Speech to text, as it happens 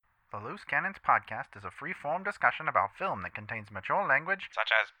The Loose Cannons podcast is a free-form discussion about film that contains mature language,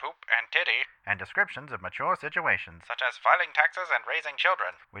 such as poop and titty, and descriptions of mature situations, such as filing taxes and raising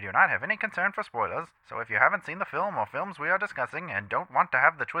children. We do not have any concern for spoilers, so if you haven't seen the film or films we are discussing and don't want to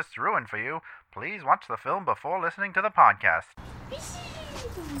have the twists ruined for you, please watch the film before listening to the podcast.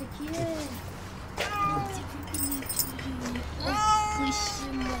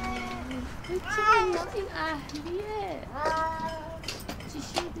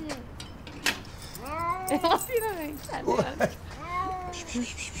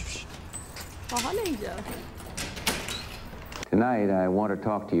 Tonight, I want to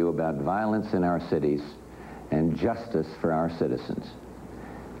talk to you about violence in our cities and justice for our citizens.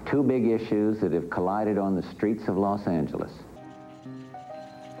 Two big issues that have collided on the streets of Los Angeles.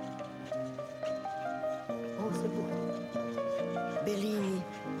 Oh, c'est beau. Bellini.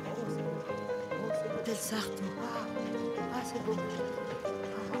 Del Sarto. Ah, c'est beau.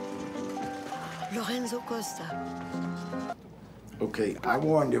 Lorenzo Costa. Okay, I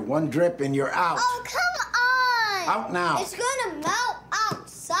warned you. One drip and you're out. Oh, come on! Out now. It's gonna melt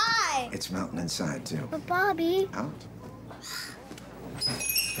outside. It's melting inside, too. But Bobby, Out?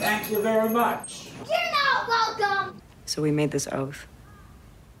 Thank you very much. you're not welcome! So we made this oath.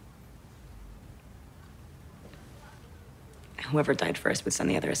 Whoever died first would send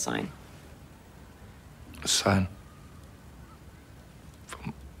the other a sign. A sign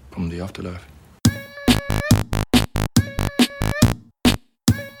from the afterlife.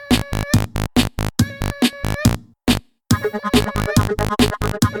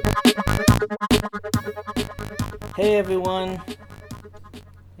 Hey everyone,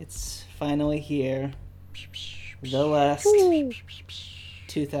 it's finally here. The last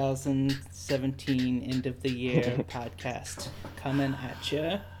 2017 end of the year podcast coming at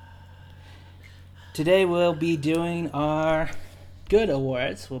you. Today we'll be doing our Good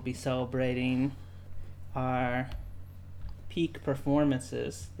Awards. We'll be celebrating our peak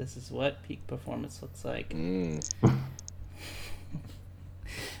performances. This is what peak performance looks like.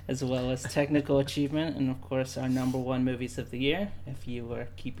 As well as technical achievement, and of course our number one movies of the year. If you were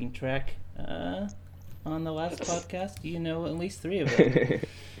keeping track on the last podcast, you know at least 3 of them.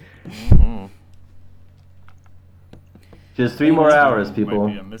 Just 3 more hours, people.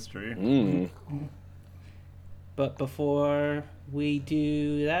 Might be a mystery. But before we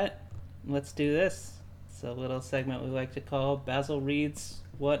do that, let's do this. It's a little segment we like to call Basil Reads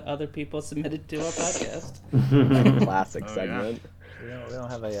What Other People Submitted to Our Podcast. Classic Oh, segment. We don't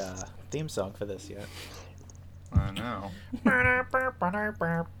have a theme song for this yet. I know. Wow,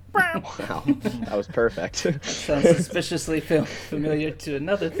 that was perfect. Sounds suspiciously familiar to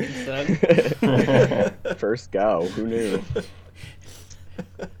another theme song. First go, who knew?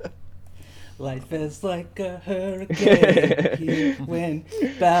 Life is like a hurricane here when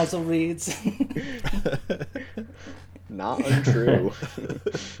Basil reads. Not untrue.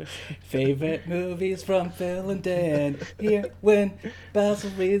 Favorite movies from Phil and Dan here when Basil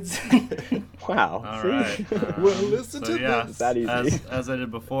reads. Wow. All see? right. Well, listen so to yeah, this. Is that easy? As I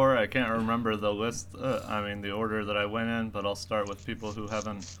did before, I can't remember the list. The order that I went in, but I'll start with people who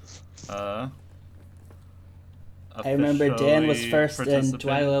haven't. I remember Dan was first and participated.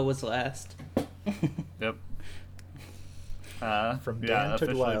 Dwylo was last. Yep. From Dan to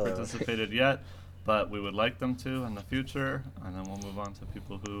officially Dwylo. participated yet, but we would like them to in the future, and then we'll move on to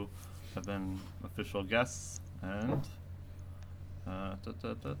people who have been official guests. And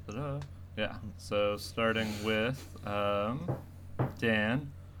yeah, so starting with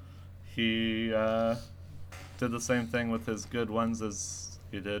Dan, he did the same thing with his good ones as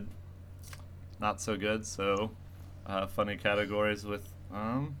he did not so good. So funny categories with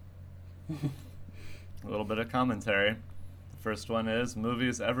a little bit of commentary. The first one is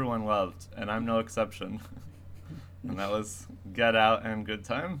movies everyone loved, and I'm no exception. And that was Get Out and Good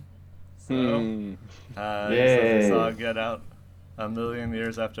Time. So, he says he saw Get Out a million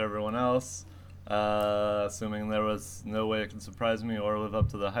years after everyone else, assuming there was no way it could surprise me or live up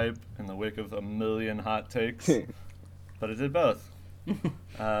to the hype in the wake of a million hot takes. But it did both.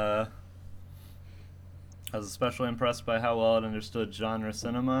 I was especially impressed by how well it understood genre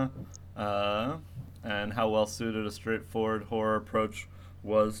cinema, and how well suited a straightforward horror approach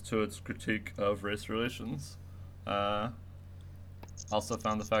was to its critique of race relations. Also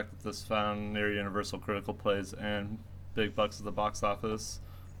found the fact that this found near universal critical plays and big bucks at the box office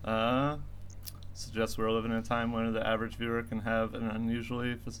suggests we're living in a time when the average viewer can have an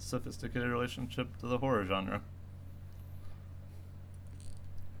unusually sophisticated relationship to the horror genre.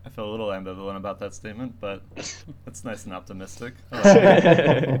 I feel a little ambivalent about that statement, but it's nice and optimistic.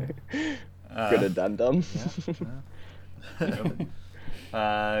 Good addendum.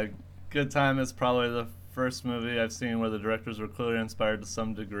 Good Time is probably the first movie I've seen where the directors were clearly inspired to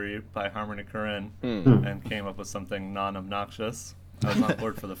some degree by Harmony Korine and came up with something non-obnoxious. I was on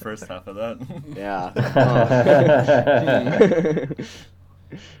board for the first half of that. Yeah.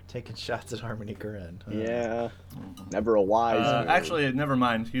 Taking shots at Harmony Korine. Yeah. Never a wise move. Actually, never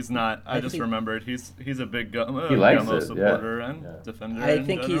mind. He's not. I just remembered. He's a big He likes Gummo it, supporter and defender. I in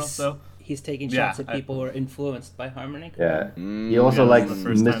think general, he's taking shots at people who are influenced by Harmony Korine. Yeah. He also likes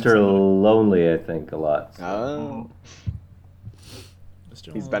Mr. Lonely, I think, a lot. So. Oh.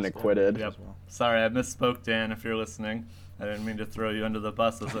 Mr. He's been acquitted. Yep. Sorry, I misspoke, Dan, if you're listening. I didn't mean to throw you under the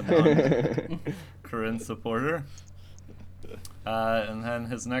bus as a non-Korine supporter. And then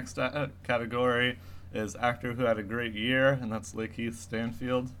his next category is actor who had a great year, and that's Lakeith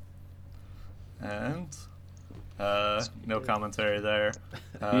Stanfield. And no commentary there.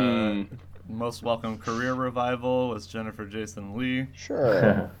 Most welcome career revival was Jennifer Jason Leigh.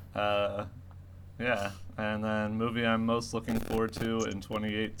 Sure. Yeah, and then movie I'm most looking forward to in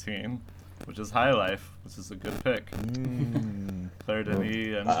 2018, which is High Life, which is a good pick. Claire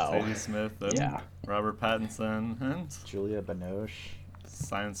Denis and Sadie Smith and Robert Pattinson and Julia Binoche.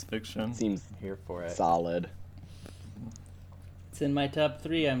 Science fiction. Seems here for it. Solid. It's in my top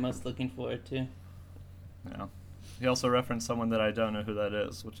 3 I'm most looking forward to. Yeah. He also referenced someone that I don't know who that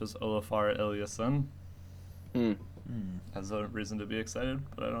is, which is Olafur Eliasson. Has a reason to be excited,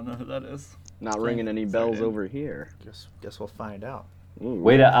 but I don't know who that is. Not ringing any bells over here. Guess we'll find out. Ooh.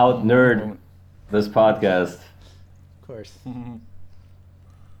 Way to out nerd this podcast. Of course. And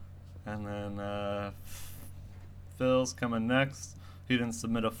then Phil's coming next. He didn't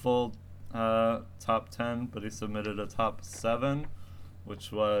submit a full top 10, but he submitted a top 7,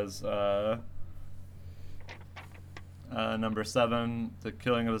 which was number 7, The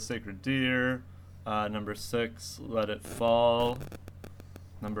Killing of a Sacred Deer. Number 6, Let It Fall.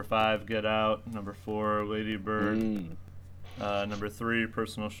 Number 5, Get Out. Number 4, Lady Bird. Number 3,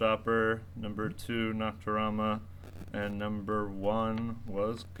 Personal Shopper. Number 2, Nocturama. And number 1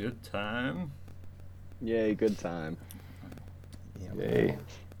 was Good Time. Yay, Good Time. Yay.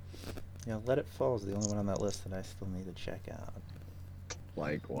 Yeah, Let It Fall is the only one on that list that I still need to check out.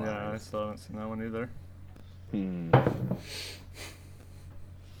 Likewise. Yeah, I still haven't seen that one either.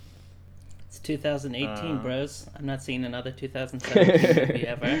 It's 2018, bros. I'm not seeing another 2017 movie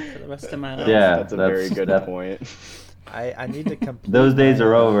ever for the rest of my life. Yeah, that's a very good point. I need to complete. Those days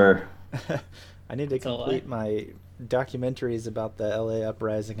are over. I need to complete my documentaries about the LA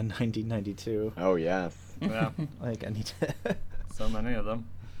uprising in 1992. Oh yes. Yeah. Like I need to. So many of them.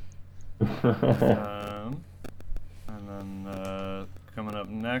 And then coming up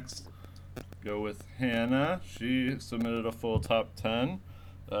next, go with Hannah. She submitted a full top 10,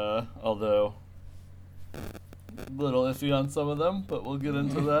 although a little iffy on some of them, but we'll get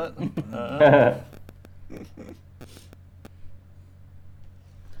into that.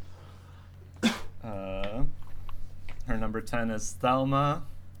 Her number 10 is Thelma.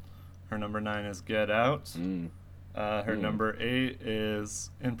 Her number 9 is Get Out. Her number 8 is,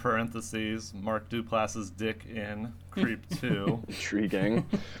 in parentheses, Mark Duplass's dick in Creep 2. Intriguing.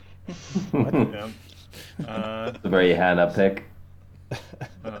 Yeah. It's a very Hannah pick.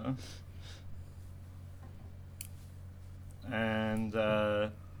 And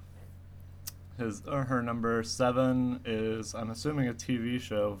her number 7 is, I'm assuming, a TV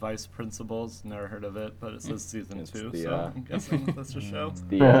show, Vice Principals. Never heard of it, but it says season 2, so I'm guessing that's a show.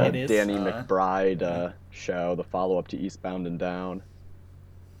 The Danny McBride show, the follow-up to Eastbound and Down.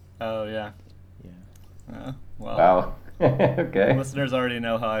 Oh, yeah. Yeah. Well, Wow. Okay. Listeners already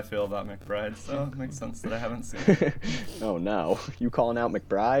know how I feel about McBride, so it makes sense that I haven't seen it. Oh no, you calling out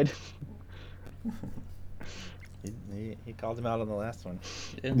McBride? He called him out on the last one.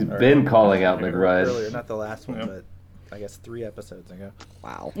 He's been calling out McBride. Earlier, not the last one, but I guess 3 episodes ago.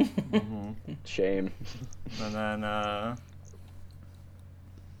 Wow. Shame. And then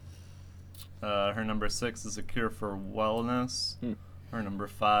her number 6 is A Cure for Wellness. Her number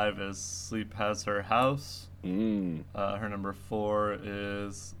 5 is Sleep Has Her House. Her number 4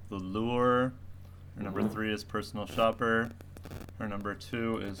 is The Lure. Her number 3 is Personal Shopper. Her number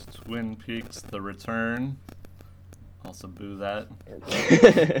 2 is Twin Peaks: The Return. Also boo that.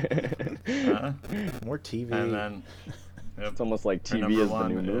 More TV. And then it's almost like her TV is the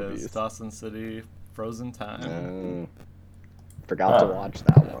number new 1 movies. is Dawson City: Frozen Time. Forgot to watch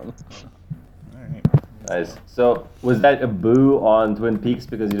that one. Nice. So, was that a boo on Twin Peaks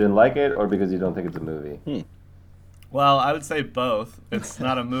because you didn't like it, or because you don't think it's a movie? Well, I would say both. It's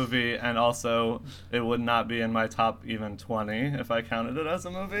not a movie, and also it would not be in my top even 20 if I counted it as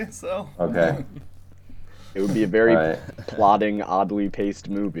a movie. So. Okay. It would be a very Right. plodding, oddly paced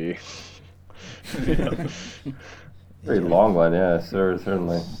movie. Very long one, yeah,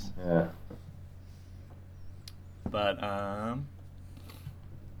 certainly. Yeah. But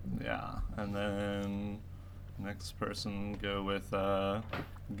yeah, and then next person go with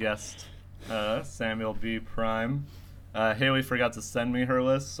guest Samuel B. Prime. Haley forgot to send me her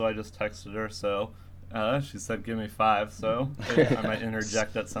list, so I just texted her. So she said, "Give me 5." So I might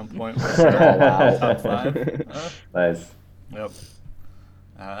interject at some point with top 5. Nice. Yep.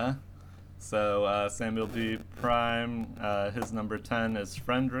 So Samuel B. Prime, his number 10 is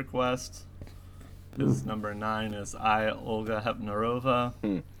Friend Request. His number 9 is I, Olga Hepnerova.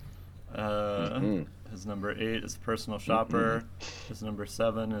 His number 8 is Personal Shopper. His number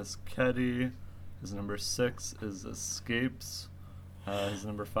 7 is Keddy. His number 6 is Escapes. His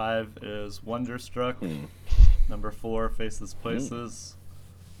number 5 is Wonderstruck. Number 4, Faceless Places.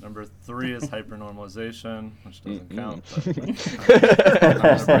 Number 3 is Hypernormalization, which doesn't count.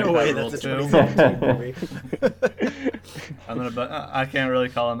 There's no way that's a 2017 movie. I can't really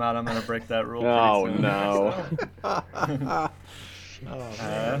call him out. I'm gonna break that rule. Oh, pretty soon, no.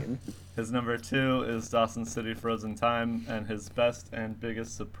 so. His number 2 is Dawson City Frozen Time, and his best and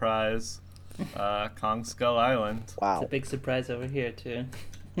biggest surprise, Kong Skull Island. Wow. It's a big surprise over here too.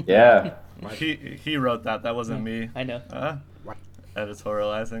 Yeah. He wrote that. That wasn't me. I know.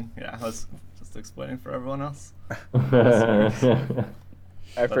 Editorializing. Yeah, I was just explaining for everyone else. I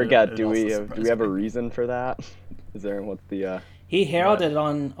forget. it Do we also have a surprised me. reason for that? Is there what's the? He heralded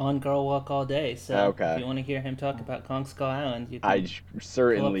on Girl Walk All Day, so Okay. if you want to hear him talk about Kong Skull Island, you can I pull up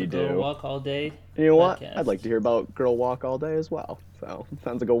certainly the Girl do. Walk All Day. You know what? podcast. I'd like to hear about Girl Walk All Day as well. So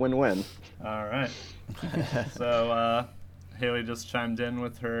sounds like a win-win. All right. So Haley just chimed in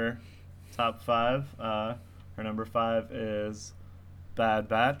with her top 5. Her number 5 is Bad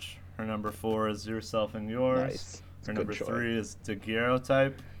Batch. Her number 4 is Yourself and Yours. Nice. It's Her a good number choice. 3 is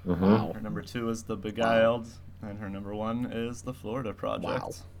Daguerreotype. Wow. Her number 2 is The Beguiled. And her number 1 is The Florida Project.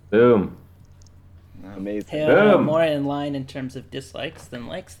 Wow. Boom. Amazing. Hale Boom. more in line in terms of dislikes than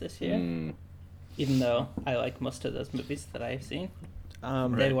likes this year. Mm. Even though I like most of those movies that I've seen,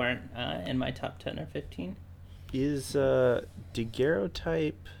 they weren't in my top 10 or 15. Is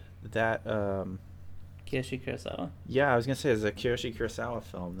Daguerreotype that Kiyoshi Kurosawa. Yeah, I was gonna say it's a Kiyoshi Kurosawa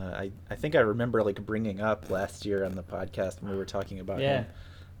film that I think I remember like bringing up last year on the podcast when we were talking about him.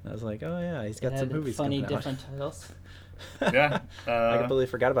 And I was like, oh yeah, he's got It some had movies funny coming out. different titles. Yeah. I completely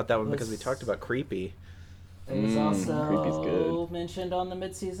forgot about that one because we was- talked about Creepy. It was Creepy's also good. mentioned on the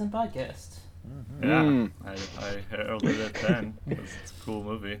mid-season podcast. Yeah. I heralded it then because it's a cool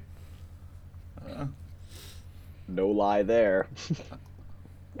movie. No lie there.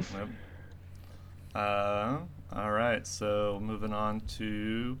 Yep. All right, so moving on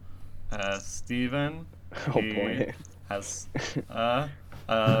to Steven. Oh, He boy. has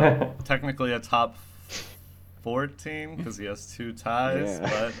technically a top 14 because he has 2 ties,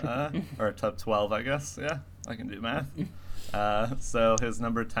 Yeah. but or top 12, I guess. Yeah, I can do math. So his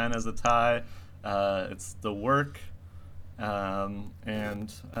number 10 is a tie. It's The Work and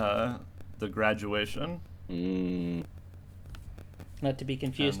The Graduation. Not to be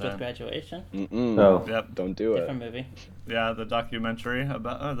confused And with then- Graduation. No. Yep. Don't do it. Different movie. Yeah, the documentary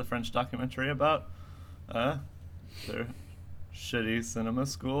about the French documentary about their shitty cinema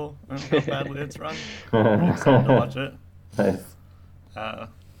school and how badly it's run. I'm excited to watch it. Nice.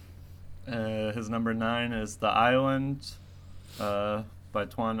 His number 9 is The Island by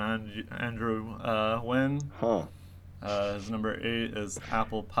Tuan Andrew Nguyen. Huh. His number 8 is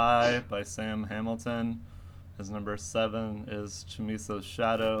Apple Pie by Sam Hamilton. His number 7 is Chamiso's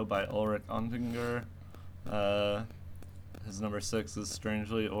Shadow by Ulrich Ondinger. His number 6 is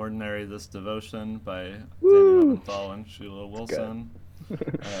Strangely Ordinary This Devotion by Danny Leventhal and Sheila Wilson.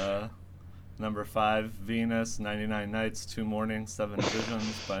 Number 5, Venus, 99 Nights, 2 Mornings, 7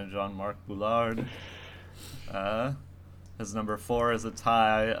 Visions by Jean-Marc Boulard. His number 4 is a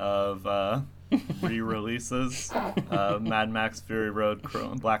tie of re-releases. Mad Max Fury Road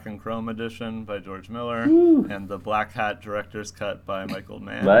Black and Chrome Edition by George Miller. And the Black Hat Director's Cut by Michael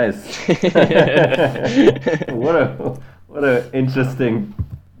Mann. Nice. What a interesting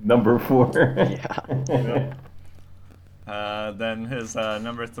number 4. Yeah. Then his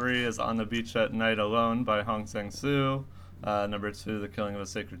number 3 is On the Beach at Night Alone by Hong Sang-soo. Number 2, The Killing of a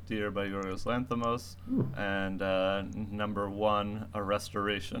Sacred Deer by Yorgos Lanthimos. And number 1, A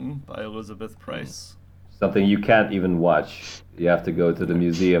Restoration by Elizabeth Price. Something you can't even watch. You have to go to the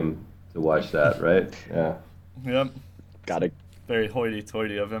museum to watch that, right? Yeah. Yep. Gotta very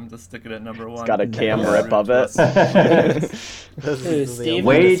hoity-toity of him to stick it at number 1. It's got a camera above it.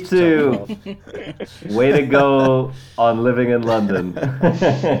 Way to go on Living in London.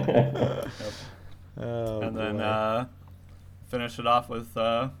 And then finish it off with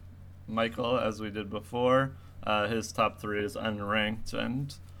Michael, as we did before. His top 3 is unranked,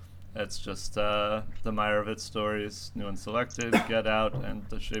 and it's just the Meyerowitz stories, New and Selected, Get Out, and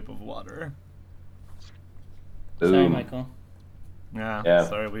The Shape of Water. Sorry, Michael. Yeah,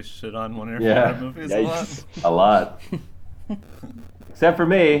 sorry we shit on one of your favorite movies a lot. Except for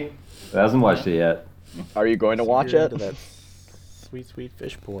me, who hasn't watched it yet. Are you going to watch it? That sweet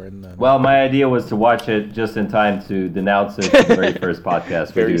fish porn. Then. Well, my idea was to watch it just in time to denounce it in the very first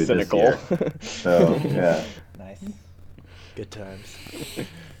podcast we do cynical. this year. So, yeah. Nice. Good times.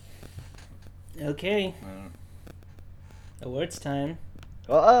 Okay. Awards time.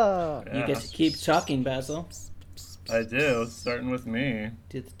 You get to keep talking, Basil. I do, starting with me.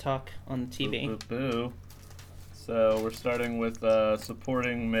 Do the talk on the TV. Boo, boo, boo. So we're starting with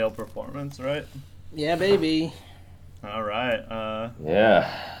supporting male performance, right? Yeah, baby. All right. Yeah.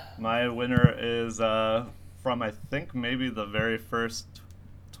 My winner is from, I think, maybe the very first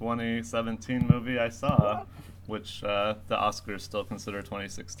 2017 movie I saw, which the Oscars still consider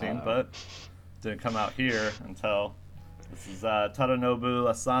 2016, but didn't come out here until... This is Tadanobu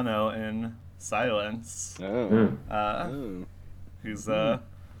Asano in Silence. Who's the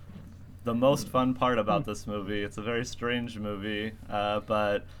most fun part about this movie. It's a very strange movie,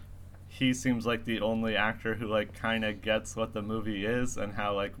 but he seems like the only actor who like kind of gets what the movie is and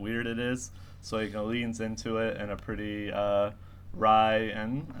how like weird it is, so he leans into it in a pretty wry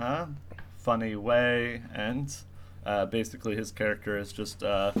and funny way. And basically his character is just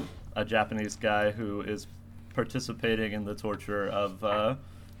a Japanese guy who is participating in the torture of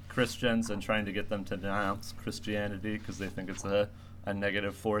Christians and trying to get them to denounce Christianity because they think it's a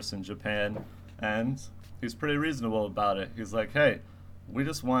negative force in Japan. And he's pretty reasonable about it. He's like, hey, we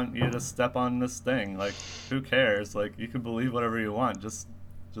just want you to step on this thing. Like, who cares? Like, you can believe whatever you want. Just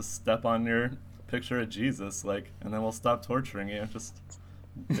step on your picture of Jesus, like, and then we'll stop torturing you. Just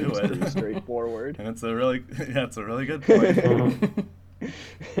do it. Pretty straightforward. And it's a really good point.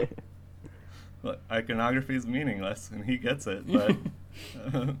 Look, iconography is meaningless, and he gets it, but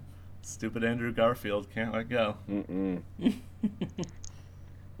stupid Andrew Garfield can't let go.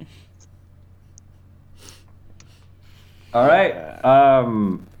 All right.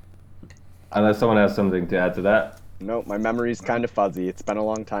 Unless someone has something to add to that. Nope, my memory's kind of fuzzy. It's been a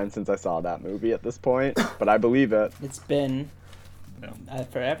long time since I saw that movie at this point, but I believe it. It's been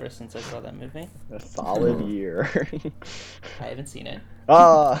forever since I saw that movie. A solid year. I haven't seen it.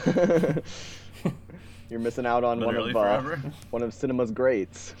 You're missing out on one of cinema's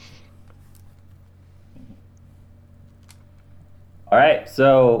greats. All right,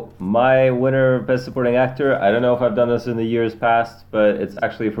 so my winner of Best Supporting Actor, I don't know if I've done this in the years past, but it's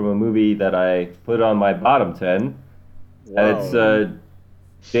actually from a movie that I put on my bottom 10. Whoa. And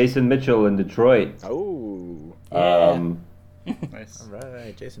it's Jason Mitchell in Detroit. Oh. Nice. All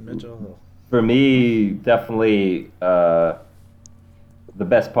right, Jason Mitchell. For me, definitely the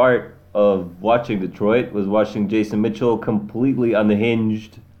best part of watching Detroit was watching Jason Mitchell completely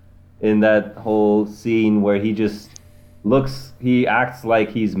unhinged in that whole scene where he just he acts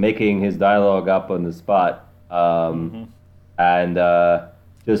like he's making his dialogue up on the spot, and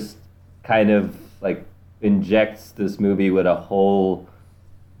just kind of like injects this movie with a whole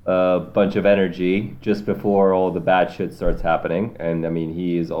bunch of energy just before all the bad shit starts happening. And I mean,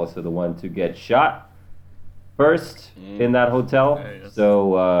 he is also the one to get shot first in that hotel,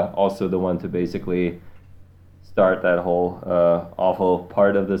 so also the one to basically start that whole awful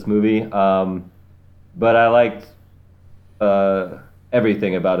part of this movie. But I liked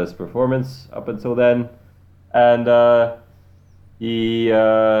everything about his performance up until then, and he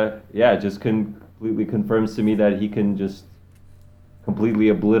just completely confirms to me that he can just completely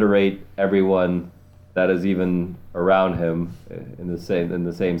obliterate everyone that is even around him in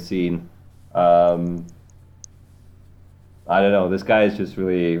the same scene. I don't know, this guy is just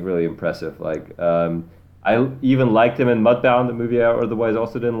really, really impressive. Like, I even liked him in Mudbound, the movie I otherwise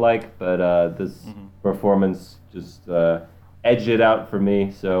also didn't like, but this performance just edged it out for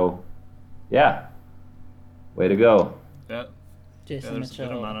me. So, yeah, way to go. Yeah. Jason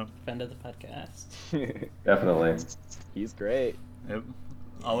Mitchell, friend of the podcast. Definitely. He's great. Yep.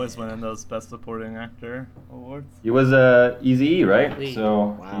 Always winning those Best Supporting Actor awards. He was Eazy-E, right? Lead.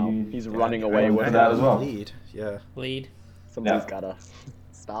 So wow, he's running away with that as well. Lead. Lead. Somebody's gotta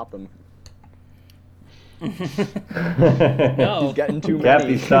stop him. No. He's getting too Cappy,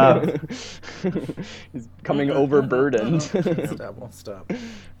 many. stop. He's coming overburdened. Stop, won't stop.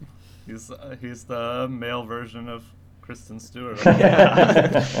 He's the male version of Kristen Stewart.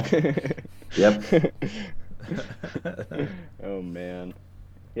 Yep. Oh man,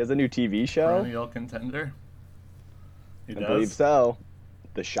 he has a new TV show. Perennial contender. He I does? believe so.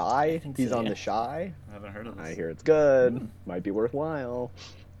 The Shy. think He's so, on yeah. The Shy. I haven't heard of this. I hear it's good. Might be worthwhile.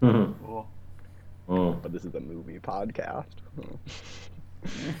 Cool. But this is a movie podcast.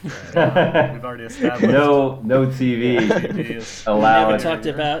 We've already established. No TV TV is We allowed. never talked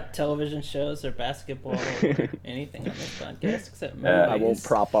about television shows or basketball or anything on this podcast except movies. I won't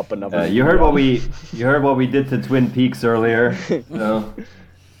prop up another. You heard what we did to Twin Peaks earlier. So.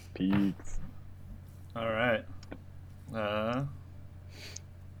 Peaks. All right.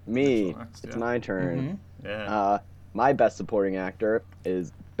 Me. Next, It's yeah. my turn. Yeah. My best supporting actor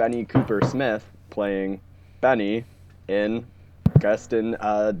is Benny Cooper Smith playing Benny in Guy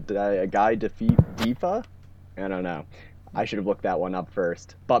Defa? I don't know. I should have looked that one up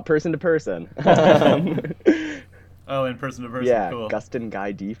first. But person to person. Oh, in person to person. Yeah, Cool. Gustin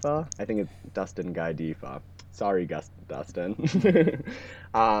Guy Defa. I think it's Dustin Guy Defa. Sorry, Dustin.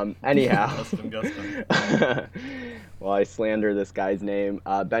 Anyhow. Dustin. Well, I slander this guy's name.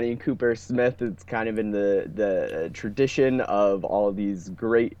 Benny Cooper Smith is kind of in the tradition of all of these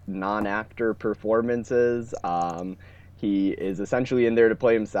great non-actor performances. He is essentially in there to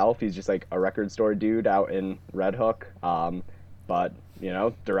play himself. He's just like a record store dude out in Red Hook. But,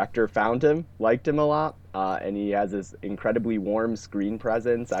 director found him, liked him a lot, and he has this incredibly warm screen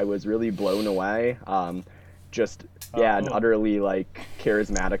presence. I was really blown away. An utterly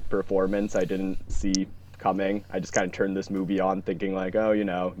charismatic performance I didn't see coming. I just kind of turned this movie on thinking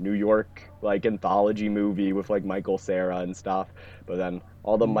New York anthology movie with Michael Cera and stuff. But then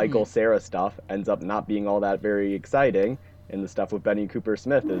all the Michael Cera stuff ends up not being all that very exciting, and the stuff with Benny Cooper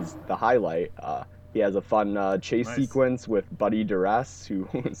Smith is the highlight. He has a fun chase sequence with Buddy Duress, who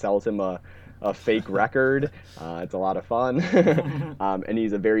sells him a fake record. It's a lot of fun. And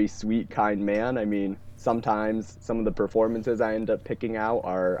he's a very sweet, kind man. I mean, sometimes some of the performances I end up picking out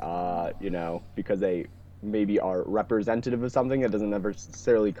are, because they maybe are representative of something that doesn't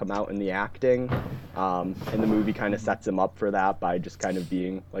necessarily come out in the acting. And the movie kind of sets him up for that by just kind of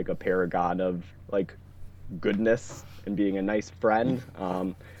being a paragon of goodness and being a nice friend.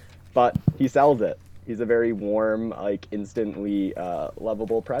 But he sells it. He's a very warm, instantly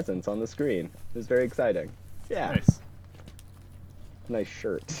lovable presence on the screen. It was very exciting. Yeah. Nice. Nice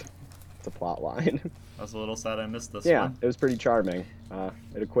shirt. It's a plot line. I was a little sad I missed this Yeah, one. it was pretty charming.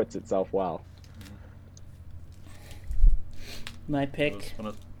 It acquits itself well. My pick.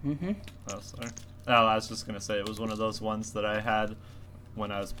 Oh, sorry. Oh, I was just going to say it was one of those ones that I had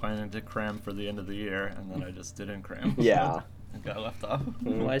when I was planning to cram for the end of the year, and then I just didn't cram. Yeah. So it got left off.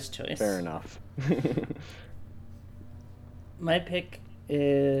 Wise choice. Fair enough. My pick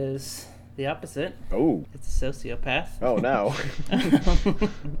is the opposite. Oh. It's a sociopath. Oh, no.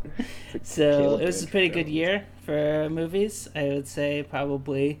 So it was a pretty good year for movies. I would say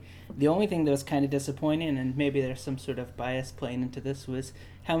probably the only thing that was kind of disappointing, and maybe there's some sort of bias playing into this, was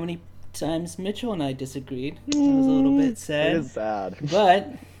how many times Mitchell and I disagreed. I was a little bit sad. It is sad.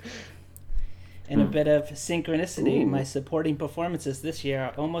 But in a bit of synchronicity, my supporting performances this year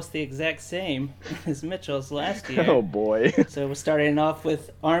are almost the exact same as Mitchell's last year. Oh, boy. So we're starting off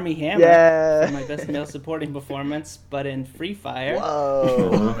with Armie Hammer Yeah. for my best male supporting performance, but in Free Fire.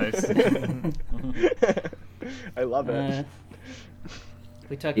 Whoa. Nice. I love it.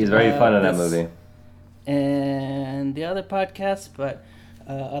 We talked He's very fun in that this movie. and the other podcast, but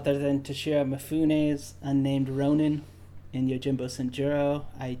other than Toshiro Mifune's Unnamed Ronin in Yojimbo Sanjuro,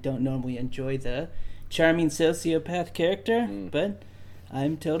 I don't normally enjoy the charming sociopath character, but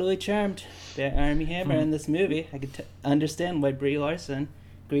I'm totally charmed by Armie Hammer in this movie. I could understand why Brie Larson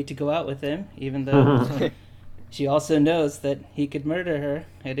agreed to go out with him, even though she also knows that he could murder her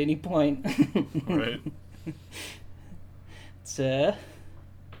at any point. Right. It's a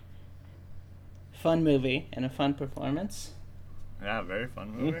fun movie and a fun performance. Yeah, very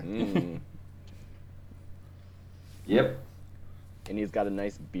fun movie. Mm. Yep. And he's got a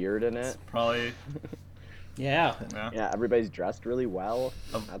nice beard in it. Probably. Yeah. Yeah, everybody's dressed really well.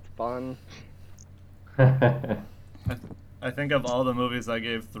 That's fun. I think of all the movies I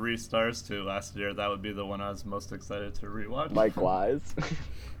gave 3 stars to last year, that would be the one I was most excited to rewatch. Likewise.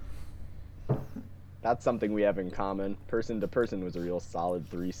 That's something we have in common. Person to Person was a real solid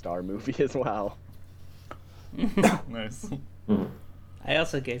 3-star movie as well. Nice. I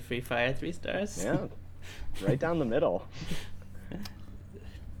also gave Free Fire 3 stars. Yeah, right down the middle.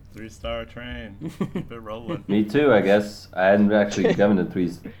 3-star train. Keep it rolling. Me too, I guess. I hadn't actually given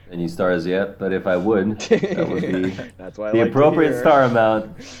it any stars yet, but if I would, that would be That's why I the like appropriate star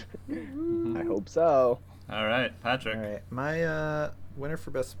amount. I hope so. All right, Patrick. All right, my winner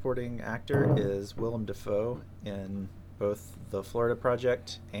for Best Supporting Actor is Willem Dafoe in both The Florida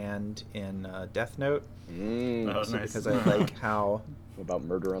Project and in Death Note. Nice. Because I like how What about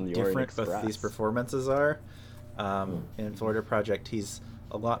Murder on the Orient different Express? both these performances are. In Florida Project, he's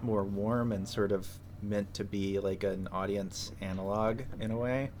a lot more warm and sort of meant to be like an audience analog in a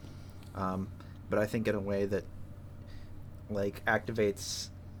way. But I think in a way that like activates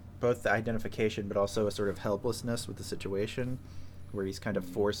both the identification but also a sort of helplessness with the situation, where he's kind of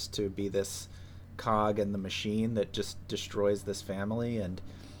forced to be this cog in the machine that just destroys this family, and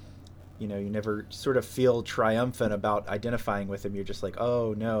you know, you never sort of feel triumphant about identifying with him. You're just like,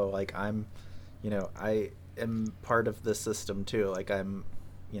 oh no, like I am part of the system too. Like I'm,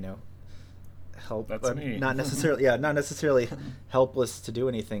 you know, That's me. not necessarily helpless to do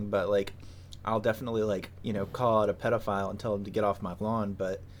anything, but like I'll definitely like, you know, call out a pedophile and tell him to get off my lawn,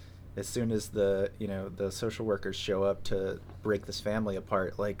 but as soon as the social workers show up to break this family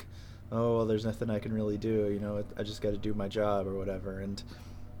apart, like, oh well, there's nothing I can really do, you know, I just got to do my job or whatever. And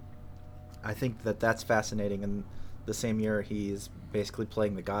I think that that's fascinating. And the same year he's basically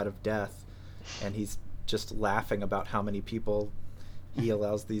playing the god of death, and he's just laughing about how many people he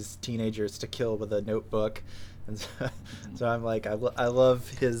allows these teenagers to kill with a notebook. And so I'm like, I love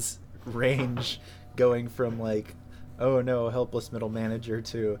his range going from like, oh no, helpless middle manager,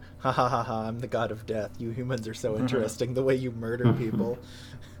 to ha ha ha ha, I'm the god of death. You humans are so interesting. The way you murder people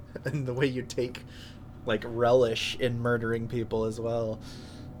and the way you take like relish in murdering people as well.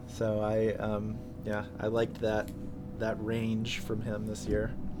 So I liked that range from him this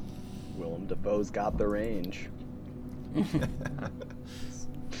year. Willem Dafoe's got the range.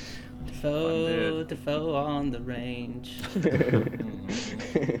 Dafoe on the range.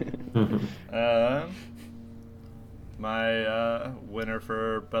 My winner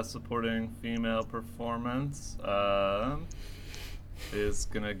for Best Supporting Female Performance is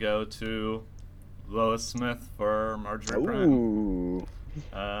gonna go to Lois Smith for Marjorie Prime.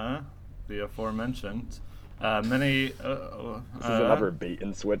 The aforementioned. This is another bait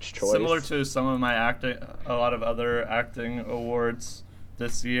and switch choice. Similar to some of my a lot of other acting awards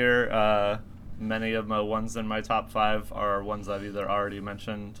this year. Many of my ones in my top 5 are ones I've either already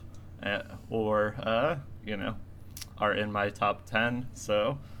mentioned or are in my top 10.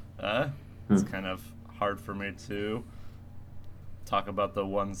 So it's kind of hard for me to talk about the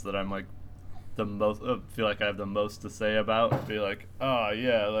ones that I'm like the most feel like I have the most to say about. Be like, oh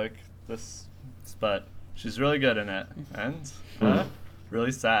yeah, like this, but she's really good in it, and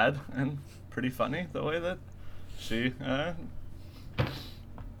really sad and pretty funny the way that she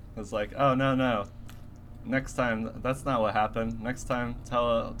was like, oh no, next time that's not what happened. Next time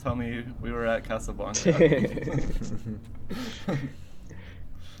tell me we were at Casablanca.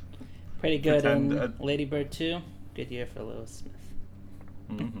 Pretty good in Lady Bird 2. Good year for Lois Smith.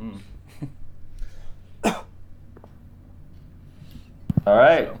 Mm-hmm. All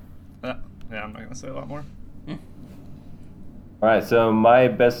right. So, yeah, I'm not gonna say a lot more. All right, so my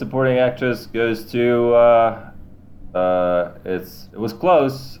Best Supporting Actress goes to it was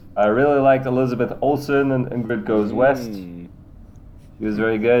close. I really liked Elizabeth Olsen in Ingrid Goes West. She was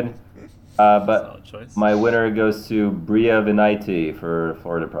very good. But my winner goes to Bria Vinaiti for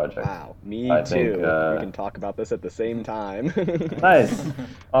Florida Project. Wow, me too. Think, we can talk about this at the same time. Nice.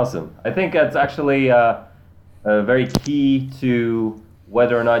 Awesome. I think that's actually very key to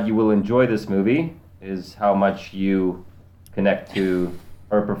whether or not you will enjoy this movie, is how much you connect to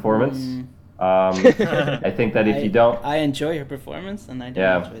her performance. I think that if you don't... I enjoy her performance, and I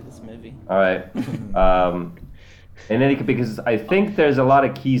don't enjoy this movie. All right. And then because I think there's a lot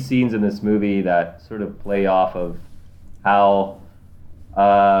of key scenes in this movie that sort of play off of how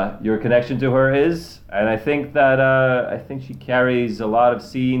your connection to her is, and I think that she carries a lot of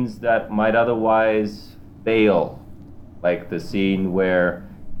scenes that might otherwise fail, like the scene where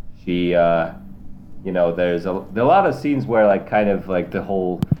she, there's a lot of scenes where like kind of like the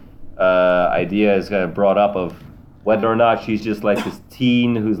whole idea is kind of brought up of whether or not she's just like this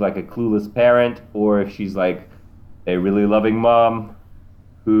teen who's like a clueless parent, or if she's like a really loving mom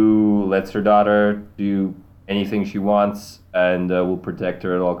who lets her daughter do anything she wants and will protect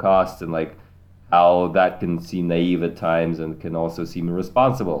her at all costs, and like how that can seem naive at times and can also seem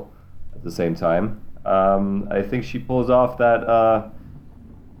irresponsible at the same time. I think she pulls off that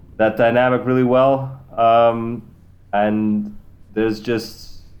dynamic really well, and there's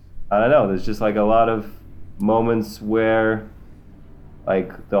just like a lot of moments where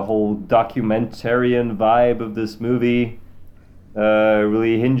like the whole documentarian vibe of this movie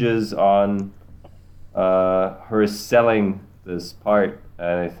really hinges on her selling this part,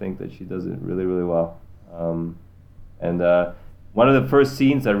 and I think that she does it really, really well. And one of the first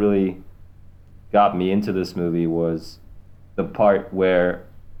scenes that really got me into this movie was the part where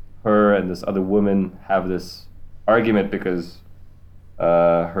her and this other woman have this argument because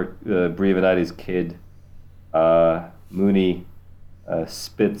Brie Vanity's kid, Mooney,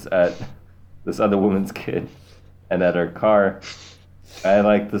 spits at this other woman's kid and at her car. And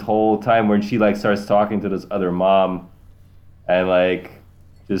like this whole time when she like starts talking to this other mom and like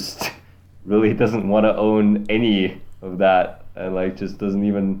just really doesn't want to own any of that and like just doesn't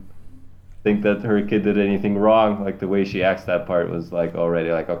even think that her kid did anything wrong. Like the way she acts that part was like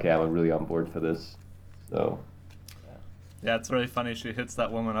already like, okay, I'm really on board for this. So yeah, it's really funny. She hits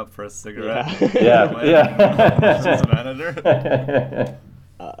that woman up for a cigarette. Yeah. She's an editor.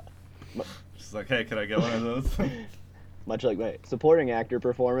 She's like, hey, can I get one of those? Much like my supporting actor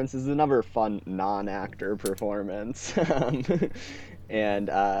performance, is another fun non-actor performance. And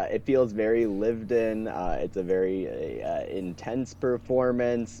it feels very lived in. It's a very intense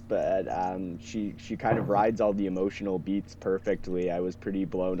performance, but she kind of rides all the emotional beats perfectly. I was pretty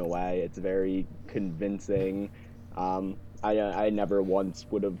blown away. It's very convincing. I never once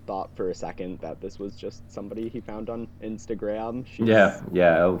would have thought for a second that this was just somebody he found on Instagram. Yeah,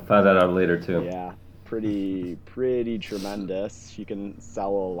 I found that out later too. Yeah, pretty tremendous. She can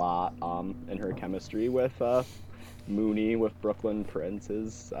sell a lot, and her chemistry with Mooney, with Brooklyn Prince,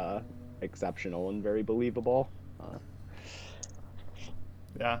 is exceptional and very believable.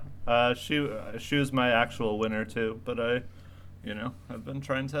 She was my actual winner too, but I've been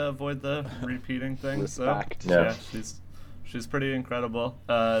trying to avoid the repeating thing. Respect. So yeah, she's pretty incredible.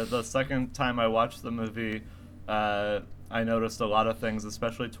 The second time I watched the movie, I noticed a lot of things,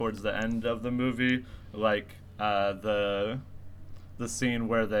 especially towards the end of the movie, like the scene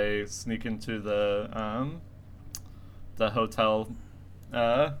where they sneak into the hotel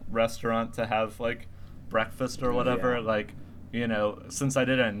restaurant to have like breakfast or whatever. Yeah. Like, since I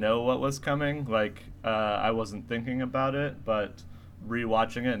didn't know what was coming, like I wasn't thinking about it, but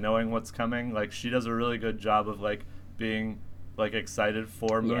rewatching it, knowing what's coming, like she does a really good job of like being like excited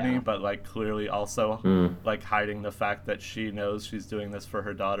for Mooney, but like clearly also like hiding the fact that she knows she's doing this for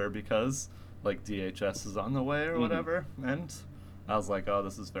her daughter because like DHS is on the way or whatever. And I was like, oh,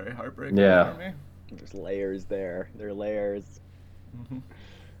 this is very heartbreaking for me. There's layers there. There are layers. Mm-hmm.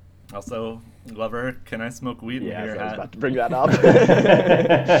 Also, Glover, can I smoke weed in your hat? I was about to bring that up.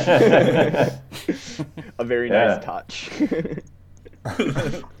 A very nice touch.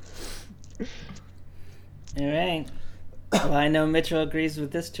 All right. Well, I know Mitchell agrees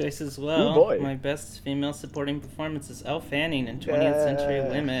with this choice as well. Oh boy. My best female supporting performance is Elle Fanning in 20th Century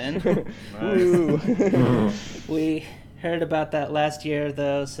Women. We heard about that last year,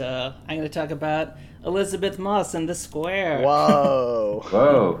 though, so I'm going to talk about Elizabeth Moss in The Square.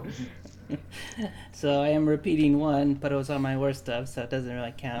 Whoa. So I am repeating one, but it was on my worst stuff, so it doesn't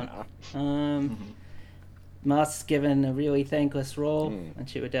really count. Moss is given a really thankless role, and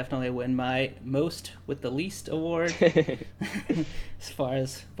she would definitely win my most with the least award as far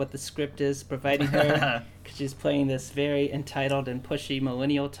as what the script is providing her, because she's playing this very entitled and pushy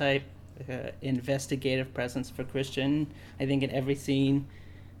millennial type, investigative presence for Christian. I think in every scene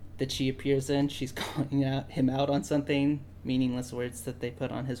that she appears in, she's calling him out on something, meaningless words that they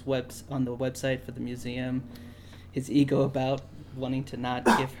put on his on the website for the museum, his ego about wanting to not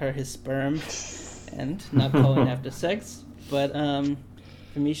give her his sperm, and not calling after sex. But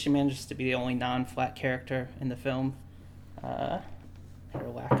for me, she manages to be the only non-flat character in the film. Her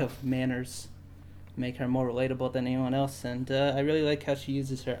lack of manners make her more relatable than anyone else, and I really like how she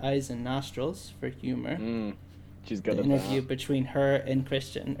uses her eyes and nostrils for humor. She's good at that. The interview between her and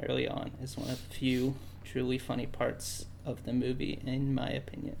Christian early on is one of the few truly funny parts of the movie, in my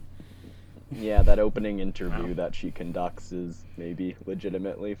opinion. Yeah, that opening interview that she conducts is maybe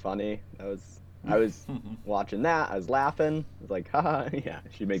legitimately funny. I was watching that, I was laughing, I was like, haha, yeah,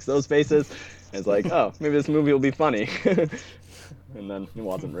 she makes those faces, and it's like, oh, maybe this movie will be funny. And then it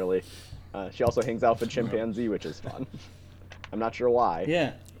wasn't really. She also hangs out with a chimpanzee, which is fun. I'm not sure why.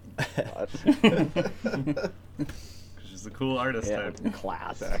 Yeah. But she's a cool artist type.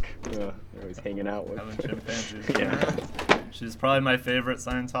 Classic. They're always hanging out with having chimpanzees. She's probably my favorite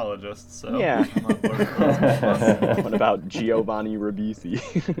Scientologist, so yeah. I'm on board with What about Giovanni Ribisi?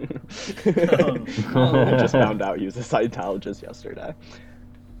 I just found out he was a Scientologist yesterday.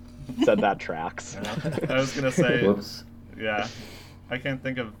 Said that tracks. I was gonna say, whoops. Yeah, I can't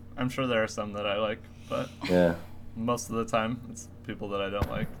think of. I'm sure there are some that I like, but yeah. most of the time. It's people that I don't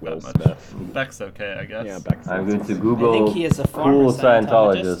like Will that much. Smith. Beck's okay, I guess. Yeah, Beck's I'm going to I Google think he is a former cool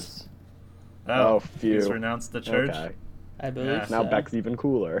Scientologists. Oh, phew. he's renounced the church. Okay. I believe Yeah. so. Now Beck's even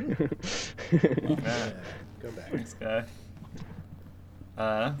cooler. Yeah. Go back. Thanks, guy.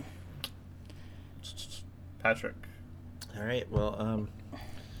 Patrick. All right. Well,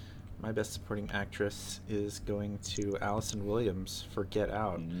 my best supporting actress is going to Allison Williams for Get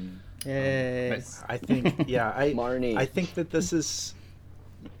Out. Yay. Nice. I think, yeah, Marnie. I think that this is,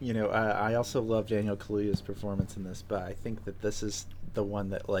 you know, I also love Daniel Kaluuya's performance in this, but I think that this is the one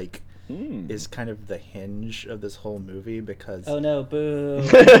that like is kind of the hinge of this whole movie because. Oh no! Boo!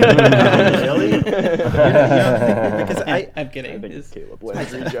 Really? Because I'm kidding. I think It's- Caleb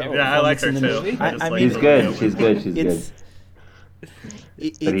Landry Jones. Yeah, I like her in the too. movie? I just I like mean- She's the good. video. She's good. She's good.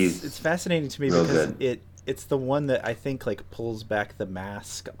 But he's It's fascinating to me real because good. it's the one that I think like pulls back the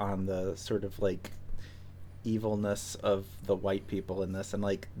mask on the sort of like evilness of the white people in this, and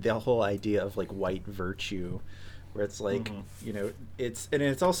like the whole idea of like white virtue, where it's like you know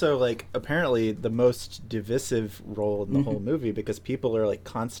it's also like apparently the most divisive role in the whole movie because people are like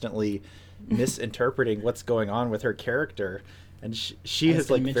constantly misinterpreting what's going on with her character. And she I was has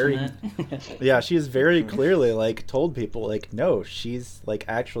like gonna very, mention that. yeah, she has very clearly like told people like, no, she's like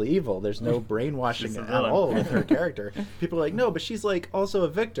actually evil. There's no brainwashing She's a at villain. all with her character. People are like, no, but she's like also a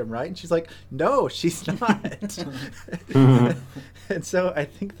victim, right? And she's like, no, she's not. And so I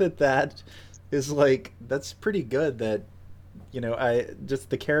think that is like that's pretty good. That you know, I just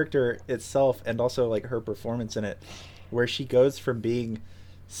the character itself and also like her performance in it, where she goes from being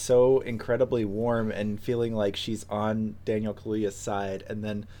so incredibly warm and feeling like she's on Daniel Kaluuya's side and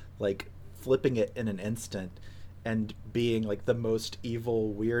then like flipping it in an instant and being like the most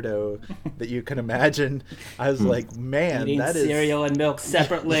evil weirdo that you can imagine. I was like, man, Eating that is cereal and milk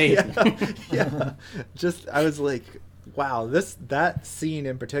separately. yeah. Just I was like, wow, that scene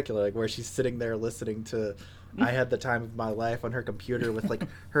in particular, like where she's sitting there listening to I Had the Time of My Life on her computer with like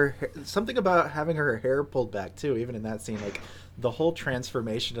her something about having her hair pulled back too, even in that scene, like the whole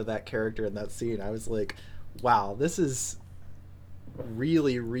transformation of that character in that scene. I was like, wow, this is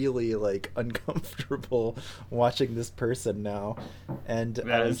really, really like uncomfortable watching this person now. And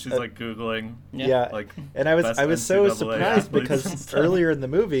Yeah, I and was, she's like Googling. yeah, Like, and I was best so NCAA surprised athletes because and stuff. earlier in the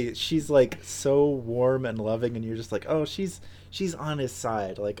movie she's like so warm and loving, and you're just like, oh, she's on his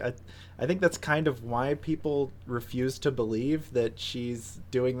side. Like I think that's kind of why people refuse to believe that she's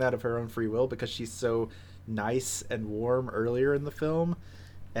doing that of her own free will, because she's so nice and warm earlier in the film.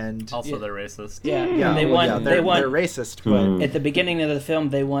 And Also, they're racist. Yeah, yeah, they well, want yeah, they want they're racist, but at the beginning of the film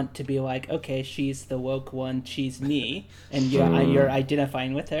they want to be like, okay, she's the woke one, she's me, and you're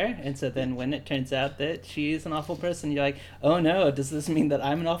identifying with her, and so then when it turns out that she's an awful person, you're like, oh no, does this mean that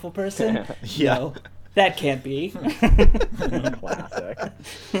I'm an awful person? Yeah. No, that can't be. Classic.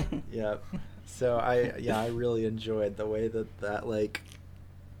 yeah. So I really enjoyed the way that like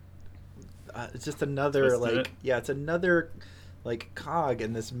it's just another Twisted like it. yeah, it's another like cog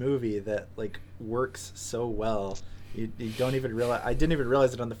in this movie that like works so well. You don't even realize. I didn't even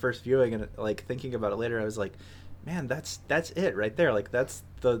realize it on the first viewing, and like thinking about it later, I was like, man, that's it right there. Like that's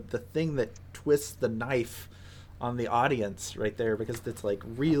the thing that twists the knife on the audience right there, because it's like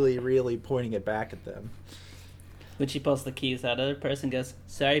really, really pointing it back at them. When she pulls the keys out, other person goes,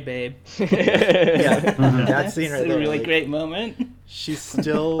 sorry babe. Yeah, that scene right It's there. a really like, great moment. She's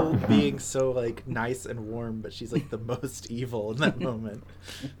still being so like nice and warm, but she's like the most evil in that moment.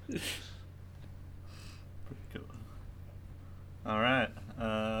 Pretty cool. All right.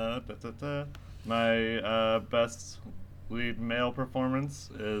 My best lead male performance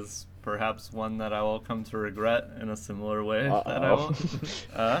is perhaps one that I will come to regret in a similar way that I will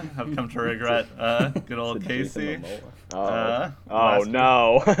have come to regret. Good old Casey. Oh last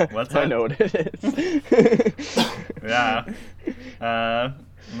no! What's I that? know what it is. Yeah.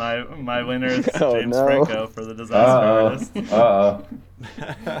 My winner is Oh, James no. Franco for The Disaster Artist.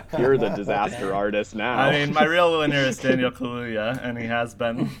 You're the disaster artist now. I mean, my real winner is Daniel Kaluuya, and he has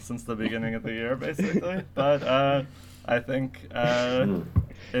been since the beginning of the year, basically. But I think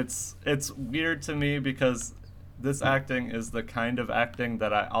it's weird to me because this acting is the kind of acting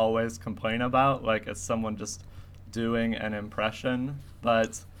that I always complain about, like as someone just doing an impression,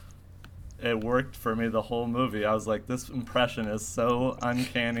 but it worked for me the whole movie. I was like, this impression is so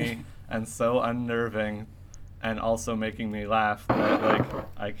uncanny and so unnerving and also making me laugh that like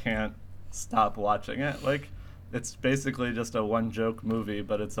I can't stop watching it. Like it's basically just a one joke movie,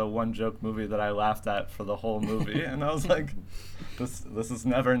 but it's a one joke movie that I laughed at for the whole movie. And I was like, this is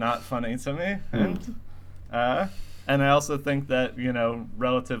never not funny to me. And And I also think that,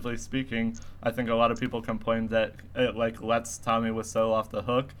 relatively speaking, I think a lot of people complain that it lets Tommy Wiseau off the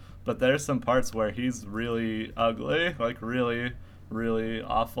hook, but there's some parts where he's really ugly, really, really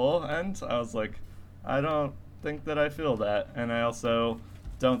awful, and I was like, I don't think that I feel that. And I also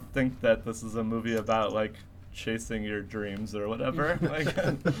don't think that this is a movie about chasing your dreams or whatever.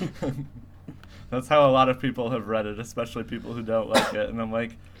 That's how a lot of people have read it, especially people who don't like it, and I'm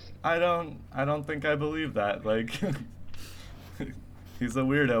like, I don't think I believe that. He's a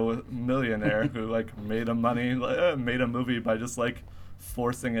weirdo millionaire who made a movie by just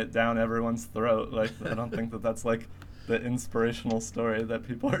forcing it down everyone's throat. I don't think that that's the inspirational story that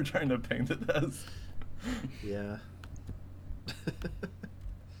people are trying to paint it as. Yeah.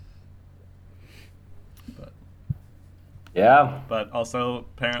 But also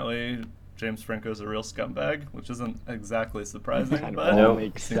apparently James Franco's a real scumbag, which isn't exactly surprising, but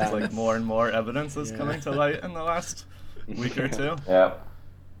it seems like more and more evidence is coming to light in the last week or two. Yeah.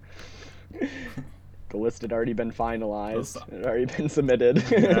 The list had already been finalized. It had already been submitted.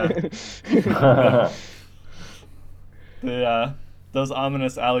 Those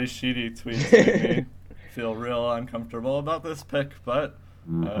ominous Ali Sheedy tweets made me feel real uncomfortable about this pick, but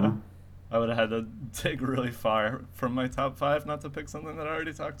I would have had to dig really far from my top 5 not to pick something that I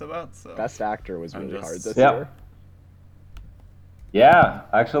already talked about. So Best Actor was really hard this year. Yeah,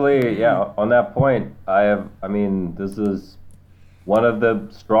 actually, on that point, this is one of the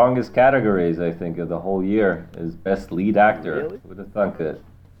strongest categories, I think, of the whole year, is Best Lead Actor. Really? Would have thunk it.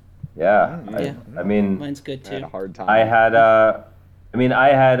 Yeah. Mine's good too. I had a hard time. I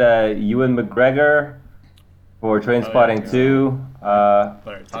had Ewan McGregor for Trainspotting 2.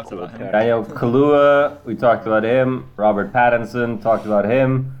 Daniel Kaluuya, we talked about him. Robert Pattinson, talked about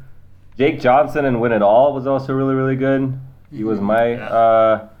him. Jake Johnson in Win It All was also really, really good. He was my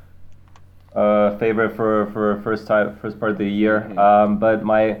favorite for first part of the year. But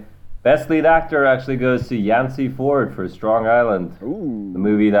my best lead actor actually goes to Yancey Ford for Strong Island. Ooh. The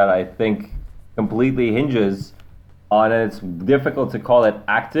movie that I think completely hinges on, and it's difficult to call it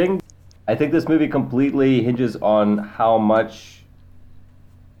acting. I think this movie completely hinges on how much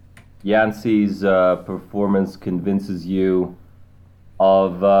Yancey's performance convinces you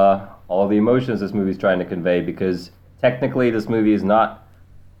of all the emotions this movie's trying to convey, because technically this movie is not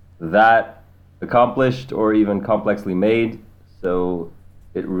that accomplished or even complexly made, so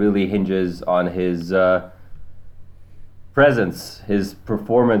it really hinges on his presence, his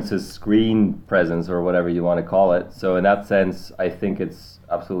performance, his screen presence, or whatever you want to call it. So in that sense, I think it's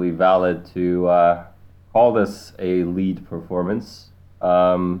absolutely valid to call this a lead performance.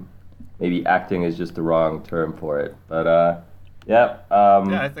 Maybe acting is just the wrong term for it, but I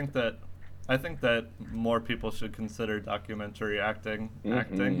think that more people should consider documentary acting.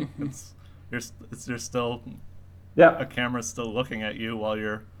 You're still a camera's still looking at you while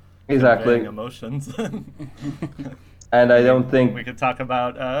you're conveying emotions. And I don't think we could talk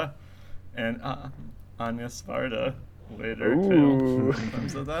about Anya Sparta later too in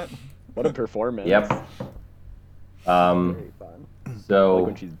terms of that. What a performance! Yep. Very fun. So like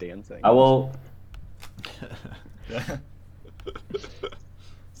when she's dancing. I will.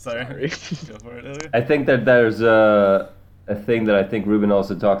 Sorry. Go for it, Ilya. I think that there's a thing that I think Ruben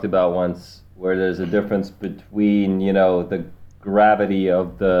also talked about once, where there's a difference between, the gravity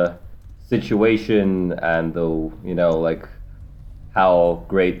of the situation and the, how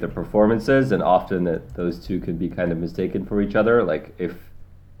great the performance is, and often those two can be kind of mistaken for each other. Like, if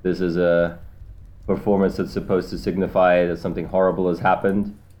this is a performance that's supposed to signify that something horrible has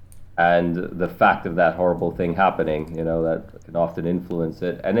happened, and the fact of that horrible thing happening, that can often influence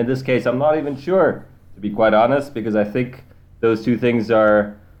it. And in this case, I'm not even sure, to be quite honest, because I think those two things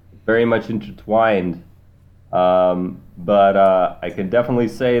are very much intertwined. But I can definitely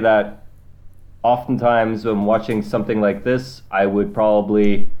say that oftentimes when watching something like this, I would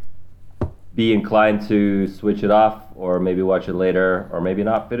probably be inclined to switch it off, or maybe watch it later, or maybe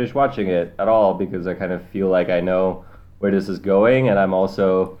not finish watching it at all, because I kind of feel like I know where this is going, and I'm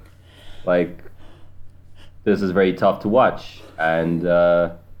also like, this is very tough to watch, and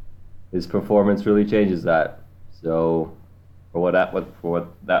his performance really changes that. So for what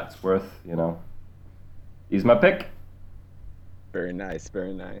that's worth, he's my pick. Very nice,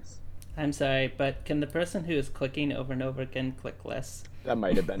 very nice. I'm sorry, but can the person who is clicking over and over again click less? That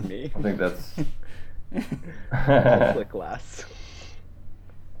might have been me. I think that's... I'll click less.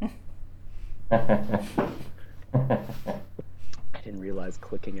 I didn't realize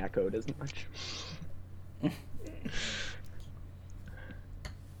clicking echoed as much.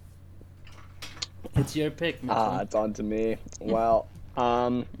 It's your pick, Mitchell. It's on to me. Well,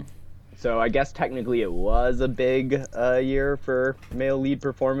 So I guess technically it was a big year for male lead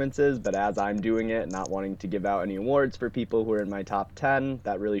performances, but as I'm doing it, not wanting to give out any awards for people who are in my top 10,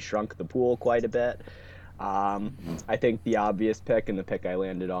 that really shrunk the pool quite a bit. I think the obvious pick, and the pick I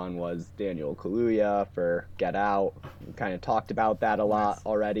landed on, was Daniel Kaluuya for Get Out. We kind of talked about that a lot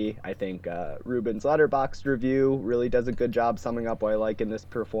already. I think Ruben's Letterboxd review really does a good job summing up what I like in this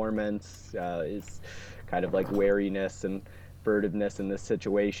performance. Is kind of like wariness and furtiveness in this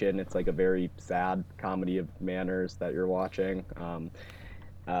situation. It's like a very sad comedy of manners that you're watching.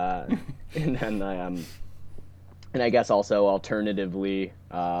 And I guess also alternatively,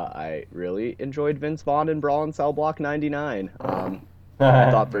 I really enjoyed Vince Vaughn in Brawl in Cell Block 99. I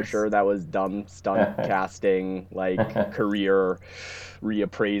thought for sure that was dumb stunt casting, like career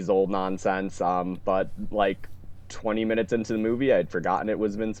reappraisal nonsense. But like 20 minutes into the movie, I'd forgotten it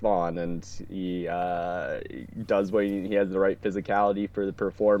was Vince Vaughn, and he does what he has the right physicality for the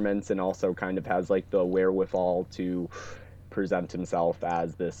performance, and also kind of has like the wherewithal to present himself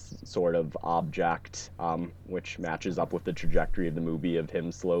as this sort of object, which matches up with the trajectory of the movie of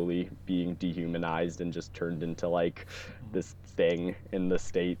him slowly being dehumanized and just turned into like this thing in the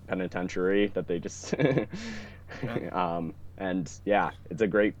state penitentiary that they just and yeah, it's a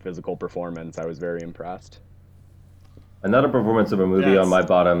great physical performance. I was very impressed. Another performance of a movie on my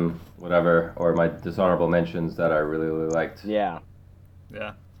bottom whatever, or my dishonorable mentions that I really, really liked. Yeah.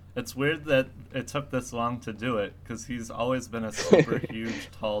 It's weird that it took this long to do it, because he's always been a super huge,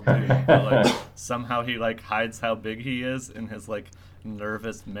 tall dude. But like, somehow he like hides how big he is in his like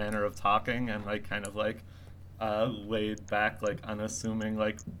nervous manner of talking and like kind of like laid back, like unassuming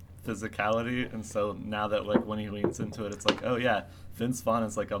like physicality. And so now that like when he leans into it, it's like, oh yeah, Vince Vaughn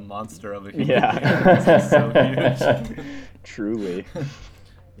is like a monster of a human being. He's so huge. Truly.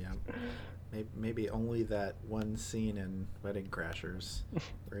 Yeah. Maybe only that one scene in Wedding Crashers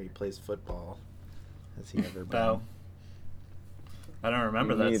where he plays football has he ever been. Oh. I don't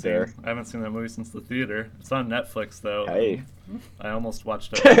remember that scene. I haven't seen that movie since the theater. It's on Netflix, though. Hey. I almost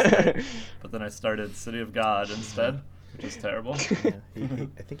watched it last night, but then I started City of God instead, which is terrible. Yeah,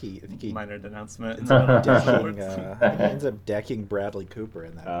 I think he minor denouncement. He ends up decking Bradley Cooper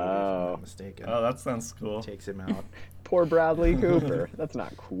in that movie, if I'm not mistaken. Oh, that sounds cool. Takes him out. Poor Bradley Cooper. That's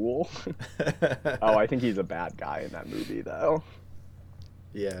not cool. Oh, I think he's a bad guy in that movie, though.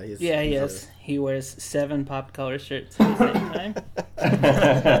 Yeah, he is. He wears 7 pop color shirts at the same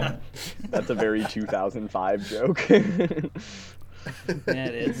time. That's a very 2005 joke. Yeah,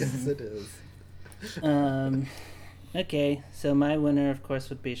 it is. Yes, it is. Okay, so my winner, of course,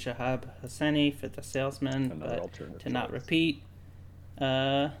 would be Shahab Hosseini for The Salesman, Another but to not repeat,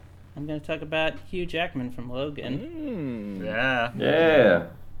 I'm going to talk about Hugh Jackman from Logan. Yeah.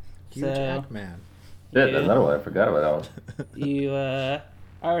 Hugh Jackman. Yeah, another one. I forgot about that one. You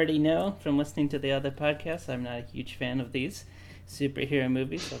already know from listening to the other podcasts, I'm not a huge fan of these superhero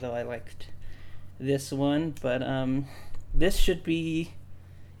movies, although I liked this one. But this should be,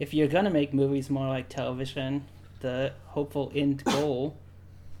 if you're going to make movies more like television, the hopeful end goal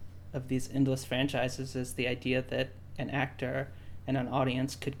of these endless franchises is the idea that an actor and an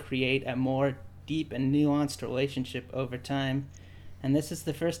audience could create a more deep and nuanced relationship over time. And this is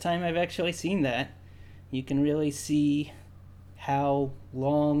the first time I've actually seen that. You can really see how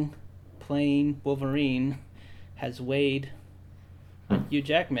long playing Wolverine has weighed on Hugh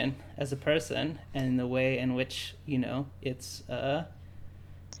Jackman as a person, and the way in which, it's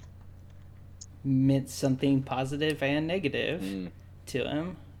meant something positive and negative to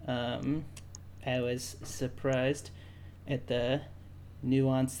him. I was surprised at the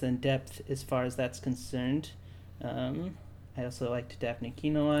nuance and depth as far as that's concerned. I also liked Daphne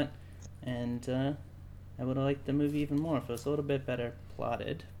Keane a lot, and I would have liked the movie even more if it was a little bit better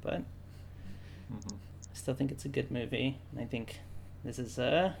plotted, but I still think it's a good movie, and I think this is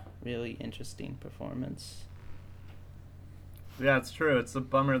a really interesting performance. Yeah, it's true. It's a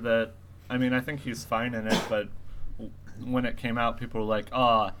bummer that, I think he's fine in it, but when it came out, people were like,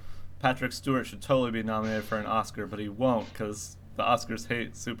 Patrick Stewart should totally be nominated for an Oscar, but he won't because the Oscars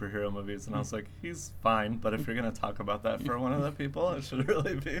hate superhero movies. And I was like, he's fine, but if you're going to talk about that for one of the people, it should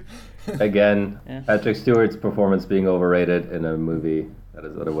really be. Again, Patrick Stewart's performance being overrated in a movie that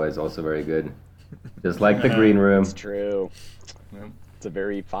is otherwise also very good. Just like The Green Room. It's true. Yeah. It's a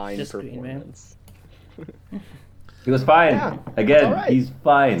very fine performance. He was fine. Yeah. Again, he's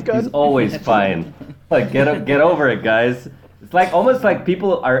fine. He's always fine. Like, get over it, guys. It's like almost like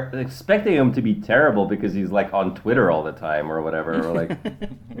people are expecting him to be terrible because he's like on Twitter all the time or whatever. Or like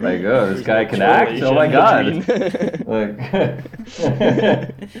oh, this guy can act. Oh my god! Like,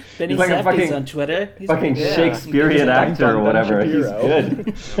 Benny he's like a fucking on Twitter. He's fucking Shakespearean actor or whatever. He's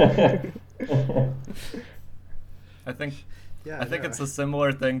good. I think it's a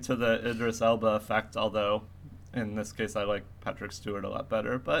similar thing to the Idris Elba effect, although in this case I like Patrick Stewart a lot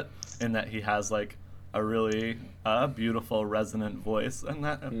better, but in that he has like a really beautiful resonant voice, and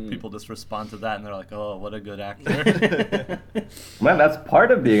that people just respond to that and they're like, oh, what a good actor. Man, that's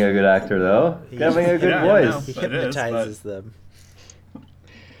part of being a good actor though. Having a good voice. He hypnotizes them.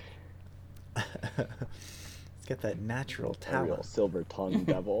 He's got that natural talent. A real silver tongue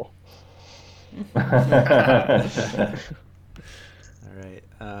devil. All right.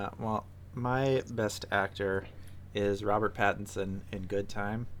 Well, my best actor is Robert Pattinson in Good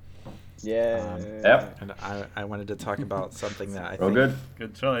Time. Yeah. Yep. And I wanted to talk about something that I think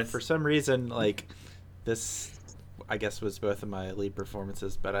good choice. For some reason, like this, I guess was both of my lead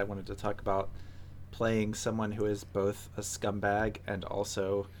performances, but I wanted to talk about playing someone who is both a scumbag and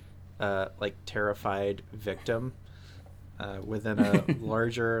also like terrified victim within a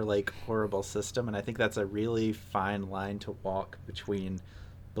larger like horrible system. And I think that's a really fine line to walk between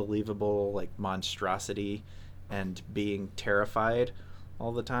believable like monstrosity and being terrified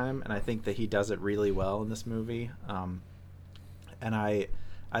all the time, and I think that he does it really well in this movie. And I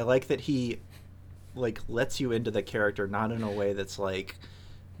like that he like lets you into the character, not in a way that's like,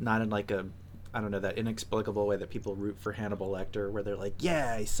 not in like a, I don't know, that inexplicable way that people root for Hannibal Lecter, where they're like,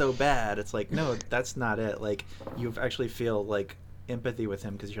 yeah, he's so bad. It's like, no, that's not it. Like, you actually feel like empathy with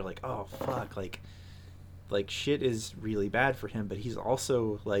him because you're like, oh fuck, like shit is really bad for him, but he's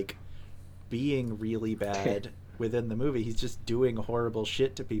also like being really bad within the movie. He's just doing horrible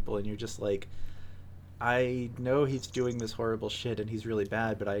shit to people, and you're just like, I know he's doing this horrible shit and he's really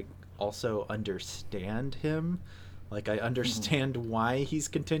bad, but I also understand him. Like, I understand why he's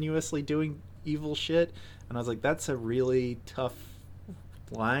continuously doing evil shit, and I was like, that's a really tough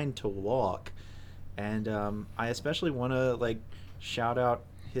line to walk. And I especially want to like shout out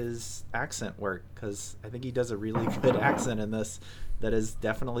his accent work, because I think he does a really good accent in this that is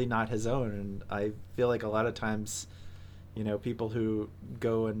definitely not his own. And I feel like a lot of times, you know, people who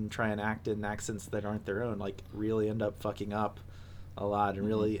go and try and act in accents that aren't their own, like, really end up fucking up a lot and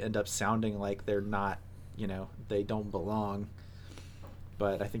really end up sounding like they're not, you know, they don't belong.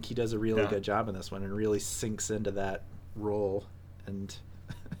 But I think he does a really good job in this one and really sinks into that role and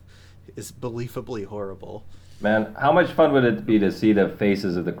is believably horrible. Man, how much fun would it be to see the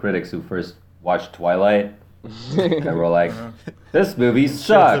faces of the critics who first watched Twilight and were like, this movie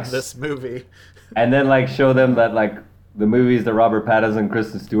sucks. This movie. And then like show them that like the movies that Robert Pattinson and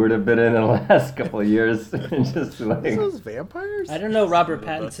Kristen Stewart have been in the last couple of years. And just like, those vampires? I don't know Robert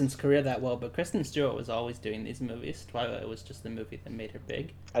Pattinson's career that well, but Kristen Stewart was always doing these movies. Twilight was just the movie that made her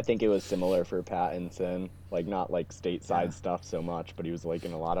big. I think it was similar for Pattinson, like not like stateside stuff so much, but he was like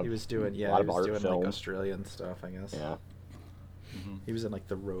in a lot of he was doing art doing film. like Australian stuff, I guess. Yeah. He was in like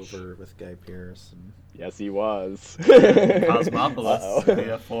The Rover with Guy Pearce. And... Yes, he was. Cosmopolis,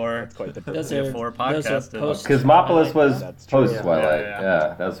 VF4. That's quite the VF4 podcast. Cosmopolis was post Twilight.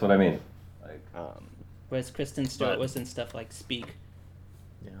 Yeah, that's what I mean. Like, whereas Kristen Stewart was in stuff like Speak.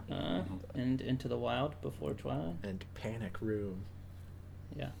 Yeah. And Into the Wild before Twilight. And Panic Room.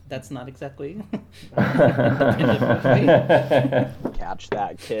 Yeah, that's not exactly. Catch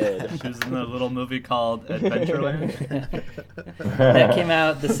that kid. She was in a little movie called Adventureland. That came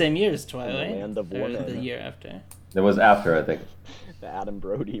out the same year as Twilight. Land of or Women. the year after. It was after, I think. The Adam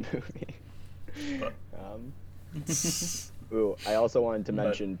Brody movie. Ooh, I also wanted to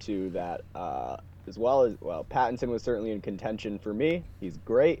mention too that as well, Pattinson was certainly in contention for me. He's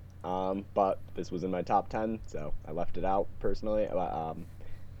great, but this was in my top 10, so I left it out personally.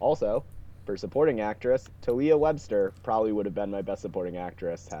 Also, for supporting actress, Talia Webster probably would have been my best supporting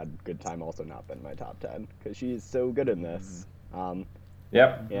actress had Good Time also not been my top 10, because she's so good in this.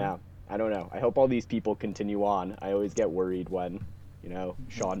 Yep. Yeah, I don't know. I hope all these people continue on. I always get worried when, you know,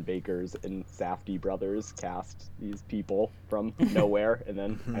 Sean Baker's and Safdie brothers cast these people from nowhere, and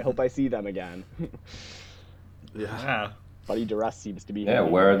then I hope I see them again. Yeah. Buddy Duress seems to be... Yeah,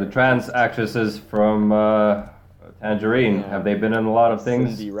 where are the trans actresses from Tangerine? Yeah. Have they been in a lot of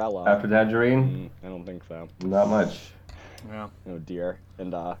things Cinderella. after Tangerine? I don't think so. Not much. Yeah. Oh dear.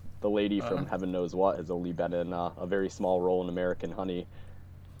 And the lady from Heaven Knows What has only been in a very small role in American Honey.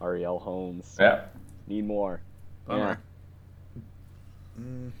 Arielle Holmes. Yeah. Need more. Bummer.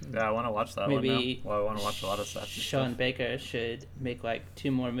 Yeah, I want to watch that Maybe one now. Well, I want to watch a lot of stuff. Sean Baker should make like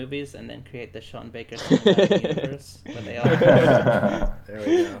 2 more movies and then create the Sean Baker Cinematic Universe where they all There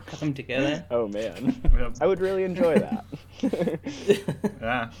we go. come together. Oh man, I would really enjoy that.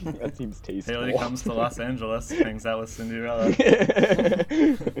 Yeah. That seems tasteful. Haley comes to Los Angeles, hangs out with Cinderella.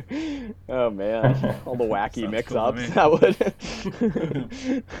 Oh man, all the wacky Sounds mix-ups. cool to That would.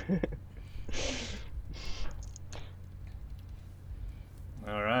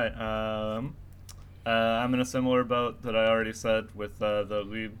 All right. I'm in a similar boat that I already said with the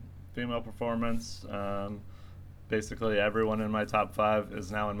lead female performance. Basically, everyone in my top 5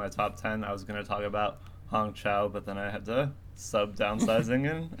 is now in my top 10. I was going to talk about Hong Chow, but then I had to sub Downsizing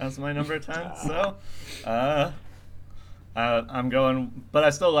in as my number 10. So I'm going, but I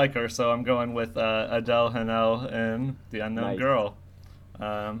still like her, so I'm going with Adele Haenel in The Unknown Nice. Girl.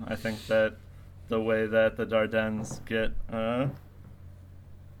 I think that the way that the Dardennes get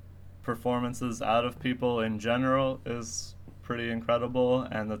performances out of people in general is pretty incredible,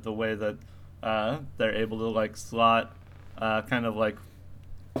 and that the way that they're able to like slot kind of like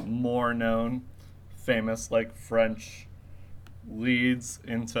more known famous like French leads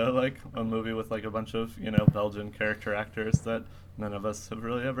into like a movie with like a bunch of, you know, Belgian character actors that none of us have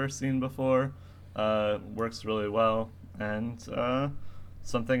really ever seen before works really well. And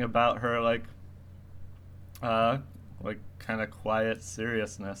something about her like kind of quiet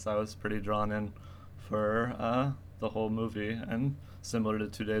seriousness I was pretty drawn in for the whole movie. And similar to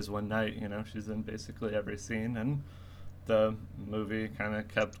 2 Days, One Night, you know, she's in basically every scene, and the movie kind of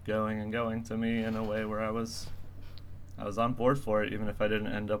kept going and going to me in a way where I was on board for it, even if I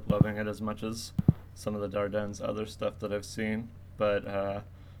didn't end up loving it as much as some of the Dardennes' other stuff that I've seen. But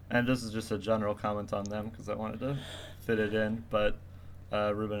and this is just a general comment on them because I wanted to fit it in, but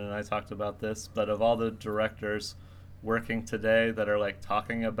Ruben and I talked about this, but of all the directors working today that are like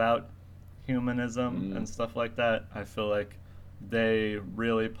talking about humanism and stuff like that, I feel like they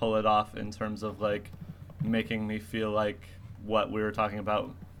really pull it off in terms of like making me feel like what we were talking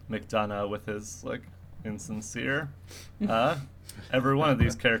about McDonough with his like insincere. Every one of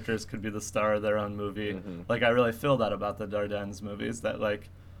these characters could be the star of their own movie. Like I really feel that about the Dardennes movies, that like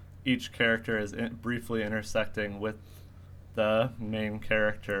each character is briefly intersecting with the main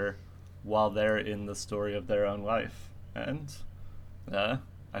character while they're in the story of their own life. And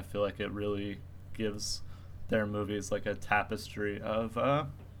I feel like it really gives their movies like a tapestry of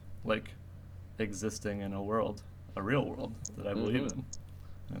like existing in a world, a real world that I believe in.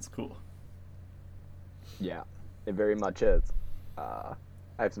 That's cool. Yeah, it very much is. I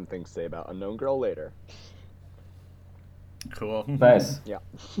have some things to say about Unknown Girl later. Cool. Nice. Yeah.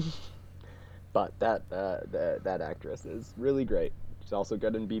 But that actress is really great. She's also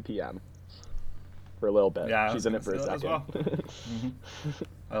good in BPM. For a little bit. Yeah, she's in it for a second. Well.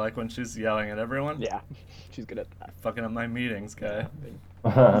 I like when she's yelling at everyone. Yeah, she's good at that. Fucking up my meetings, guy.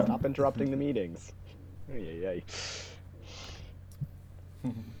 Stop interrupting the meetings. Ay.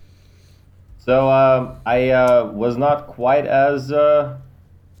 So I was not quite as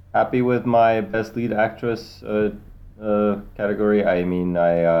happy with my best lead actress category. I mean,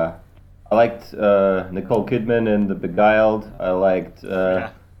 I liked Nicole Kidman in The Beguiled. I liked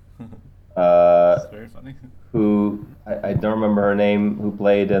That's very funny. who I don't remember her name, who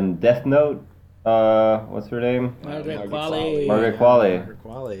played in Death Note. What's her name? Margaret Qualley. Margaret Qualley. Margaret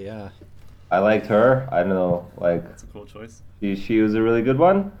Qualley, yeah. I liked her. I don't know, like That's a cool choice. she was a really good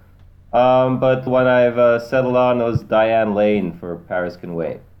one. But the one I've settled on was Diane Lane for Paris Can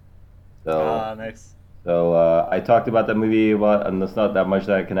Wait. So Nice. So I talked about that movie, and there's not that much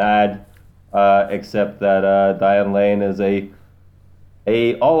that I can add, except that Diane Lane is a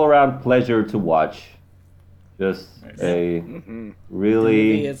all-around pleasure to watch. Just a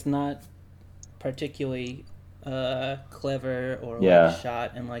really. The movie is not particularly clever or like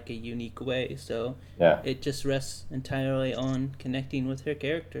shot in like a unique way, so it just rests entirely on connecting with her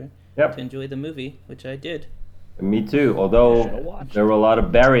character to enjoy the movie, which I did. Me too. Although there were a lot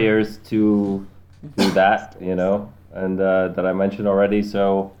of barriers to that, you know, and that I mentioned already.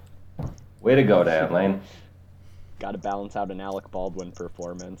 So, way to go, Diane Lane. Got to balance out an Alec Baldwin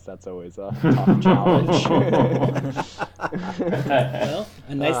performance. That's always a tough challenge. Well,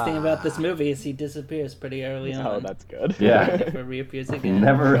 a nice thing about this movie is he disappears pretty early on. Oh, that's good. Yeah. Never reappears again.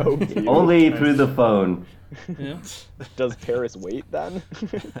 Never. Only through the phone. Yeah. Does Paris wait then?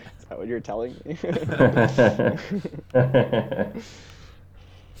 Is that what you're telling me?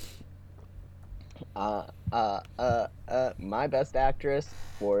 My best actress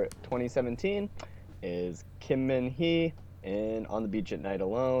for 2017 is Kim Min-hee in On the Beach at Night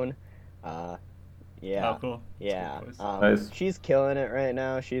Alone. Yeah. Oh, cool. Yeah. Nice. She's killing it right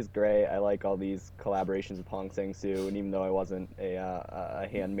now. She's great. I like all these collaborations with Hong Sang-soo, and even though I wasn't a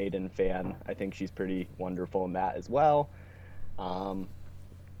Handmaiden fan, I think she's pretty wonderful in that as well.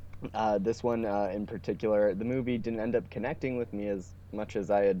 This one in particular, the movie didn't end up connecting with me as much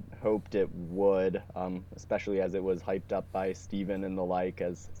as I had hoped it would, especially as it was hyped up by Steven and the like,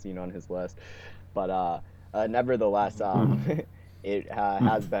 as seen on his list. But nevertheless, it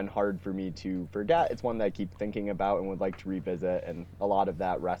has been hard for me to forget. It's one that I keep thinking about and would like to revisit, and a lot of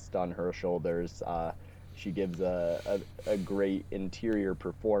that rests on her shoulders. She gives a great interior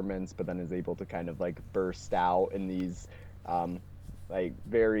performance, but then is able to kind of like burst out in these like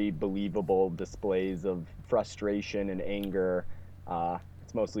very believable displays of frustration and anger.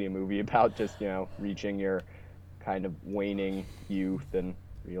 It's mostly a movie about just, reaching your kind of waning youth and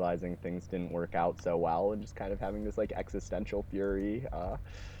realizing things didn't work out so well, and just kind of having this like existential fury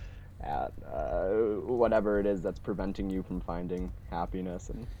at whatever it is that's preventing you from finding happiness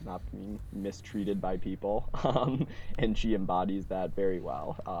and not being mistreated by people. And she embodies that very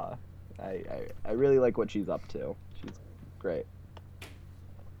well. I really like what she's up to. She's great.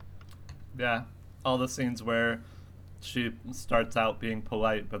 Yeah, all the scenes where she starts out being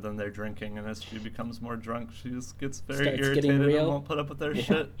polite, but then they're drinking, and as she becomes more drunk, she just gets very irritated and won't put up with their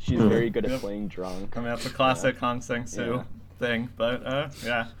shit. She's very good at playing drunk. I mean, that's a classic Hong Sang-soo thing, but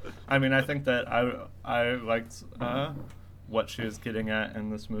yeah. I mean, I think that I liked what she was getting at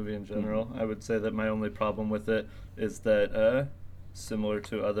in this movie in general. I would say that my only problem with it is that, similar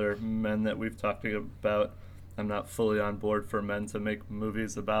to other men that we've talked about, I'm not fully on board for men to make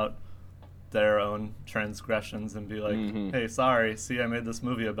movies about their own transgressions and be like, hey, sorry, see, I made this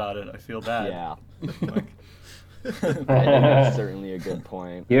movie about it. I feel bad. Yeah. I think that's certainly a good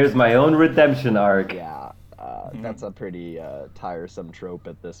point. Here's my own redemption arc. Yeah. That's a pretty tiresome trope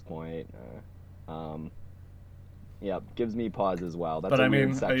at this point. Gives me pause as well. That's a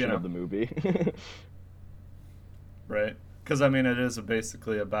weird section of the movie. Right. Because, I mean, it is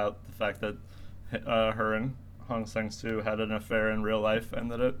basically about the fact that her and Hong Sang-soo had an affair in real life,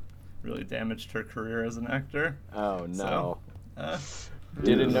 and that it really damaged her career as an actor. Oh, no. So,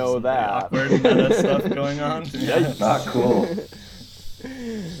 didn't know that. Awkward meta stuff going on. Yeah. Not cool.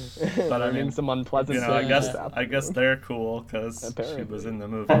 But I mean, some unpleasant things. I guess they're cool because she was in the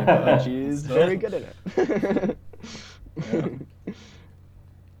movie. But she's very good at it. Yeah.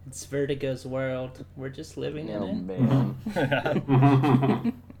 It's Vertigo's world. We're just living in it.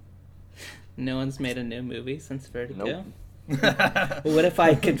 Man. No one's made a new movie since Vertigo. Nope. What if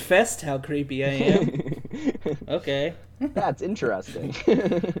I confessed how creepy I am? Okay. That's interesting.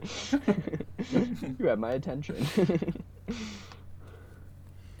 You have my attention.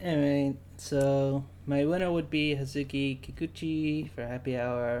 Anyway, so my winner would be Hazuki Kikuchi for Happy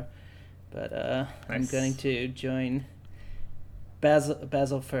Hour, but nice. I'm going to join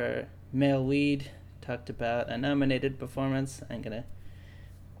Basil for male lead. Talked about a nominated performance. I'm gonna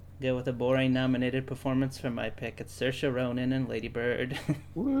go with a boring nominated performance for my pick. It's Saoirse Ronan and Lady Bird.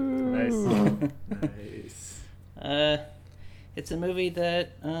 Nice. Nice. It's a movie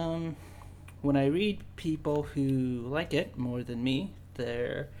that when I read people who like it more than me,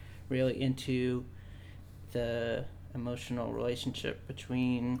 they're really into the emotional relationship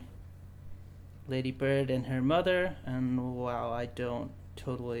between Lady Bird and her mother, and while I don't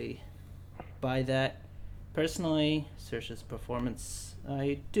totally buy that personally, Saoirse's performance,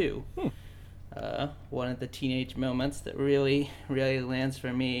 I do. One of the teenage moments that really lands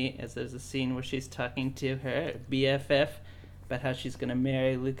for me is there's a scene where she's talking to her BFF about how she's going to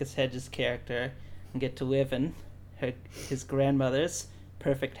marry Lucas Hedges' character and get to live in his grandmother's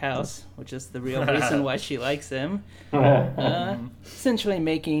perfect house, which is the real reason why she likes him. Essentially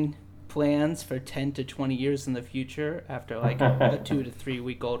making plans for 10 to 20 years in the future after like a 2 to 3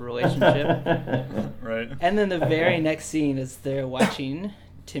 week old relationship. Right. And then the very next scene is they're watching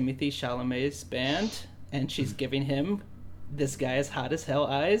Timothée Chalamet's band, and she's giving him this guy's hot as hell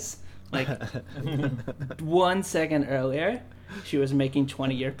eyes. Like 1 second earlier, she was making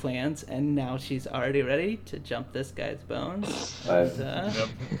 20-year plans, and now she's already ready to jump this guy's bones. And,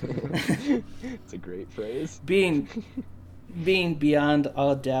 It's a great phrase. Being beyond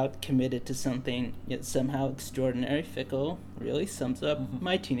all doubt committed to something yet somehow extraordinary fickle really sums up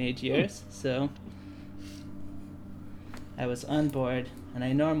my teenage years. So I was on board, and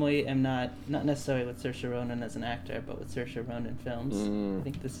I normally am not necessarily with Saoirse Ronan as an actor, but with Saoirse Ronan films. I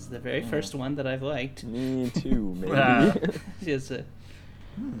think this is the very first one that I've liked. Me too, maybe. She has a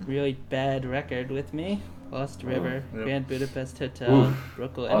really bad record with me. Lost River, Yep. Grand Budapest Hotel,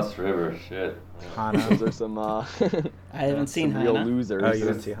 Brooklyn. Lost River, shit. Hana. Those are some I haven't seen some real Hana. losers. Oh, you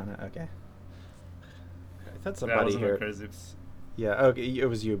didn't see Hana? Okay. thought Yeah, it somebody was a bit here. crazy. Yeah, okay, it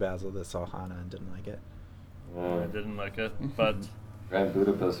was you, Basil, that saw Hana and didn't like it. I didn't like it, but Grand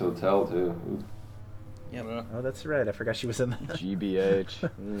Budapest Hotel too. Yep. Oh, that's right. I forgot she was in that. GBH.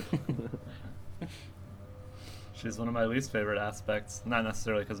 she's one of my least favorite aspects. Not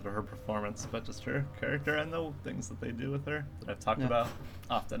necessarily because of her performance, but just her character and the things that they do with her that I've talked about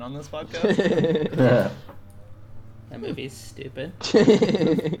often on this podcast. That movie's stupid.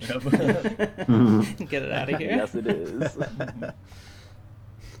 Yep. Get it out of here. Yes, it is.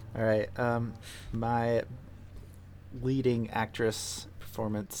 All right. My leading actress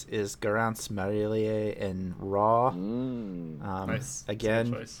performance is Garance Marillier in Raw. Nice.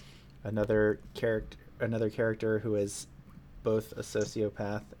 Again, Good choice. another character who is both a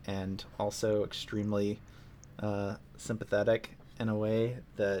sociopath and also extremely sympathetic in a way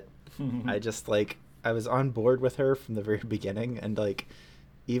that I just like. I was on board with her from the very beginning, and like,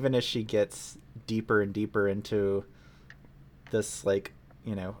 even as she gets deeper and deeper into this, like,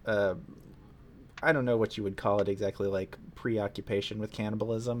 you know, I don't know what you would call it exactly, like preoccupation with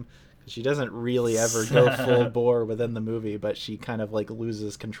cannibalism. She doesn't really ever go full bore within the movie, but she kind of like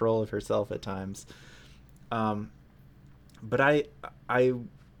loses control of herself at times. But I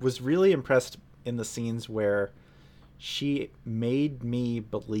was really impressed in the scenes where she made me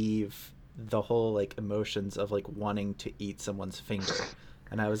believe the whole like emotions of like wanting to eat someone's finger,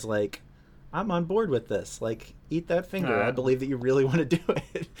 and I was like, I'm on board with this. Like, eat that finger. I believe that you really want to do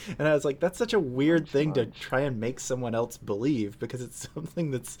it. And I was like, that's such a weird thing to try and make someone else believe, because it's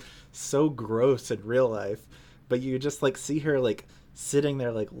something that's so gross in real life. But you just like see her like sitting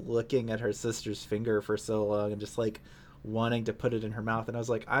there like looking at her sister's finger for so long and just like wanting to put it in her mouth. And I was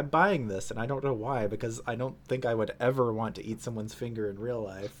like, I'm buying this, and I don't know why, because I don't think I would ever want to eat someone's finger in real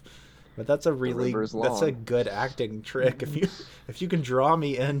life. But that's a really that's a good acting trick if you can draw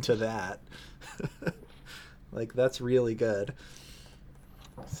me into that. Like, that's really good.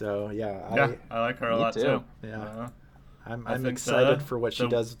 So yeah, I like her a lot too. Yeah, I'm excited for what she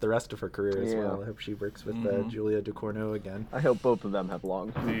does with the rest of her career as well. I hope she works with Julia Ducournau again. I hope both of them have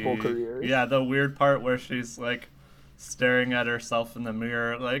long, full careers. Yeah, the weird part where she's like staring at herself in the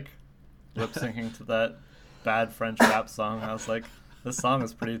mirror, like lip syncing to that bad French rap song. I was like, this song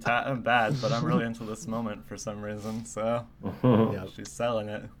is pretty bad, but I'm really into this moment for some reason. So she's selling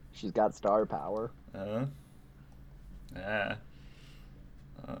it. She's got star power. Yeah.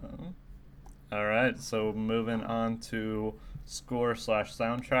 All right, so moving on to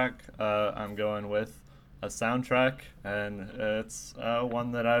score/soundtrack. I'm going with a soundtrack, and it's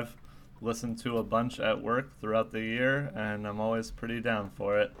one that I've listened to a bunch at work throughout the year, and I'm always pretty down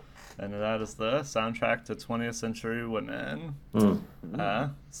for it. And that is the soundtrack to 20th Century Women.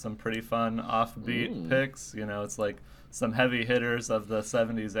 Some pretty fun offbeat picks. You know, it's like some heavy hitters of the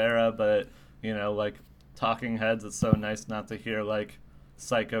 70s era, but, you know, like Talking Heads, it's so nice not to hear like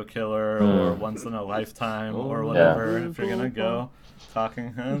Psycho Killer or Once in a Lifetime or whatever if you're going to go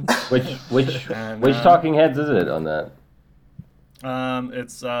Talking Heads. Which Talking Heads is it on that?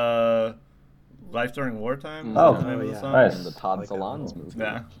 It's Life During Wartime. Nice. The Todd Solondz movie.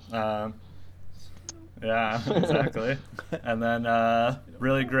 Yeah, exactly. And then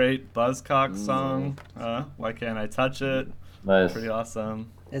really great Buzzcocks song. Why Can't I Touch It? Nice. Pretty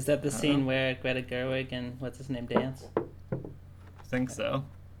awesome. Is that the scene where Greta Gerwig and what's his name dance? I think so.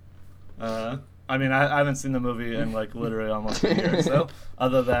 I mean, I haven't seen the movie in like literally almost a year, so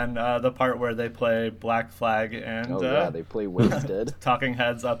other than the part where they play Black Flag and they play Wasted. Talking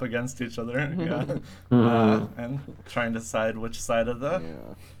Heads up against each other, and trying to decide which side of the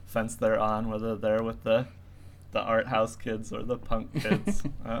fence they're on, whether they're with the art house kids or the punk kids.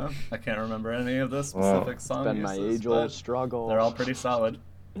 I can't remember any of the specific song It's been my age-old struggle. They're all pretty solid.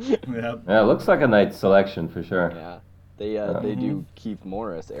 Yeah, it looks like a nice selection for sure. Yeah. They do Keith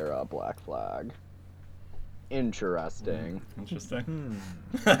Morris era Black Flag. Interesting. And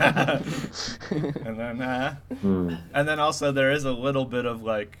then also there is a little bit of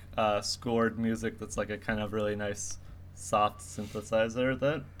like scored music that's like a kind of really nice soft synthesizer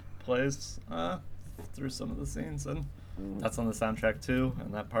that plays through some of the scenes, and that's on the soundtrack too,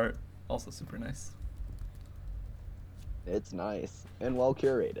 and that part also super nice. It's nice and well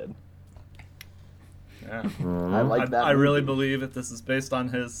curated. Yeah, I like that. I really believe that this is based on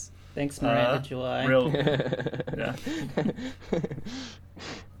his. Thanks, Miranda July. Yeah.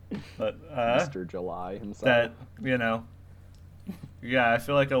 But Mr. July himself. That, you know, yeah, I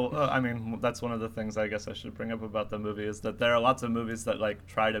feel like I mean, that's one of the things I guess I should bring up about the movie is that there are lots of movies that like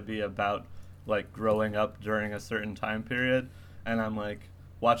try to be about like growing up during a certain time period, and I'm like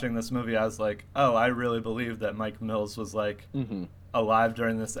watching this movie, I was like, oh, I really believe that Mike Mills was like alive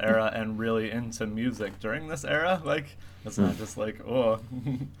during this era and really into music during this era. Like, it's not just like, oh,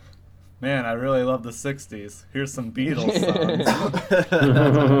 man, I really love the 60s. Here's some Beatles songs.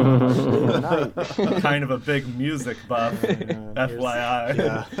 I'm kind of a big music buff, FYI.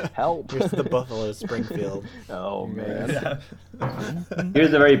 Yeah. Help. Here's the Buffalo Springfield. Oh, man. Yeah.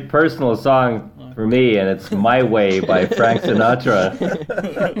 Here's a very personal song for me, and it's My Way by Frank Sinatra.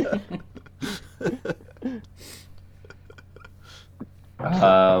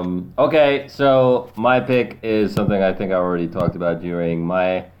 Okay, so my pick is something I think I already talked about during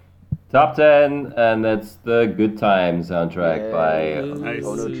my top 10, and that's the Good Time soundtrack by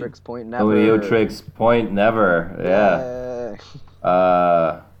Oneohtrix Point Never. Oneohtrix Point Never.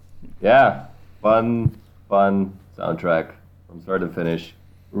 Yeah. Fun soundtrack from start to finish.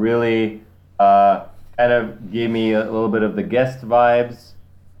 Really kind of gave me a little bit of the Guest vibes,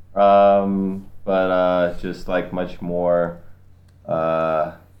 but just like much more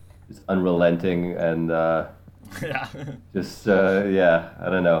just unrelenting and just I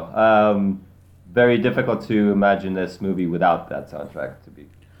don't know. Very difficult to imagine this movie without that soundtrack, to be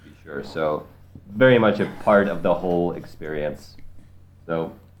sure. So very much a part of the whole experience.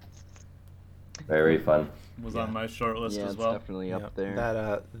 So very fun. Was on my short list as well. It's definitely up there.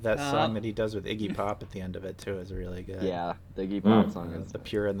 That song that he does with Iggy Pop at the end of it too is really good. Yeah, the Iggy Pop song is The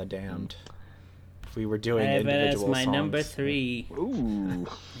Pure and the Damned. If we were doing I have it as individual my songs. number 3. Ooh. Number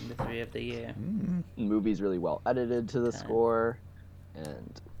 3 of the year. The movie's really well edited to the score,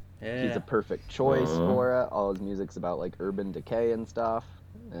 and he's a perfect choice for it. All his music's about like urban decay and stuff,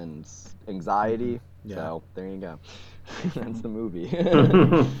 and anxiety. Yeah. So there you go. That's the movie.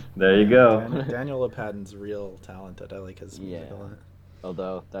 There you go. Daniel Lopatin's real talented. I like his music a lot.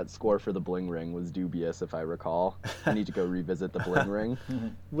 Although that score for the Bling Ring was dubious, if I recall. I need to go revisit the Bling Ring.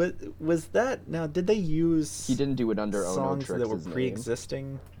 Was that now? Did they use? He didn't do it under songs Oneohtrix's that were name.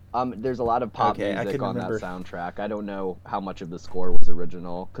 pre-existing. There's a lot of pop I music couldn't on remember. that soundtrack. I don't know how much of the score was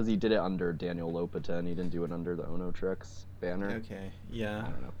original, because he did it under Daniel Lopatin. He didn't do it under the Oneohtrix banner. Okay, yeah. I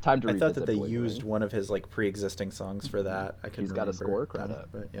don't know. Time to I revisit thought that they Bling used Ring. one of his like pre-existing songs for that. I couldn't He's got a remember. score credit.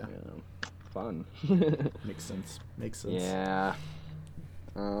 But yeah. Fun. Makes sense. Yeah.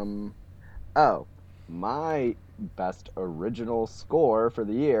 My best original score for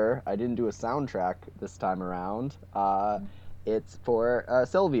the year. I didn't do a soundtrack this time around. It's for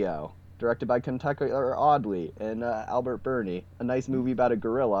Silvio, directed by Kentucky Audley and Albert Burney. A nice movie about a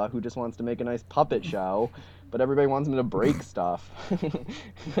gorilla who just wants to make a nice puppet show, but everybody wants him to break stuff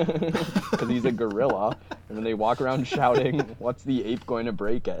because he's a gorilla, and then they walk around shouting, "What's the ape going to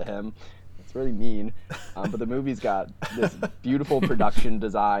break at him?" It's really mean, but the movie's got this beautiful production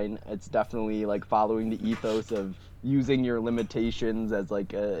design. It's definitely like following the ethos of using your limitations as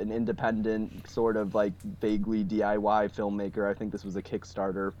like an independent sort of like vaguely DIY filmmaker. I think this was a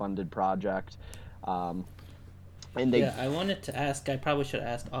Kickstarter funded project. And they, I wanted to ask, I probably should have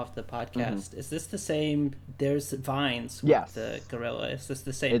asked off the podcast, is this the same, there's Vines with the gorilla, is this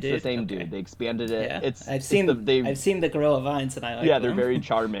the same it's dude? the same dude. They expanded it. Yeah? I've seen the gorilla Vines and I like them. they're very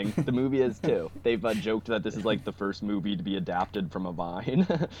charming. The movie is too. They've joked that this is like the first movie to be adapted from a Vine.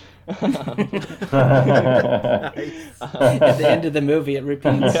 At the end of the movie it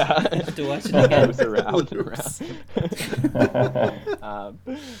repeats. To watch it again. Goes around.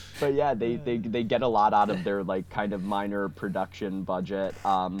 But yeah, they get a lot out of their like kind of minor production budget,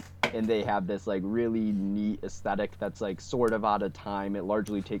 and they have this like really neat aesthetic that's like sort of out of time. It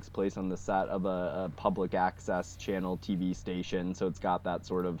largely takes place on the set of a public access channel TV station, so it's got that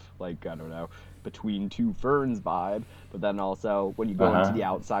sort of like, I don't know, Between Two Ferns vibe, but then also when you go into the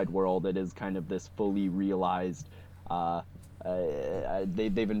outside world, it is kind of this fully realized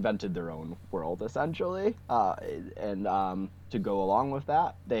they've invented their own world essentially, and to go along with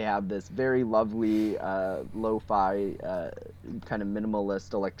that, they have this very lovely lo-fi kind of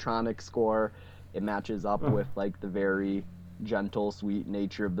minimalist electronic score. It matches up with like the very gentle, sweet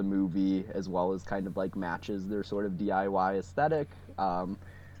nature of the movie, as well as kind of like matches their sort of DIY aesthetic.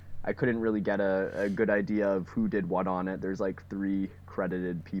 I couldn't really get a good idea of who did what on it. There's like 3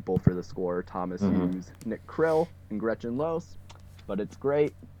 credited people for the score: Thomas Hughes, Nick Krill, and Gretchen Loos. But it's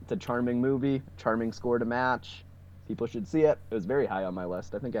great. It's a charming movie, charming score to match. People should see it. It was very high on my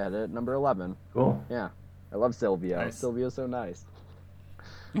list. I think I had it at number 11. Cool. Yeah. I love Silvio. Nice. Silvio's so nice.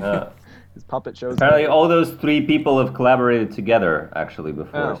 His puppet shows. Apparently, all those 3 people have collaborated together actually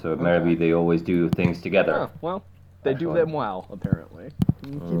before, so maybe they always do things together. Oh, well, they do them well, apparently.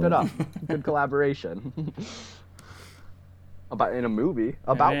 Keep it up. Good collaboration. In a movie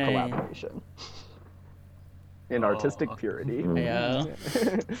about collaboration. In artistic purity. Yeah.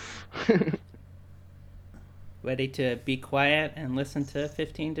 ready to be quiet and listen to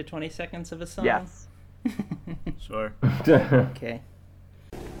 15 to 20 seconds of a song? Yes. Sure. Okay.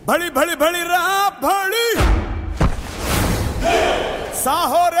 Bali bali bali ra bali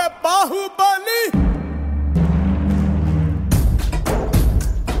Sahore Bahubali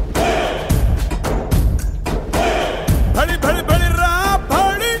Bali bali bali ra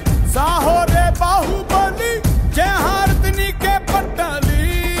bali Sahore Bahubali Jai Hartini ke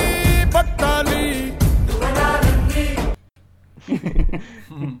Patali Patali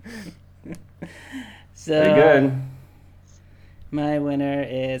So, Pretty good. My winner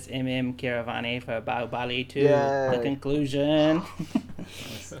is M.M. Keeravani for Bahubali 2, Yay. The Conclusion.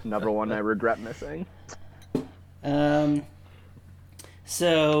 Another one I regret missing.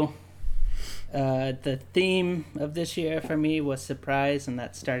 So, the theme of this year for me was surprise, and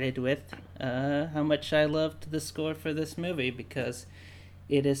that started with how much I loved the score for this movie, because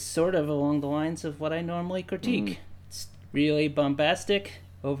it is sort of along the lines of what I normally critique. It's really bombastic,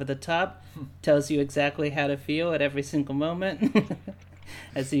 over the top, tells you exactly how to feel at every single moment.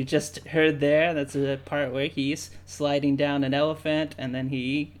 As you just heard there, that's a part where he's sliding down an elephant, and then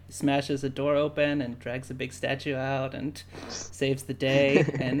he smashes a door open and drags a big statue out and saves the day.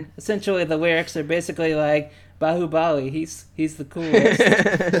 And essentially the lyrics are basically like, Bahubali, he's the coolest.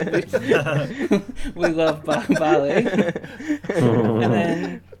 we love Bahubali. And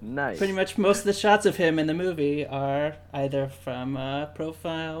then nice. Pretty much most of the shots of him in the movie are either from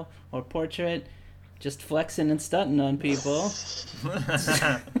profile or portrait, just flexing and stunting on people.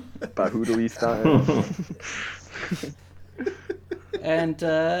 Bahoodly style. And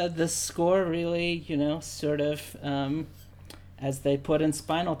the score really, sort of, as they put in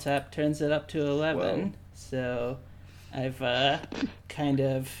Spinal Tap, turns it up to 11. Whoa. So I've kind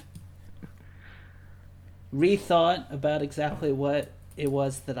of rethought about exactly what it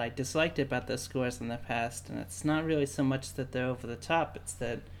was that I disliked about the scores in the past, and it's not really so much that they're over the top, it's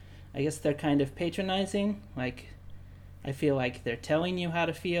that I guess they're kind of patronizing. Like, I feel like they're telling you how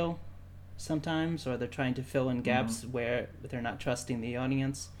to feel sometimes, or they're trying to fill in gaps where they're not trusting the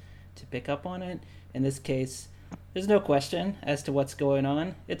audience to pick up on it. In this case, there's no question as to what's going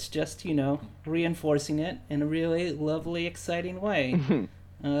on. It's just, reinforcing it in a really lovely, exciting way.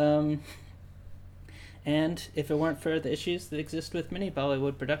 And if it weren't for the issues that exist with many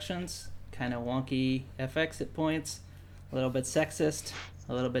Bollywood productions, kind of wonky FX at points, a little bit sexist,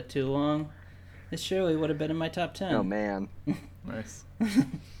 a little bit too long, this surely would have been in my top 10. Oh, man. Nice.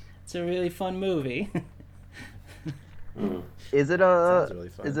 It's a really fun movie. Is it really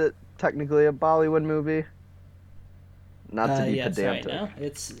fun. Is it technically a Bollywood movie? Not to be pedantic. Right, no.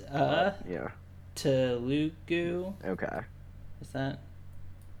 It's yeah. Telugu. Okay. Is that?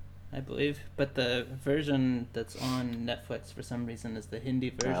 I believe, but the version that's on Netflix for some reason is the Hindi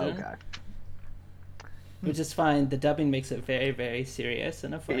version. Okay. Which is fine. The dubbing makes it very, very serious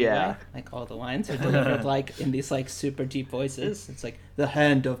in a funny way. Like, all the lines are delivered like in these like super deep voices. It's like, the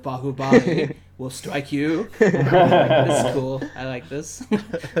hand of Bahubali will strike you. This is cool. I like this.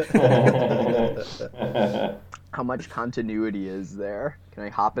 How much continuity is there? Can I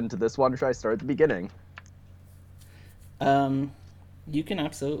hop into this one, or should I start at the beginning? You can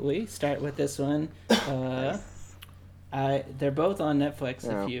absolutely start with this one. They're both on Netflix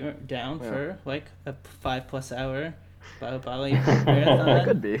if you're down for like a 5+ hour Bahubali marathon. It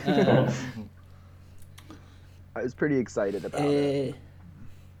could be. I was pretty excited about it.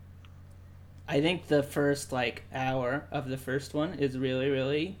 I think the first like hour of the first one is really,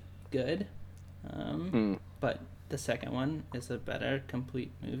 really good. But the second one is a better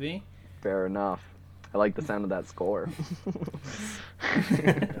complete movie. Fair enough. I like the sound of that score.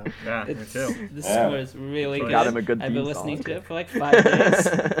 Yeah, me too. The score is really good. Got him a good I've been theme listening song. to it for like 5 days.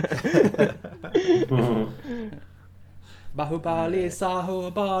 Bahubali,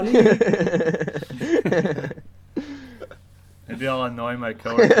 Sahubali. Maybe I'll annoy my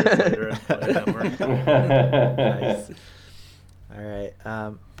coworkers later and play it at work. Nice. All right.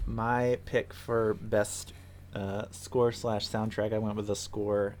 My pick for best score/soundtrack, I went with the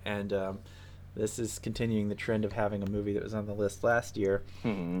score, and this is continuing the trend of having a movie that was on the list last year,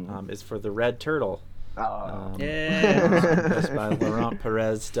 is for The Red Turtle. Composed by Laurent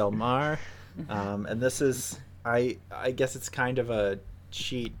Perez Del Mar. And this is, I guess it's kind of a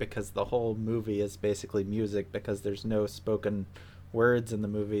cheat because the whole movie is basically music, because there's no spoken words in the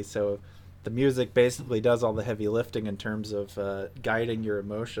movie, so the music basically does all the heavy lifting in terms of guiding your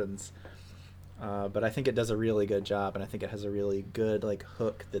emotions. But I think it does a really good job, and I think it has a really good like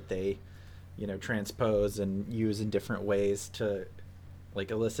hook that they transpose and use in different ways to like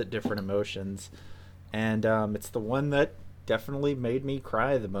elicit different emotions. And it's the one that definitely made me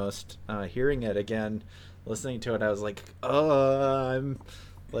cry the most hearing it again. listening to it, I was like, oh, I'm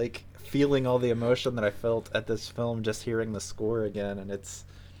like feeling all the emotion that I felt at this film just hearing the score again, and it's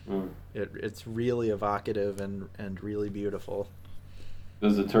really evocative and really beautiful.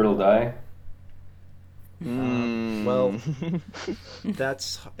 Does the turtle die? Well,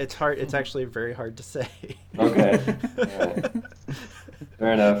 it's hard. It's actually very hard to say. Okay. Right.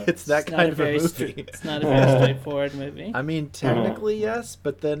 Fair enough. It's that kind of a movie. It's not a very straightforward movie. I mean, technically yes,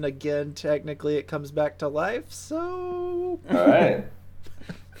 but then again, technically it comes back to life. So. All right.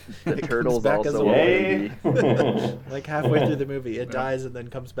 The turtle's back as a also woman. a Like halfway through the movie, it dies and then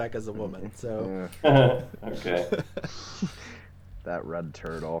comes back as a woman. So. Okay. That red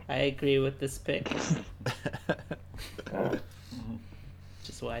turtle. I agree with this pick. Which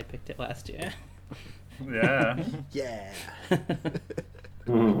is why I picked it last year. Yeah. Yeah.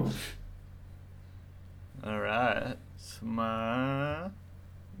 All right.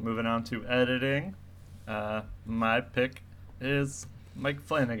 Moving on to editing. My pick is Mike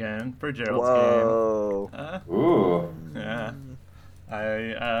Flanagan for Gerald's Game. Ooh. Yeah.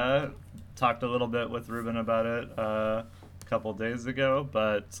 I talked a little bit with Ruben about it a couple days ago,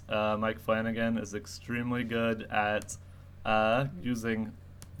 but Mike Flanagan is extremely good at using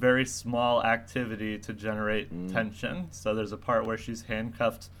very small activity to generate tension. So there's a part where she's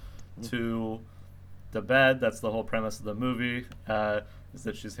handcuffed to the bed. That's the whole premise of the movie, is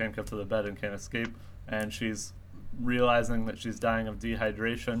that she's handcuffed to the bed and can't escape, and she's realizing that she's dying of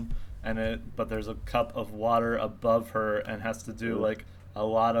dehydration, but there's a cup of water above her, and has to do like a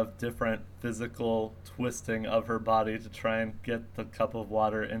lot of different physical twisting of her body to try and get the cup of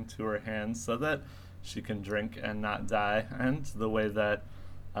water into her hands so that she can drink and not die. And the way that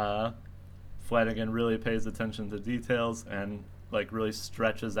Flanagan really pays attention to details and like really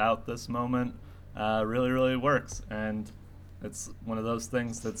stretches out this moment really works. And it's one of those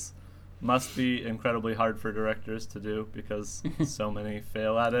things that's must be incredibly hard for directors to do because so many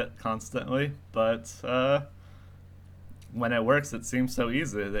fail at it constantly, but when it works, it seems so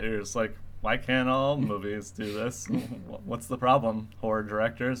easy that you're just like, why can't all movies do this? What's the problem, horror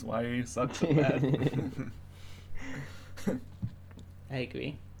directors? Why are you suck so bad? I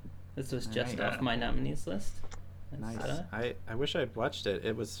agree. This was just off my nominees list. Nice. I wish I'd watched it.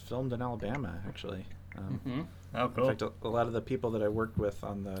 It was filmed in Alabama, actually. Oh, cool. In fact, a lot of the people that I worked with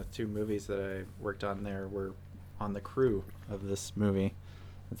on the 2 movies that I worked on there were on the crew of this movie.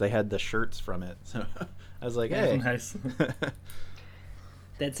 They had the shirts from it. So I was like, hey. Nice.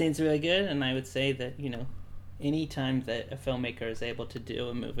 That seems really good, and I would say that, any time that a filmmaker is able to do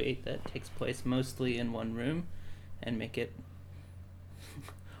a movie that takes place mostly in one room and make it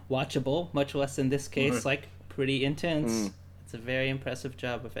watchable, much less in this case, like pretty intense, it's a very impressive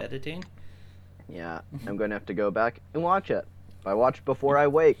job of editing. Yeah, I'm going to have to go back and watch it. I watched Before I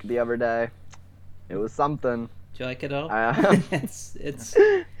Wake the other day. It was something. Do you like it all? It's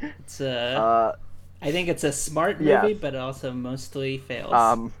I think it's a smart movie, but it also mostly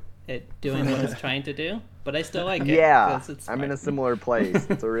fails at doing what it's trying to do. But I still like it. Yeah, it's I'm in a similar place.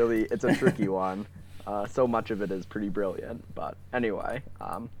 It's a tricky one. So much of it is pretty brilliant. But anyway,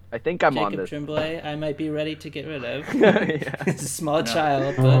 I think I'm on this. Jacob Tremblay, I might be ready to get rid of. He's a small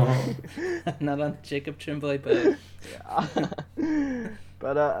child, but I'm not on Jacob Tremblay, but yeah.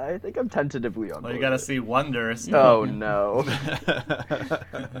 But I think I'm tentatively on. Well, you gotta see Wonder. Oh no!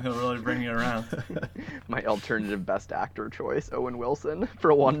 He'll really bring you around. My alternative best actor choice, Owen Wilson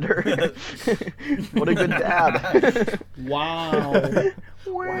for Wonder. What a good dad! Wow!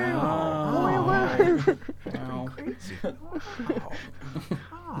 Wow! Crazy!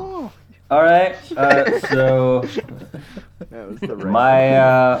 Wow! All right. So that was the right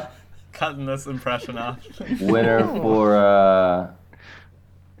my cutting this impression off. Winner for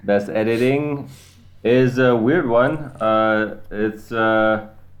best editing is a weird one. It's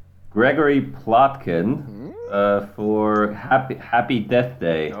Gregory Plotkin for Happy Death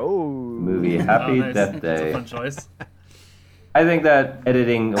Day movie. Happy nice. Death Day. That's a fun choice. I think that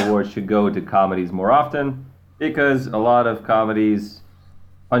editing awards should go to comedies more often because a lot of comedies,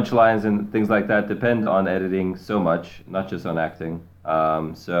 punchlines and things like that depend on editing so much, not just on acting.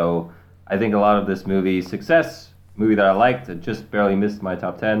 So I think a lot of this movie's success, movie that I liked, it just barely missed my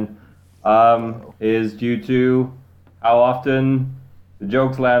top 10, is due to how often the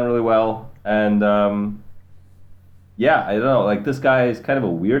jokes land really well. And yeah, I don't know, like this guy is kind of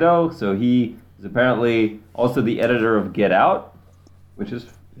a weirdo, so he is apparently also the editor of Get Out, which is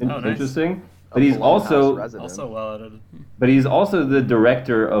interesting. But he's also well edited. But he's also the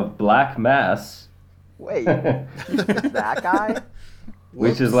director of Black Mass. Wait, that guy?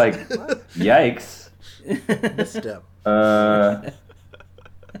 Which is like, yikes. Misstep. And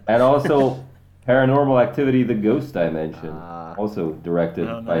also Paranormal Activity: The Ghost Dimension, also directed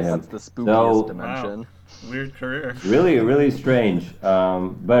by him. That's the spookiest dimension. Wow. Weird career. Really, really strange.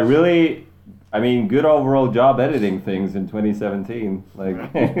 But really, I mean, good overall job editing things in 2017. Like,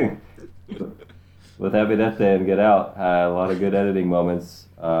 with Happy Death Day and Get Out, a lot of good editing moments.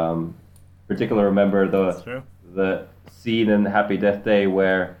 Particularly remember the scene in Happy Death Day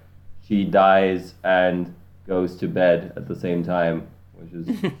where she dies and goes to bed at the same time, which is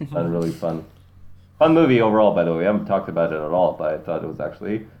really fun. Fun movie overall, by the way. We haven't talked about it at all, but I thought it was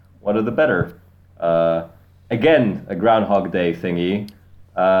actually one of the better. Again, a Groundhog Day thingy,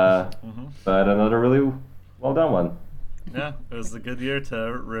 but another really well done one. Yeah, it was a good year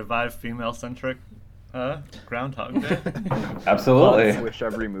to revive female-centric Groundhog Day. Absolutely. I wish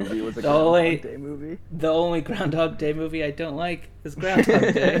every movie was a Groundhog Day movie. The only Groundhog Day movie I don't like is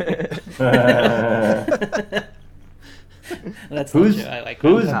Groundhog Day. That's who's not true. I like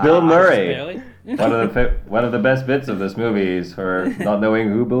who's Bill Murray? Barely. one of the best bits of this movie is her not knowing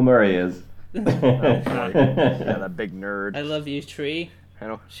who Bill Murray is. Yeah, that big nerd. I love you, Tree. I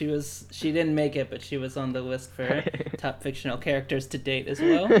know. She didn't make it, but she was on the list for top fictional characters to date as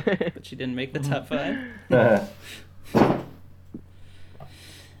well. But she didn't make the top 5.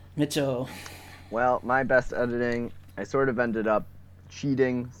 Mitchell. Well, my best editing, I sort of ended up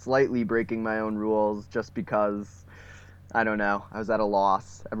cheating, slightly breaking my own rules, just because, I don't know, I was at a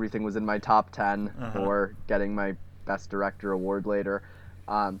loss. Everything was in my top 10 for getting my Best Director award later.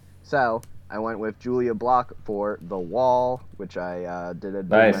 So I went with Julia Block for The Wall, which I did it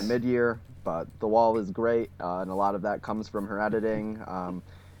during my mid-year, but The Wall is great, and a lot of that comes from her editing.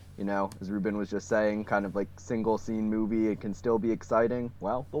 You know, as Ruben was just saying, kind of like single-scene movie, it can still be exciting.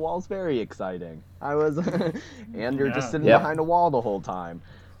 Well, The Wall's very exciting. And you're just sitting behind a wall the whole time.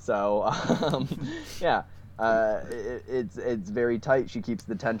 So, yeah. It's very tight. She keeps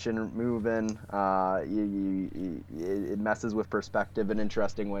the tension moving. It messes with perspective in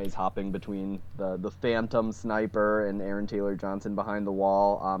interesting ways, hopping between the Phantom sniper and Aaron Taylor Johnson behind the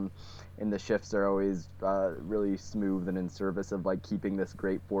wall. And the shifts are always really smooth and in service of like keeping this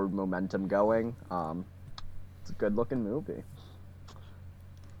great forward momentum going. It's a good looking movie.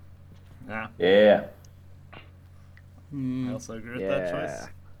 Yeah. I also agree with that choice.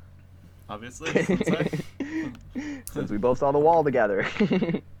 Obviously, since we both saw The Wall together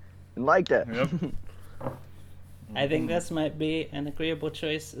and liked it. Yep. I think this might be an agreeable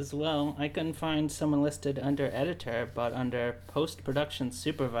choice as well. I couldn't find someone listed under editor, but under post-production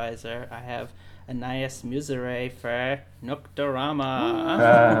supervisor, I have Anais Musere for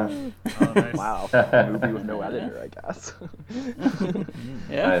Nocturama. Oh, nice. Wow, a movie with no editor, I guess.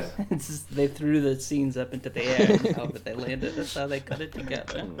 Yeah, Nice. it's just, they threw the scenes up into the air and hope that they landed. That's how they cut it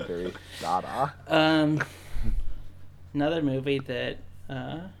together. Very Dada. Another movie that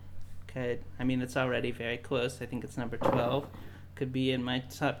it's already very close. I think it's number 12. Could be in my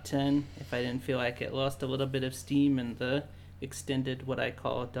top 10 if I didn't feel like it lost a little bit of steam in the extended, what I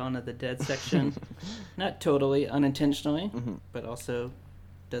call Dawn of the Dead section. Not totally unintentionally, but also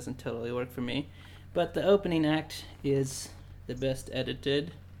doesn't totally work for me. But the opening act is the best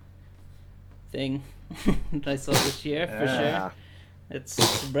edited thing that I saw this year, for sure.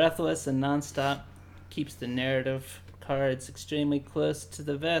 It's breathless and nonstop, keeps the narrative cards extremely close to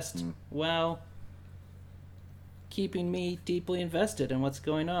the vest, while keeping me deeply invested in what's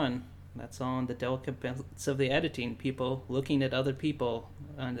going on. That's all in the delicate balance of the editing. People looking at other people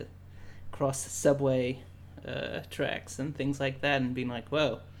across the subway tracks and things like that, and being like,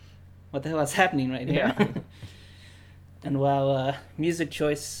 "Whoa, what the hell is happening right here?" Yeah. And while music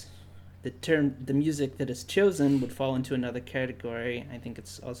choice, the music that is chosen would fall into another category, I think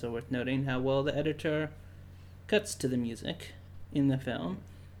it's also worth noting how well the editor cuts to the music in the film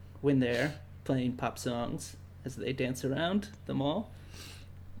when they're playing pop songs as they dance around the mall.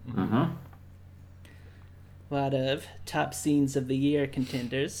 A lot of top scenes of the year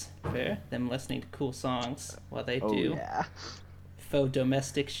contenders for them listening to cool songs while they do faux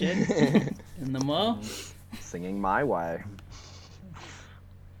domestic shit in the mall. Singing My Way.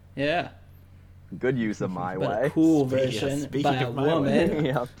 Yeah. Good use of My But Way. a cool version by a woman.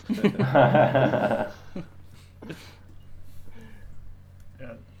 Yep.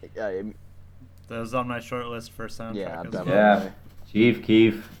 That was on my short list for soundtrack. Yeah, as definitely. well. Yeah. Chief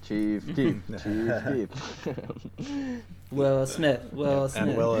Keef. Will Smith.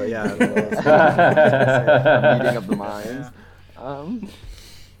 And Will, yeah. Meeting of the minds.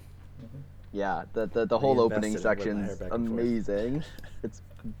 Yeah, the whole opening section's amazing. It's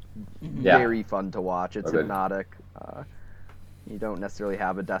very fun to watch. It's hypnotic. You don't necessarily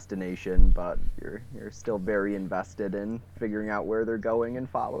have a destination, but you're still very invested in figuring out where they're going and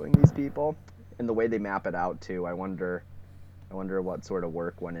following these people. and the way they map it out too. I wonder what sort of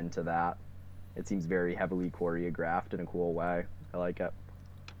work went into that. It seems very heavily choreographed in a cool way. I like it.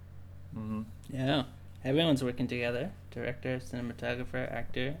 Mm-hmm. Yeah, everyone's working together: director, cinematographer,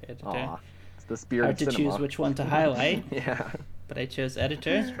 actor, editor. Aw, it's the spirit Hard of to cinema. choose which one to highlight. Yeah, but I chose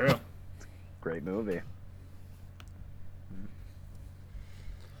editor. It's true. Great movie.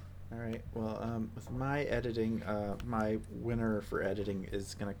 All right. Well, with my editing, my winner for editing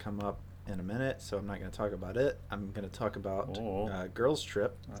is going to come up in a minute, so I'm not going to talk about it. I'm going to talk about Girls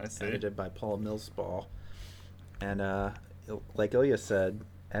Trip, edited by Paul Millsball. And like Ilya said,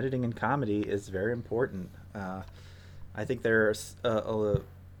 editing in comedy is very important. I think there's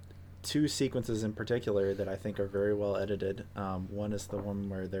two sequences in particular that I think are very well edited. One is the one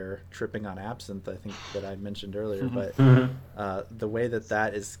where they're tripping on absinthe, I think, that I mentioned earlier. But the way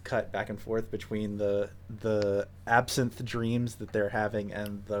that is cut back and forth between the absinthe dreams that they're having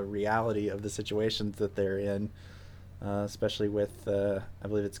and the reality of the situations that they're in, especially with, I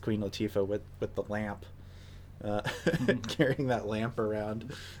believe it's Queen Latifah with the lamp. Carrying that lamp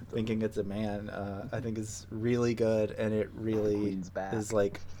around thinking it's a man, I think is really good, and it really is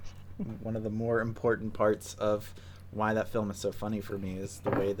like one of the more important parts of why that film is so funny for me, is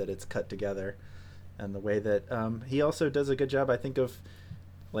the way that it's cut together, and the way that he also does a good job, I think, of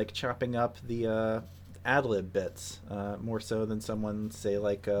like chopping up the ad-lib bits more so than someone, say,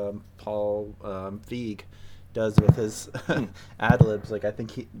 like Paul Feig does with his ad-libs. Like, I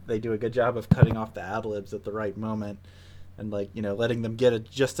think they do a good job of cutting off the ad-libs at the right moment, and like, you know, letting them get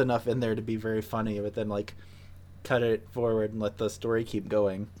just enough in there to be very funny, but then like cut it forward and let the story keep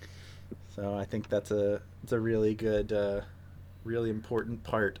going. So I think it's a really good, really important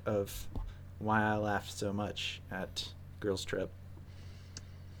part of why I laughed so much at Girls Trip.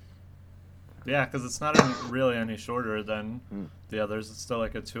 Yeah, because it's not really any shorter than the others. It's still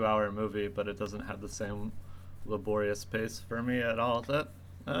like a 2-hour movie, but it doesn't have the same laborious pace for me at all. That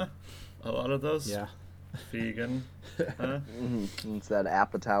a lot of those. Yeah. Vegan. It's that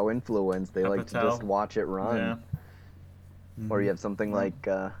Apatow influence. They like to just watch it run. Yeah. Or you have something like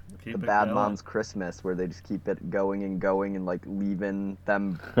the Bad Moms Christmas, where they just keep it going and like leaving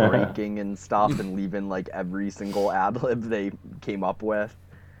them breaking and stuff, and leaving like every single ad lib they came up with,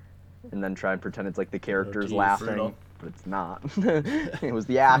 and then try and pretend it's like the characters laughing, brutal. But it's not. It was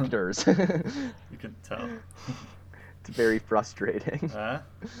the actors. You can tell. It's very frustrating. I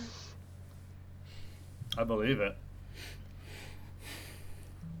believe it.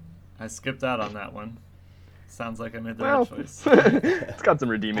 I skipped out on that one. Sounds like I made the right choice. It's got some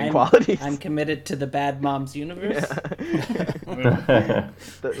redeeming qualities. I'm committed to the Bad Moms universe. The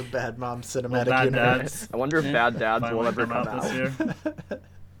Bad Moms cinematic universe. I wonder if Bad Dads will ever come out. This year.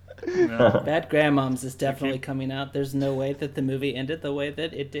 No. Bad Grandmoms is definitely coming out. There's no way that the movie ended the way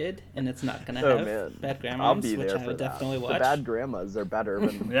that it did, and it's not going to have Bad Grandmoms, I'll be there which I for would that. definitely watch. The Bad Grandmas are better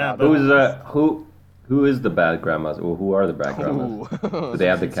than yeah, who is the Bad Grandmas, or who are the Bad Grandmas? Do they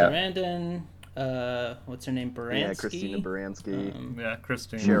have the cat? Sarandon, what's her name? Baranski. Yeah, Christina Baranski.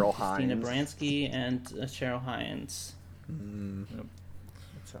 Christine. Cheryl Christina Hines. Baranski and Cheryl Hines. Yep.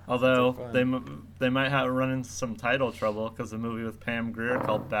 Although they might have run into some title trouble, because the movie with Pam Grier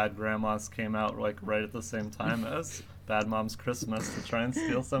called Bad Grandmas came out like right at the same time as Bad Moms Christmas, to try and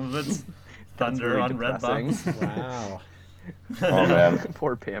steal some of its thunder on Redbox. Wow. Oh man.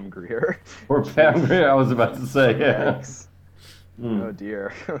 Poor Pam Grier. Poor Pam Grier, I was about to say. Yeah. Oh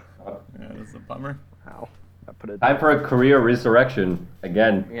dear. Yeah, it was a bummer. Wow. I put it Time for a career resurrection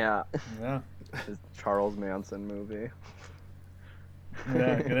again. Yeah. Yeah. This Charles Manson movie.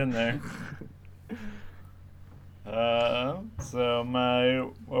 Yeah, get in there. So my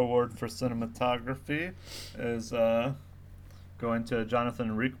award for cinematography is going to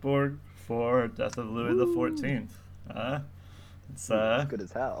Jonathan Rieckborg for Death of Louis XIV. It's good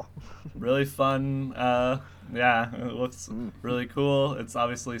as hell. Really fun. Yeah, it looks really cool. It's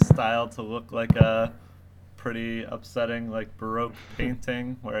obviously styled to look like a pretty upsetting, like, Baroque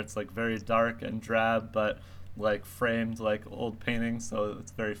painting, where it's like very dark and drab, but like framed like old paintings. So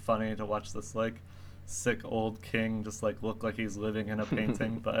it's very funny to watch this like sick old king just like look like he's living in a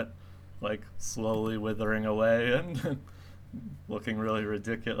painting, but like slowly withering away and looking really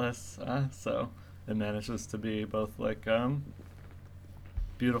ridiculous. So it manages to be both like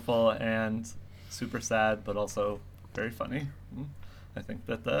beautiful and super sad, but also very funny. I think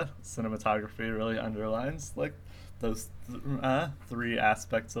that the cinematography really underlines like those three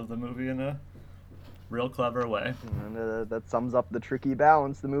aspects of the movie in a real clever way. And that sums up the tricky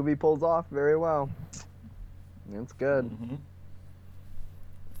balance the movie pulls off very well. It's good. Mm-hmm.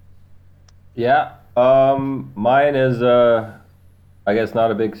 Yeah, mine is I guess not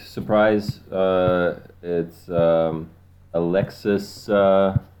a big surprise. It's Alexis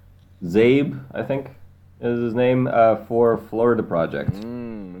Zabe, I think, is his name, for Florida Project.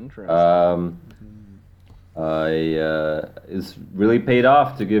 Interesting. It's really paid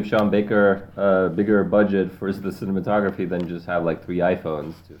off to give Sean Baker a bigger budget for the cinematography than just have like 3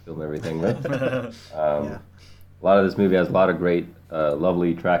 iPhones to film everything with. A lot of this movie has a lot of great,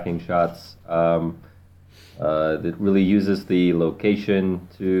 lovely tracking shots. It really uses the location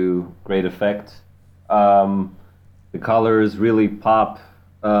to great effect. The colors really pop.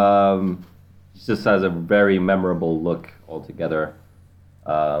 It just has a very memorable look altogether.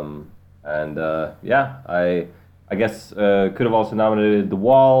 I guess could have also nominated The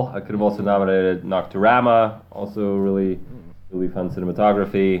Wall. I could have also nominated Nocturama. Also really fun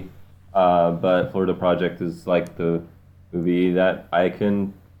cinematography. But Florida Project is like the movie that I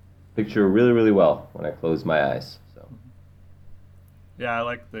can picture really, really well when I close my eyes. So. Yeah, I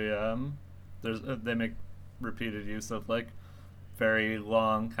like the they make repeated use of like very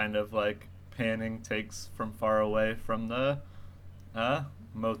long kind of like panning takes from far away from the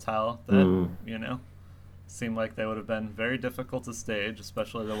motel that seem like they would have been very difficult to stage,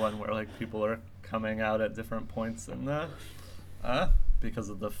 especially the one where like people are coming out at different points in the because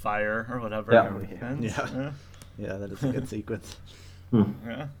of the fire or whatever. Yeah, that is a good sequence.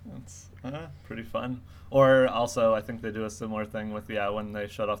 Yeah, that's pretty fun. Or also, I think they do a similar thing with when they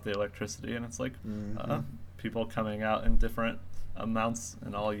shut off the electricity, and it's like people coming out in different amounts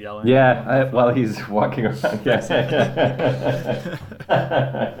and all yelling. Yeah, while he's walking around. Yeah.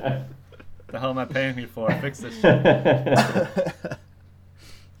 The hell am I paying you for? Fix this shit.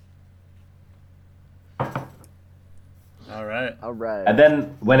 All right. And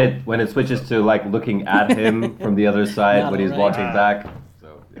then when it switches to like looking at him from the other side when he's walking back.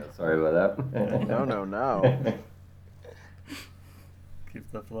 So yeah, sorry about that. No.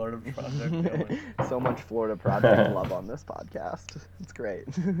 Keep the Florida Project going. So much Florida Project love on this podcast. It's great.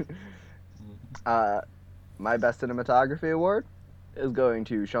 My best cinematography award is going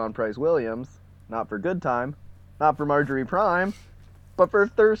to Sean Price Williams, not for Good Time, not for Marjorie Prime, but for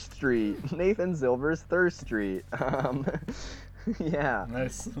Thirst Street, Nathan Silver's Thirst Street. Yeah.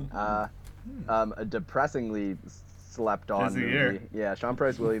 Nice. A depressingly slept on busy movie. Year. Yeah, Sean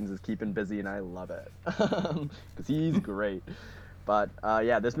Price Williams is keeping busy, and I love it because he's great. But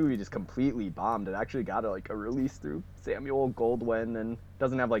this movie just completely bombed. It actually got a release through Samuel Goldwyn, and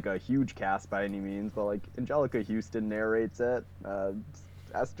doesn't have like a huge cast by any means, but like Angelica Houston narrates it.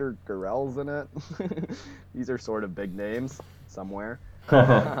 Esther Garell's in it. These are sort of big names somewhere.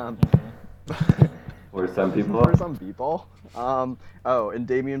 For some people. For some people. And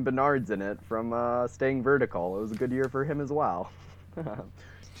Damien Bernard's in it from Staying Vertical. It was a good year for him as well.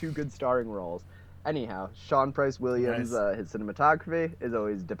 2 good starring roles. Anyhow, Sean Price Williams, Nice. His cinematography is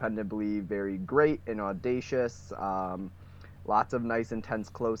always dependably very great and audacious. Lots of nice, intense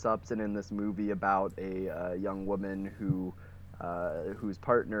close-ups, and in this movie about a young woman whose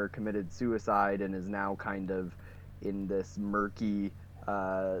partner committed suicide and is now kind of in this murky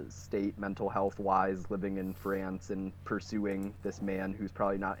state mental health-wise, living in France and pursuing this man who's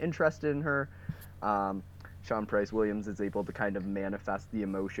probably not interested in her. Sean Price Williams is able to kind of manifest the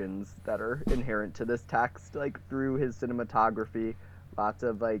emotions that are inherent to this text, like through his cinematography. Lots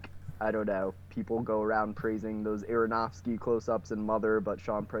of people go around praising those Aronofsky close-ups in Mother, but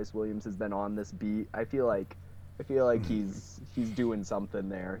Sean Price Williams has been on this beat. I feel like he's doing something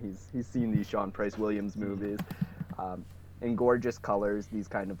there. He's seen these Sean Price Williams movies, in gorgeous colors. These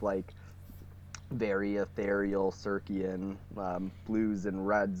kind of like very ethereal Circean blues and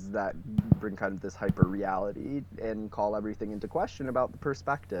reds that bring kind of this hyper reality and call everything into question about the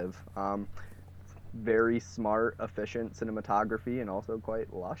perspective. Very smart, efficient cinematography, and also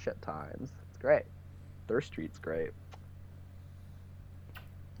quite lush at times. It's great. Thirst Street's great.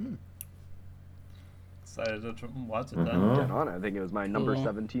 Excited to watch it then. Get on it. I think it was my number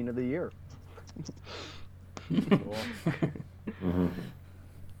 17 of the year. Cool.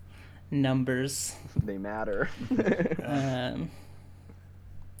 Numbers. They matter.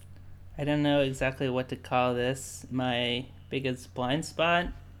 I don't know exactly what to call this. My biggest blind spot,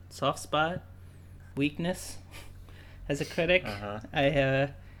 soft spot, weakness as a critic.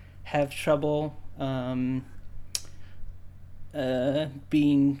 I have trouble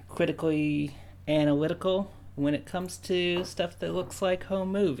being critically analytical when it comes to stuff that looks like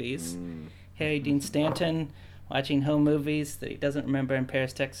home movies. Harry Dean Stanton watching home movies that he doesn't remember in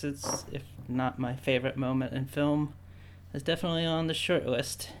Paris, Texas, if not my favorite moment in film, is definitely on the short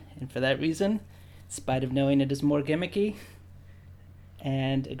list. And for that reason, in spite of knowing it is more gimmicky,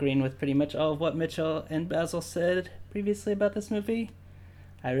 and agreeing with pretty much all of what Mitchell and Basil said previously about this movie.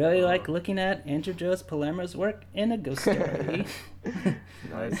 I really like looking at Andrew Joe Palermo's work in A Ghost Story.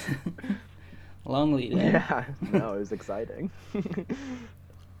 Nice. Long lead in. Yeah, no, it was exciting.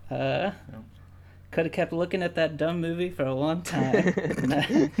 Could have kept looking at that dumb movie for a long time.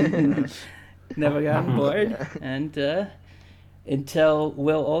 Never gotten bored. And until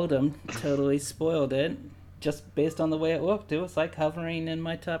Will Oldham totally spoiled it, just based on the way it looked. It was like hovering in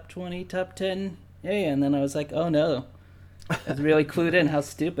my top 20, top 10. Yeah, and then I was like, oh no. I was really clued in how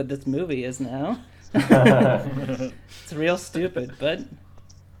stupid this movie is now. It's real stupid, but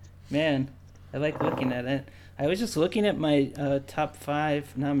man, I like looking at it. I was just looking at my top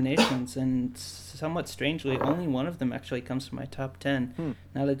 5 nominations, and somewhat strangely, only one of them actually comes from my top 10.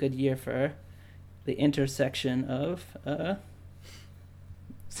 Not a good year for the intersection of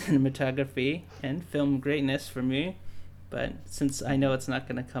cinematography and film greatness for me. But since I know it's not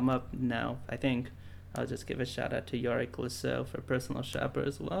going to come up now, I think I'll just give a shout out to Yorick Lasso for Personal Shopper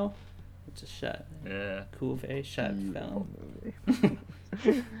as well. It's a shot. Yeah. Cool, very shot film.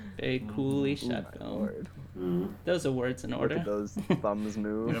 Very coolly shot film. Those are words in order. Look at those thumbs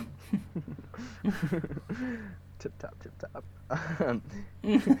move. Tip top, tip top.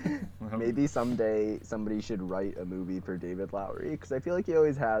 Maybe someday somebody should write a movie for David Lowery, because I feel like he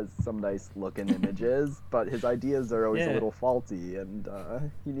always has some nice looking images, but his ideas are always a little faulty, and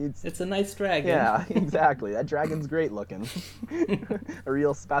he needs... It's a nice dragon. Yeah, exactly. That dragon's great looking. A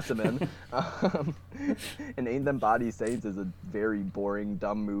real specimen. And Ain't Them Body Saints is a very boring,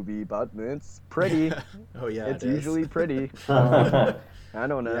 dumb movie, but it's pretty. Oh yeah, it's usually pretty. I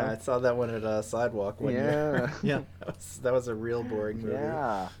don't know. Yeah, I saw that one at Sidewalk one year. Yeah, that was a real boring movie.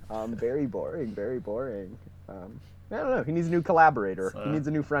 Yeah, very boring, very boring. I don't know. He needs a new collaborator. He needs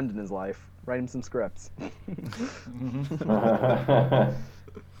a new friend in his life. Write him some scripts.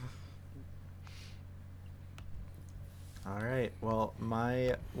 All right. Well,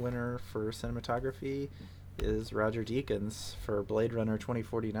 my winner for cinematography is Roger Deakins for Blade Runner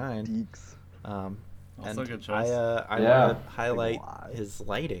 2049. Deeks. That's a good choice. I want to highlight his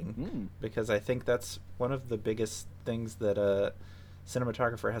lighting because I think that's one of the biggest things that a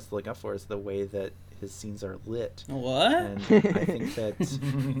cinematographer has to look up for is the way that his scenes are lit. What? And I think that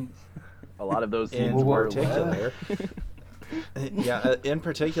a lot of those scenes were particular. In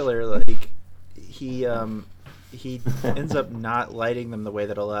particular, like he ends up not lighting them the way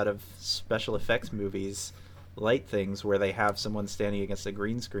that a lot of special effects movies light things, where they have someone standing against a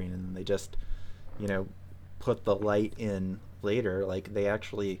green screen and they just put the light in later. Like they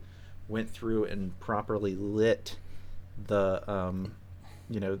actually went through and properly lit the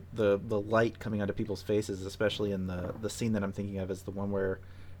the light coming onto people's faces, especially in the scene that I'm thinking of is the one where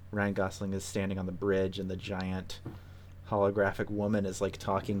Ryan Gosling is standing on the bridge and the giant holographic woman is like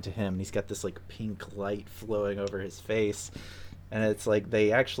talking to him, and he's got this like pink light flowing over his face, and it's like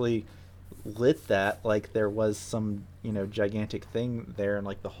they actually lit that like there was some gigantic thing there, and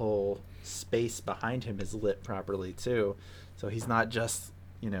like the whole space behind him is lit properly too, so he's not just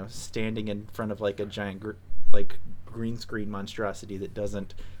standing in front of like a giant green screen monstrosity that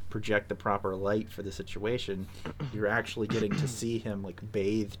doesn't project the proper light for the situation. You're actually getting to see him like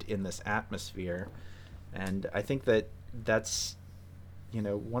bathed in this atmosphere, and I think that's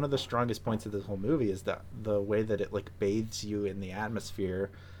one of the strongest points of this whole movie is that the way that it like bathes you in the atmosphere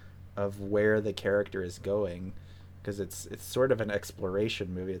of where the character is going, because it's sort of an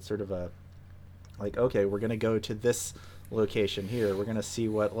exploration movie. It's sort of a like, okay, we're gonna go to this location here, we're gonna see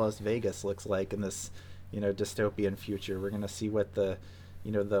what Las Vegas looks like in this dystopian future, we're gonna see what the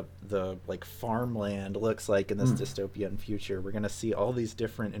the like farmland looks like in this dystopian future, we're gonna see all these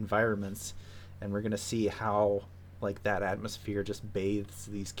different environments, and we're gonna see how like that atmosphere just bathes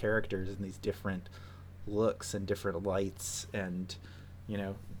these characters in these different looks and different lights. And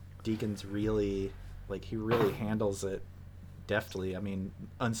Deakins really handles it deftly. I mean,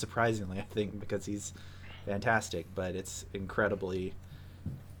 unsurprisingly, I think, because he's fantastic, but it's incredibly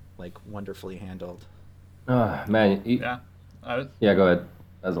like wonderfully handled. Man, yeah, go ahead,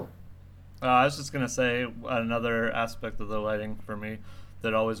 Basil. I was just gonna say another aspect of the lighting for me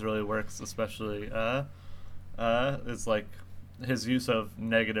that always really works, especially is like his use of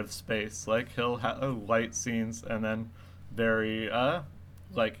negative space. Like he'll have light scenes and then very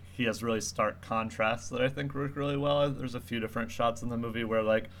like he has really stark contrasts that I think work really well. There's a few different shots in the movie where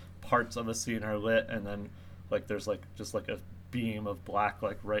like parts of a scene are lit and then like there's like just like a beam of black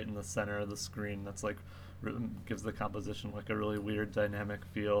like right in the center of the screen that's like gives the composition like a really weird dynamic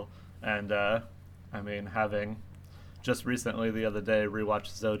feel. And I mean, having just recently, the other day,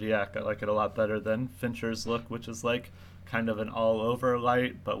 rewatched Zodiac. I like it a lot better than Fincher's look, which is like kind of an all-over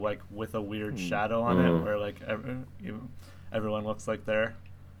light, but like with a weird shadow on it, where like everyone looks like they're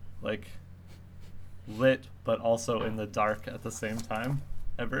like lit, but also in the dark at the same time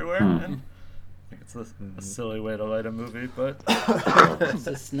everywhere. And I think it's a silly way to light a movie, but this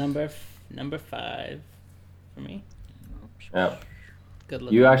is number 5 for me. Yeah. Good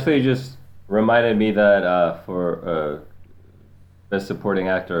You actually just reminded me that for Best Supporting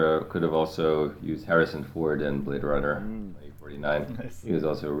Actor, could have also used Harrison Ford in Blade Runner 2049. Nice. He was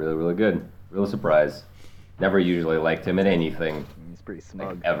also really, really good. Real surprise. Never usually liked him in anything. He's pretty smug.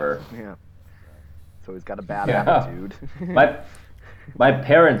 Like, ever. Yeah. So he's got a bad attitude. My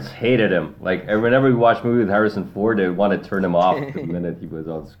parents hated him. Like, whenever we watched movies with Harrison Ford, they would want to turn him off the minute he was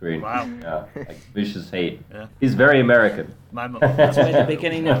on screen. Wow. Yeah, like vicious hate. Yeah. He's very American. That's why the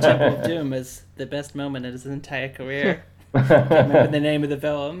beginning of Temple of Doom is the best moment in his entire career. I can't remember the name of the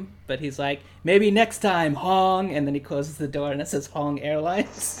film, but he's like, maybe next time, Hong, and then he closes the door and it says Hong Airlines.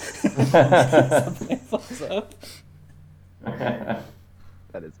 Something falls up. That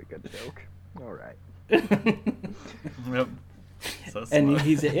is a good joke. All right. Yep. So And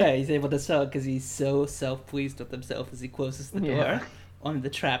he's able to sell it because he's so self-pleased with himself as he closes the door on the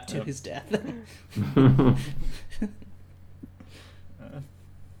trap to his death.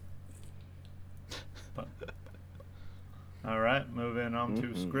 All right, moving on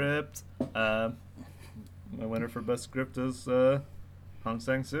to script. My winner for best script is Hong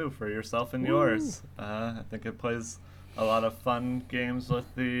Sang-soo for Yourself and Yours. I think it plays a lot of fun games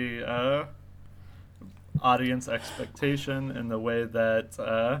with the audience expectation in the way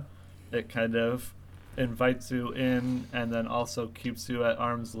that it kind of invites you in and then also keeps you at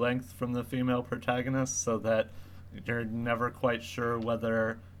arm's length from the female protagonist, so that you're never quite sure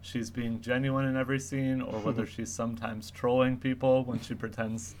whether she's being genuine in every scene or whether she's sometimes trolling people when she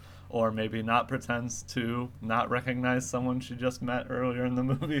pretends, or maybe not pretends, to not recognize someone she just met earlier in the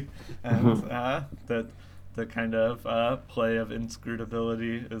movie. And that the kind of play of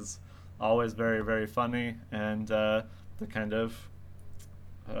inscrutability is always very, very funny, and the kind of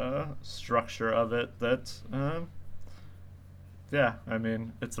structure of it that, yeah, I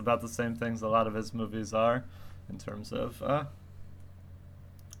mean, it's about the same things a lot of his movies are in terms of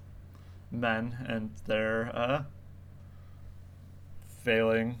men and their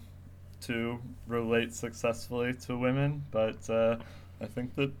failing to relate successfully to women, but I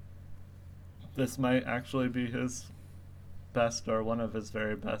think that this might actually be his best, or one of his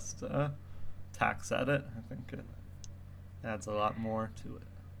very best tacks at it. I think it adds a lot more to it.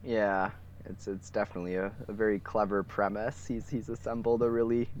 Yeah, it's definitely a very clever premise. He's assembled a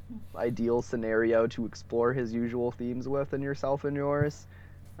really ideal scenario to explore his usual themes with in Yourself and Yours.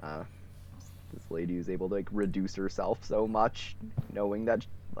 This lady who's able to like reduce herself so much, knowing that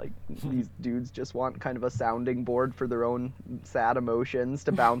like these dudes just want kind of a sounding board for their own sad emotions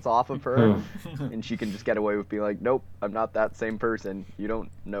to bounce off of her, and she can just get away with being like, nope, I'm not that same person, you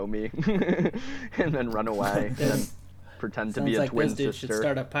don't know me, and then run away and then pretend to be a twin sister. Should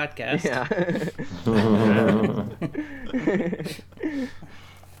start a podcast. Yeah.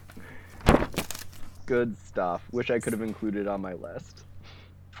 Good stuff. Wish I could have included on my list.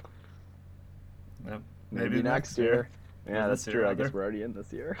 Yep. Maybe next year. Yeah, Or that's this true. year, I guess rather. we're already in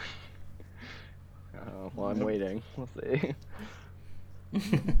this year. Well, I'm waiting. We'll see.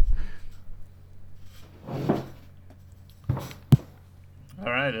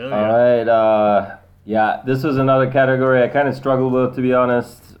 All right, Ilya. All right. Yeah, this was another category I kind of struggled with, to be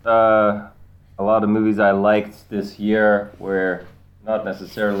honest. A lot of movies I liked this year were not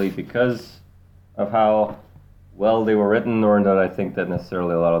necessarily because of how well they were written, or that I think that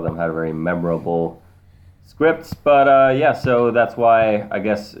necessarily a lot of them had very memorable scripts. But yeah, so that's why I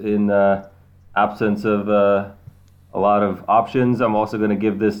guess in absence of a lot of options, I'm also going to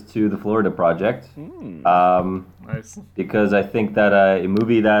give this to The Florida Project. Nice. Because I think that a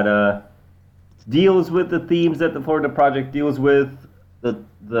movie that deals with the themes that The Florida Project deals with,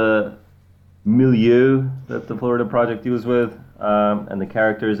 the milieu that The Florida Project deals with, and the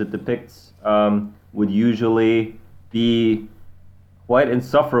characters it depicts, would usually be quite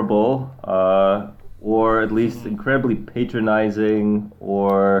insufferable, or at least incredibly patronizing,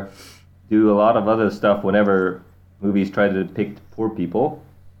 or do a lot of other stuff whenever movies try to depict poor people,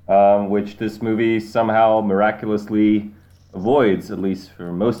 which this movie somehow miraculously avoids, at least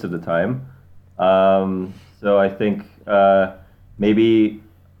for most of the time. So I think maybe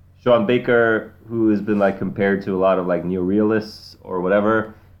Sean Baker, who has been like compared to a lot of like neorealists or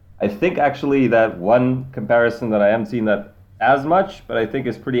whatever, I think actually that one comparison that I haven't seen that as much, but I think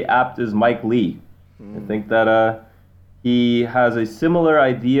is pretty apt, is Mike Leigh. I think that he has a similar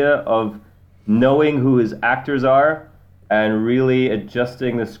idea of knowing who his actors are and really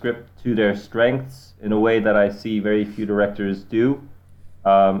adjusting the script to their strengths in a way that I see very few directors do,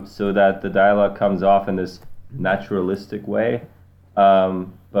 so that the dialogue comes off in this naturalistic way.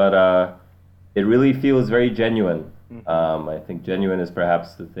 But it really feels very genuine. I think genuine is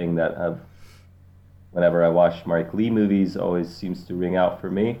perhaps the thing that whenever I watch Mark Lee movies, always seems to ring out for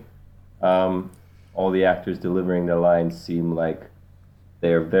me. All the actors delivering their lines seem like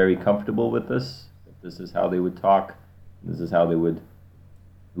they are very comfortable with this. This is how they would talk. This is how they would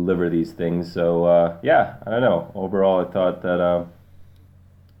deliver these things. So yeah, I don't know. Overall, I thought that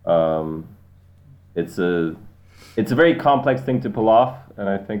it's a very complex thing to pull off, and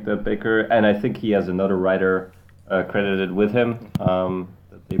I think that Baker, and I think he has another writer credited with him,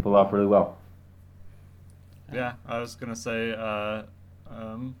 that they pull off really well. Yeah, I was gonna say,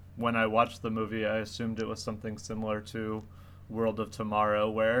 when I watched the movie, I assumed it was something similar to World of Tomorrow,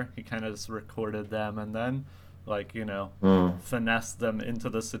 where he kind of just recorded them and then, like, finessed them into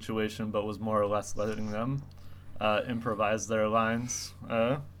the situation, but was more or less letting them improvise their lines.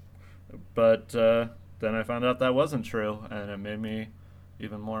 But then I found out that wasn't true, and it made me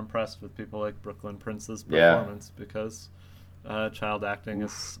even more impressed with people like Brooklyn Prince's performance, because child acting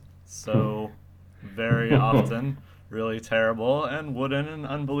is so very often really terrible and wooden and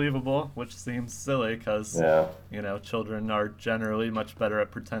unbelievable, which seems silly because children are generally much better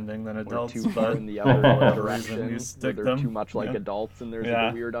at pretending than adults. Or too but in the other direction, you stick they're them too much like adults, and there's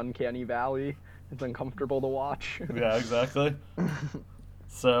like a weird uncanny valley. It's uncomfortable to watch. Yeah, exactly.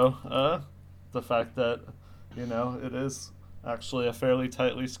 So the fact that it is actually a fairly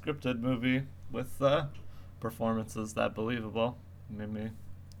tightly scripted movie with performances that believable made me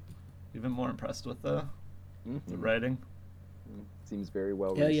even more impressed with the writing. Seems very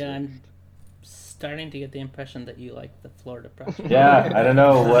well Yeah, researched. I'm starting to get the impression that you like the Florida Project. Yeah, I don't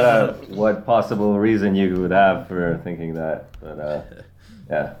know what possible reason you would have for thinking that, but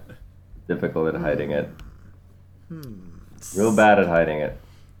yeah, difficult at hiding it. Real bad at hiding it.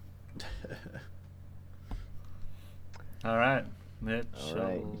 All right, Mitch. All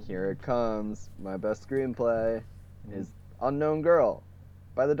right, here it comes. My best screenplay is Unknown Girl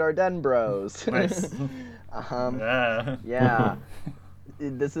by the Dardenne Bros. Nice. Yeah.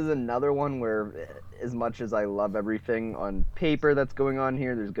 This is another one where, as much as I love everything on paper that's going on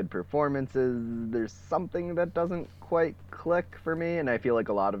here, there's good performances, there's something that doesn't quite click for me, and I feel like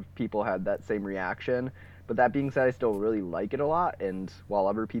a lot of people had that same reaction. But that being said, I still really like it a lot, and while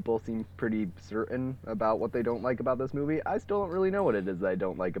other people seem pretty certain about what they don't like about this movie, I still don't really know what it is that I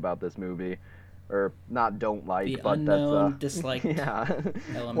don't like about this movie. Or not don't like, The but unknown, that's disliked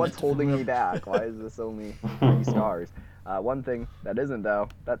element. What's holding me back? Why is this only 3 stars? One thing that isn't, though,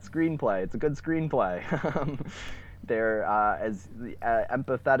 that screenplay. It's a good screenplay. They're as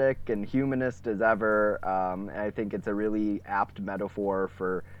empathetic and humanist as ever. And I think it's a really apt metaphor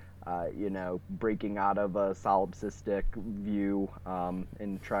for breaking out of a solipsistic view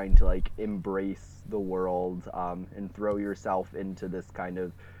and trying to embrace the world and throw yourself into this kind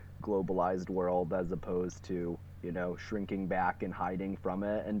of globalized world, as opposed to shrinking back and hiding from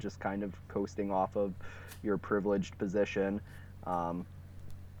it and just kind of coasting off of your privileged position. And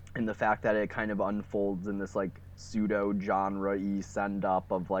the fact that it kind of unfolds in this pseudo genre-y send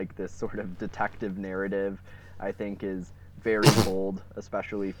up of this sort of detective narrative, I think is very bold,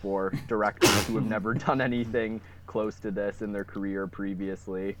 especially for directors who have never done anything close to this in their career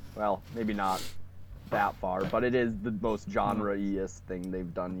previously. Well, maybe not that far, but it is the most genre-y-est thing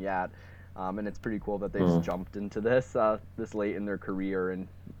they've done yet. And it's pretty cool that they just jumped into this this late in their career and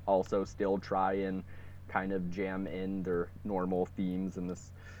also still try and kind of jam in their normal themes in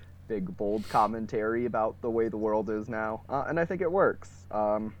this big, bold commentary about the way the world is now. And I think it works.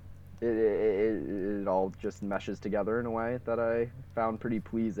 It all just meshes together in a way that I found pretty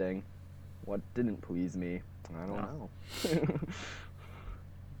pleasing. What didn't please me, I don't know.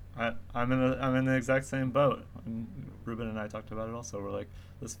 I'm in the exact same boat. And Ruben and I talked about it also. We're like,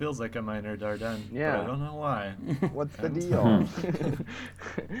 this feels like a minor Dardenne, but I don't know why. What's the deal?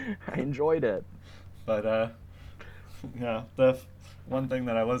 I enjoyed it. But yeah, the one thing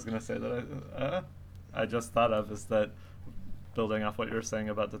that I was gonna say that I just thought of is that, building off what you were saying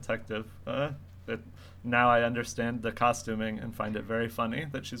about detective, now I understand the costuming and find it very funny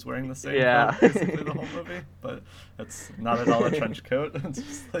that she's wearing the same coat basically the whole movie, but it's not at all a trench coat. It's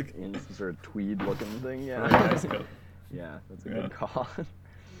just in some sort of tweed looking thing. Yeah, really nice coat. Yeah, that's a good call.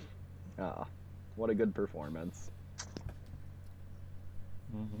 What a good performance.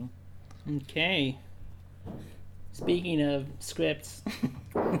 Okay. Speaking of scripts,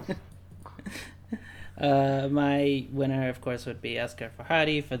 My winner, of course, would be Oscar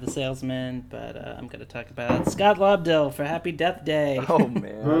Farhadi for The Salesman, but I'm going to talk about Scott Lobdell for Happy Death Day. Oh,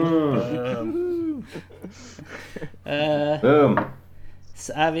 man. Boom. It's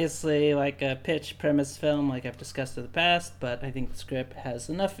obviously like a pitch premise film like I've discussed in the past, but I think the script has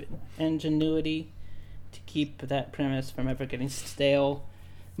enough ingenuity to keep that premise from ever getting stale.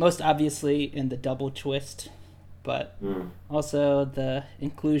 Most obviously in the double twist, but also the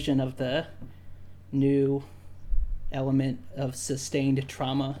inclusion of the new element of sustained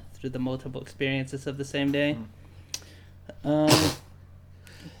trauma through the multiple experiences of the same day.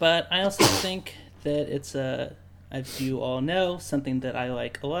 But I also think that it's as you all know, something that I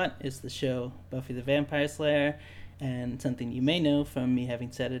like a lot is the show Buffy the Vampire Slayer, and something you may know from me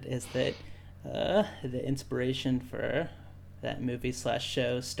having said it is that the inspiration for that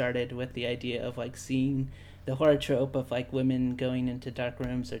movie/show started with the idea of like seeing the horror trope of like women going into dark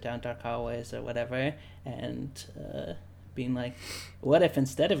rooms or down dark hallways or whatever, and being like, what if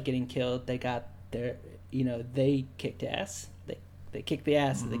instead of getting killed, they got their, they kicked ass, they kicked the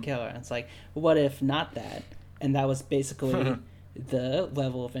ass of the killer, and it's like, what if not that? And that was basically the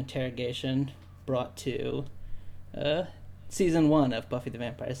level of interrogation brought to season 1 of Buffy the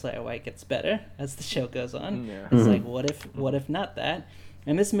Vampire Slayer, where it gets better as the show goes on. Yeah. It's like, what if not that?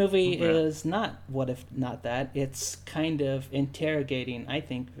 And this movie is not what if not that. It's kind of interrogating, I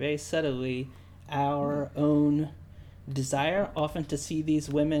think, very subtly our own desire often to see these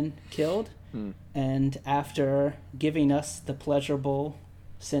women killed. And after giving us the pleasurable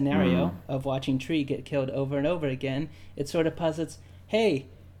scenario of watching Tree get killed over and over again, it sort of posits, hey,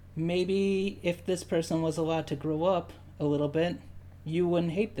 maybe if this person was allowed to grow up a little bit, you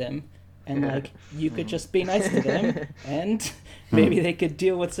wouldn't hate them, and like you could just be nice to them, and maybe they could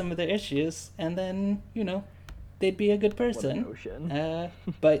deal with some of their issues, and then they'd be a good person. What a notion.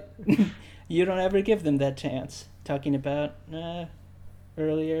 But you don't ever give them that chance. Talking about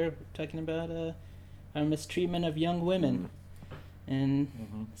earlier, our mistreatment of young women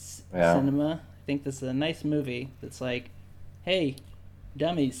in cinema. I think this is a nice movie that's like, hey,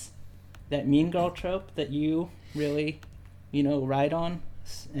 dummies, that mean girl trope that you really, ride on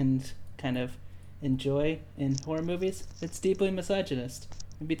and kind of enjoy in horror movies, it's deeply misogynist.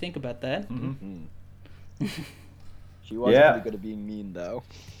 Maybe think about that. She was pretty good at being mean, though.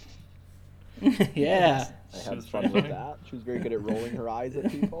 Yeah. I had fun with that. She was very good at rolling her eyes at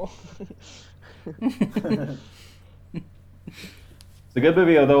people. It's a good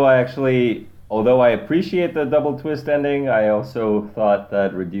movie, although I appreciate the double twist ending, I also thought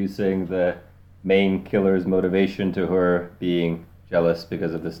that reducing the main killer's motivation to her being jealous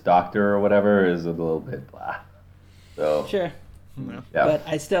because of this doctor or whatever is a little bit blah. So sure. Yeah. But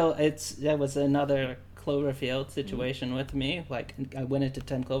that was another Cloverfield situation with me. Like, I went into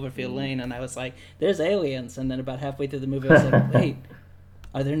 10 Cloverfield Lane and I was like, there's aliens, and then about halfway through the movie I was like, wait,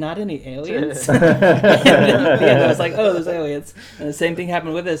 are there not any aliens? And then at the end I was like, oh, there's aliens. And the same thing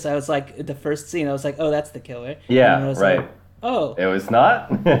happened with this. I was like, the first scene, I was like, oh, that's the killer. Yeah, and I was right. Like, oh. It was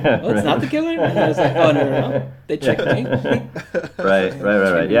not? Oh, it's not the killer? And I was like, oh, no. They tricked me. Right.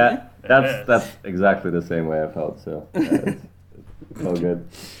 Yeah, that's exactly the same way I felt, so it's all good.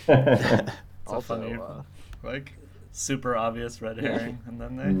 It's also funny, like, super obvious red herring, and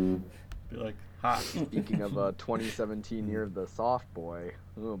then they be like, ha. Speaking of 2017 year of the soft boy,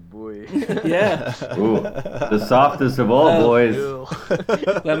 oh boy. Yeah. Ooh, the softest of all boys.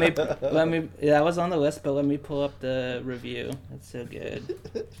 Let me. That was on the list, but let me pull up the review. It's so good.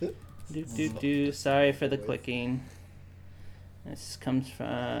 Sorry for the clicking. This comes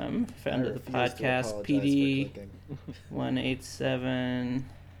from friend of the podcast, PD187.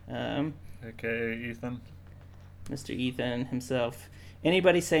 Okay, Ethan. Mr. Ethan himself.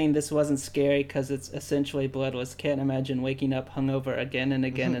 Anybody saying this wasn't scary because it's essentially bloodless can't imagine waking up hungover again and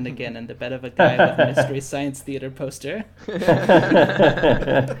again and again in the bed of a guy with a Mystery Science Theater poster.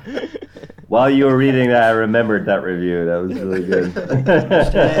 While you were reading that, I remembered that review. That was really good.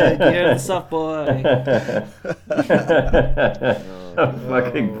 You're the soft boy. A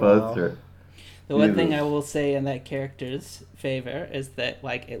fucking poster. The one thing I will say in that character's favor is that,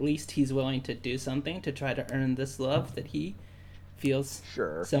 like, at least he's willing to do something to try to earn this love that he feels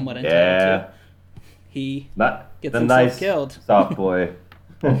somewhat entitled to. He gets himself killed. Soft boy.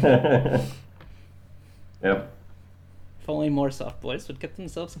 Yep. If only more soft boys would get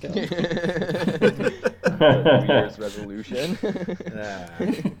themselves killed. New Year's resolution.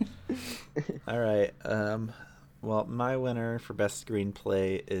 All right. Well, my winner for best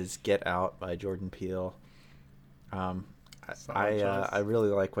screenplay is Get Out by Jordan Peele. I really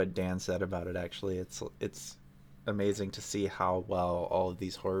like what Dan said about it. Actually, it's amazing to see how well all of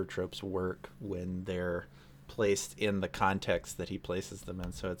these horror tropes work when they're placed in the context that he places them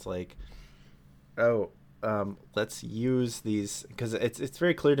in. So it's like, let's use these, because it's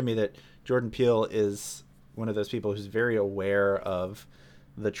very clear to me that Jordan Peele is one of those people who's very aware of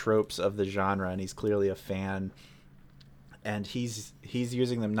the tropes of the genre, and he's clearly a fan, and he's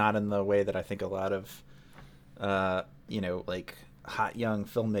using them not in the way that I think a lot of like hot young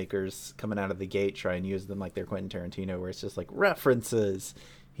filmmakers coming out of the gate try and use them like they're Quentin Tarantino, where it's just like references.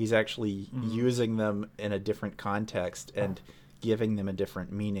 He's actually using them in a different context and giving them a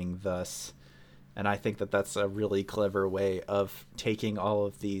different meaning thus. And I think that that's a really clever way of taking all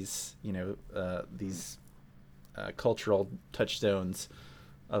of these, cultural touchstones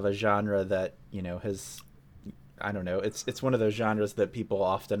of a genre that, has, I don't know, it's one of those genres that people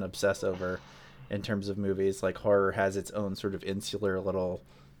often obsess over in terms of movies. Like horror has its own sort of insular little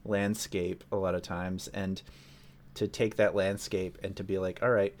landscape a lot of times, and to take that landscape and to be like, all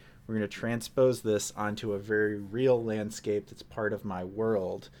right, we're going to transpose this onto a very real landscape that's part of my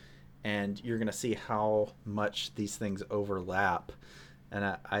world, and you're going to see how much these things overlap.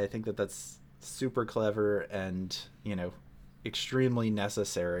 And I think that that's super clever and, extremely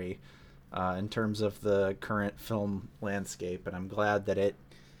necessary in terms of the current film landscape. And I'm glad that it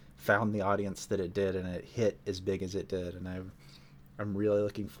found the audience that it did, and it hit as big as it did. And I'm really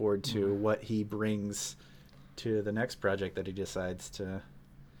looking forward to what he brings to the next project that he decides to,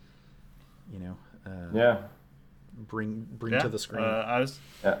 bring to the screen. I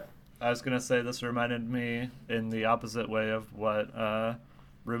was gonna say, this reminded me in the opposite way of what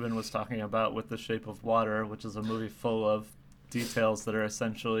Ruben was talking about with The Shape of Water, which is a movie full of details that are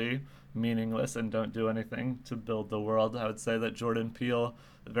essentially meaningless and don't do anything to build the world. I would say that Jordan Peele,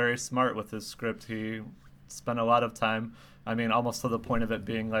 very smart with his script. He spent a lot of time, almost to the point of it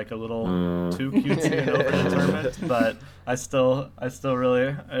being like a little too cutesy and overdetermined, but I still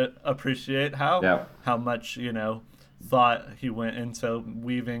really appreciate how much, thought he went into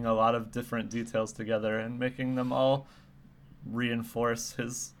weaving a lot of different details together and making them all reinforce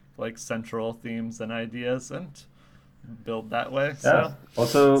his like central themes and ideas and build that way. Yeah.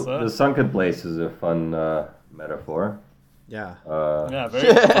 Also, the sunken place is a fun metaphor. Yeah. Yeah,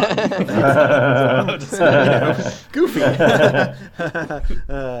 very fun. Goofy.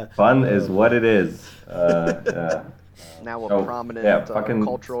 Fun is what it is. Yeah. Now a prominent fucking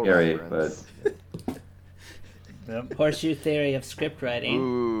cultural scary, reference. But Horseshoe theory of script writing.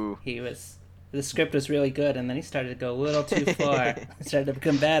 Ooh. The script was really good, and then he started to go a little too far. It started to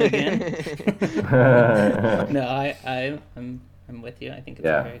become bad again. No, I'm with you. I think it's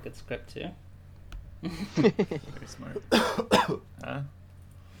a very good script too. Very smart.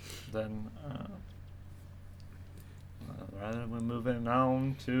 Then rather we're moving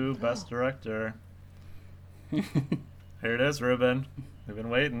on to Best Director. Here it is, Ruben. We've been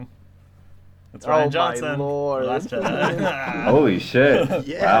waiting. It's Ryan Johnson. My Lord. Last Jedi. Holy shit.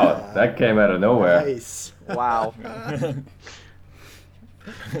 Yeah. Wow, that came out of nowhere. Nice. Wow.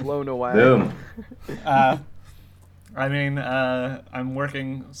 Blown away. Boom. I'm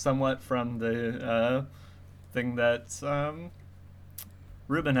working somewhat from the thing that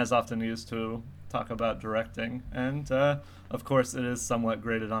Ruben has often used to talk about directing. And, of course, it is somewhat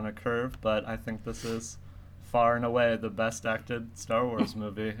graded on a curve, but I think this is far and away the best acted Star Wars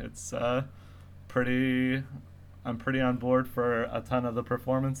movie. It's I'm pretty on board for a ton of the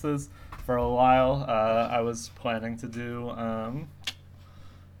performances. For a while, I was planning to do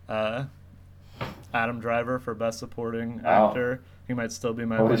Adam Driver for Best Supporting Actor. He might still be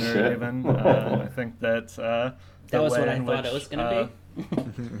my winner, even. I think that that was what I thought it was going to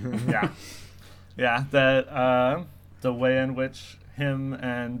be. Yeah. That the way in which him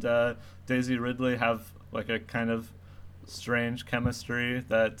and Daisy Ridley have like a kind of strange chemistry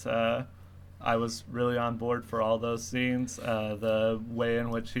that I was really on board for all those scenes. The way in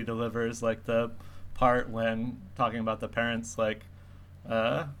which he delivers like the part when talking about the parents, like,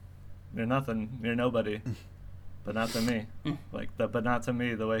 you're nothing, you're nobody, but not to me. But not to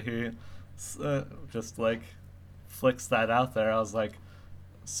me, the way he just like flicks that out there. I was like,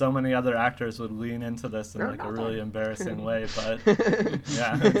 so many other actors would lean into this in like a really embarrassing way, but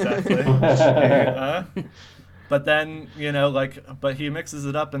yeah, exactly. But then, but he mixes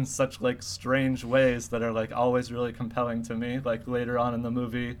it up in such like strange ways that are like always really compelling to me. Like later on in the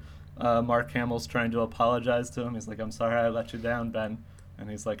movie, Mark Hamill's trying to apologize to him. He's like, "I'm sorry I let you down, Ben." And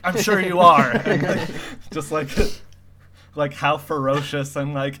he's like, "I'm sure you are." And, like, just like how ferocious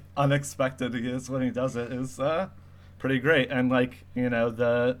and like unexpected he is when he does it is pretty great. And like,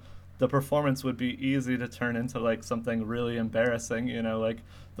 the performance would be easy to turn into like something really embarrassing, like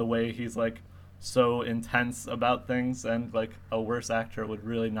the way he's like so intense about things, and like a worse actor would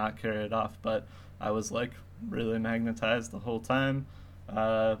really not carry it off. But I was like really magnetized the whole time.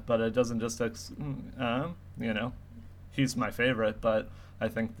 But it doesn't just, he's my favorite, but I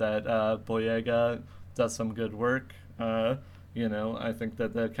think that Boyega does some good work. I think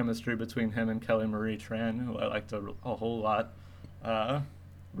that the chemistry between him and Kelly Marie Tran, who I liked a whole lot,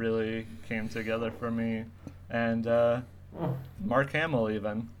 really came together for me. And Mark Hamill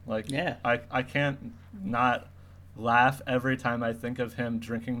even. I can't not laugh every time I think of him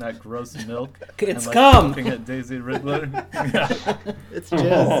drinking that gross milk. It's and, cum. Looking at Daisy Ridley. Yeah. It's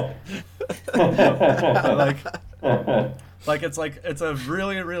jizz. It's a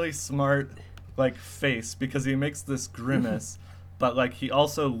really, really smart face, because he makes this grimace, but he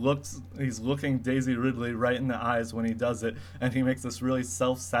also he's looking Daisy Ridley right in the eyes when he does it, and he makes this really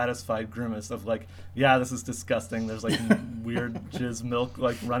self-satisfied grimace of yeah, this is disgusting. There's weird jizz milk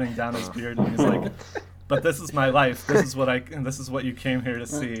running down his beard, and he's like, but this is my life. This is what you came here to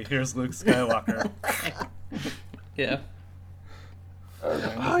see. Here's Luke Skywalker. Yeah.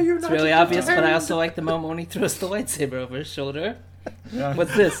 Oh, you're it's not really obvious, but I also like the moment when he throws the lightsaber over his shoulder. Yeah.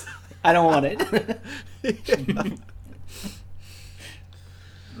 What's this? I don't want it.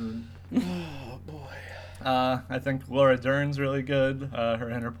 Oh boy. I think Laura Dern's really good. Her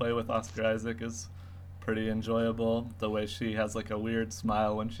interplay with Oscar Isaac is pretty enjoyable. The way she has a weird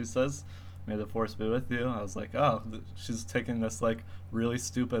smile when she says, "May the Force be with you." I was like, oh, she's taking this really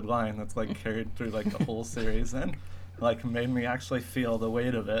stupid line that's carried through the whole series, and made me actually feel the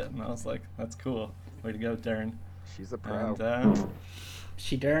weight of it. And I was like, that's cool. Way to go, Dern. She's a pro. And,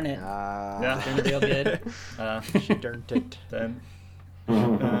 she dern it. Yeah. Dern it real good. She derned it. Then,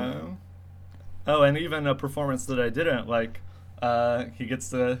 and even a performance that I didn't like, he gets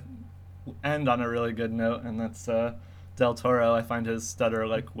to end on a really good note, and that's Del Toro. I find his stutter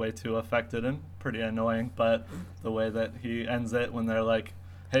way too affected and pretty annoying, but the way that he ends it when they're like,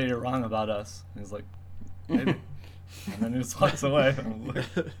 "Hey, you're wrong about us," he's like, "Maybe," and then he just walks away.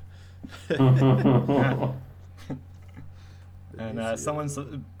 Yeah. And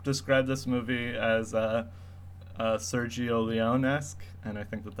someone described this movie as Sergio Leone-esque, and I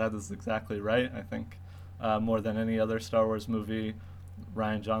think that is exactly right. I think more than any other Star Wars movie,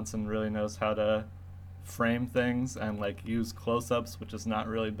 Rian Johnson really knows how to frame things and use close-ups, which has not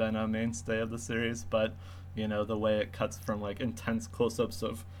really been a mainstay of the series, but the way it cuts from intense close-ups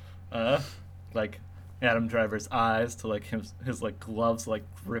of Adam Driver's eyes to his gloves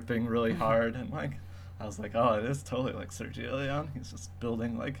gripping really hard, and I was like, oh, it is totally Sergio Leone. He's just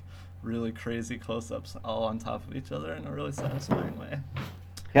building really crazy close-ups all on top of each other in a really satisfying way.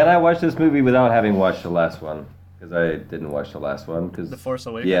 Can I watch this movie without having watched the last one? Because I didn't watch the last one. The Force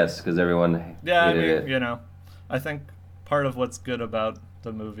Awakens? Yes, because everyone hated it. I think part of what's good about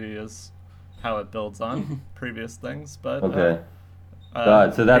the movie is how it builds on previous things. But okay.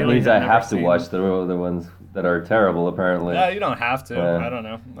 God, so that Haley means had I never have to seen- watch the other ones that are terrible, apparently. Yeah, you don't have to. Yeah. I don't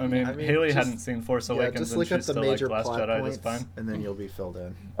know. I mean Haley just- hadn't seen Force Awakens, just and look she up the still major Last plot Jedi points, just fine. and then you'll be filled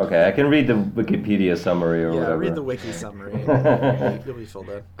in. Okay, I can read the Wikipedia summary or Yeah, whatever. read the wiki summary. And you'll be filled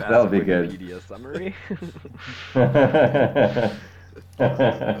in. That would be good. Wikipedia summary.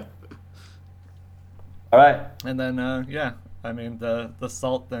 All right. And then I mean the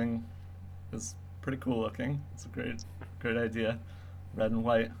salt thing is pretty cool looking. It's a great idea. Red and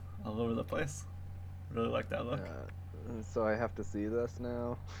white all over the place. Really like that look. So I have to see this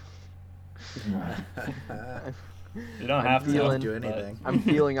now. You don't have to do anything. I'm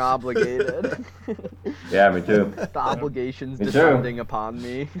feeling obligated. Yeah, me too. The obligation's Me too. descending upon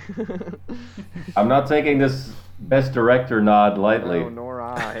me. I'm not taking this Best Director nod lightly. No, nor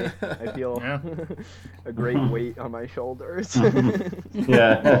I. I feel a great weight on my shoulders.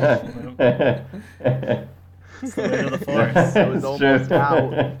 Yeah. It's the weight of the Force. I was almost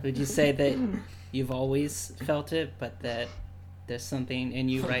out. Would you say that you've always felt it, but that there's something in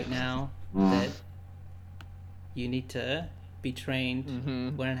you right now that you need to be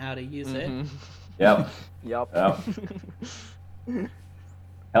trained, learn how to use it? Yep. Yep.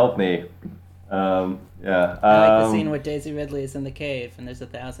 Help me. Yeah. I like the scene where Daisy Ridley is in the cave and there's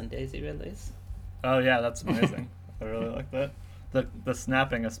 1,000 Daisy Ridleys. Oh yeah, that's amazing. I really like that. The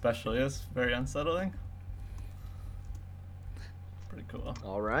snapping especially is very unsettling. Pretty cool.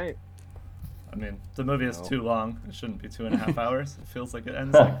 All right. I mean, the movie is too long. It shouldn't be 2.5 hours. It feels like it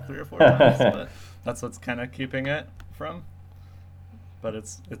ends 3 or 4 times, but that's what's kind of keeping it from. But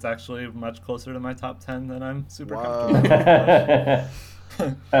it's actually much closer to my top 10 than I'm super comfortable with.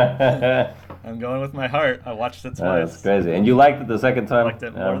 I'm going with my heart. I watched it twice. That's crazy. And you liked it the second time? I liked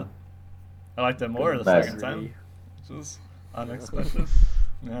it more. I liked it more the Nice. second time, which was unexpected.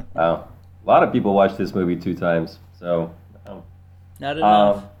 Yeah. Wow. a lot of people watch this movie 2 times. So, not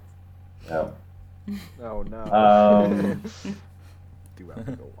enough. No. Oh no. Do have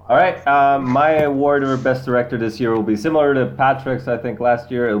to go watch. All right. My award for best director this year will be similar to Patrick's. I think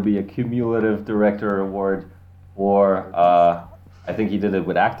last year it'll be a cumulative director award for. I think he did it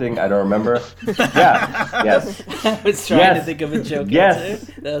with acting. I don't remember. Yeah. Yes. I was trying to think of a joke. Yes.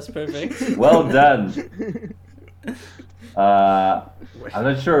 Answer. That was perfect. Well done. I'm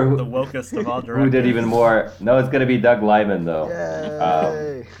not sure who, the wokest of all directors. Who did even more. No, it's going to be Doug Liman, though.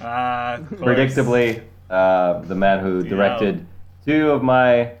 Predictably, the man who directed 2 of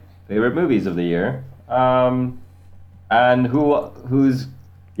my favorite movies of the year. And whose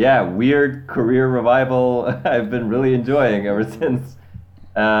weird career revival I've been really enjoying ever since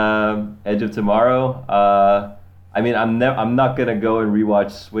Edge of Tomorrow. I mean, I'm not going to go and rewatch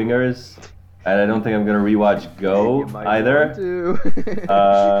Swingers. And I don't think I'm gonna rewatch Go either.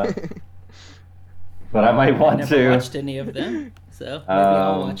 But I might want to. I've never watched any of them, so maybe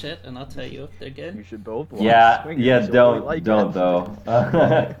I'll watch it and I'll tell you if they're good. You should both watch. Don't though.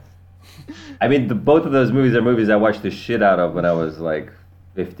 I mean, both of those movies are movies I watched the shit out of when I was like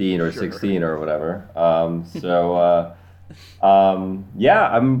 15 or 16 or whatever. I'm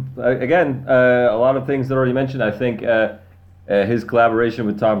again a lot of things that I already mentioned. I think. His collaboration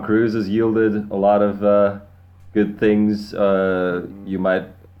with Tom Cruise has yielded a lot of good things. You might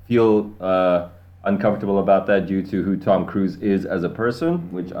feel uncomfortable about that due to who Tom Cruise is as a person,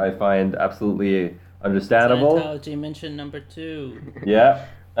 which I find absolutely understandable. Scientology mention number 2. Yeah.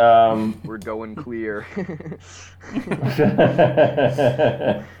 We're going clear.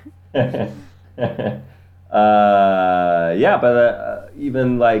 But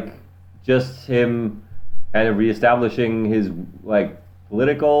even like just him kind of reestablishing his like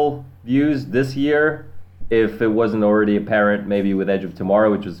political views this year, if it wasn't already apparent maybe with Edge of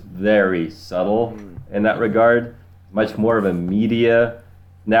Tomorrow, which was very subtle in that regard, much more of a media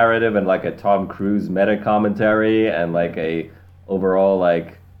narrative and like a Tom Cruise meta commentary and like a overall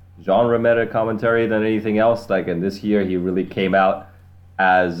like genre meta commentary than anything else. Like, and this year he really came out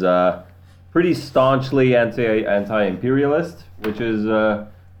as pretty staunchly anti-imperialist, which is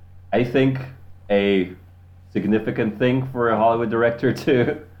I think a significant thing for a Hollywood director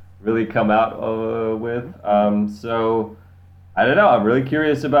to really come out with. So I don't know. I'm really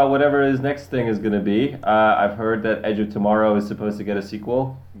curious about whatever his next thing is going to be. I've heard that Edge of Tomorrow is supposed to get a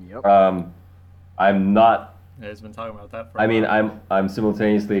sequel. Yep. I'm not. Yeah, he's been talking about that. I'm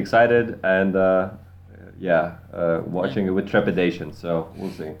simultaneously excited and watching it with trepidation. So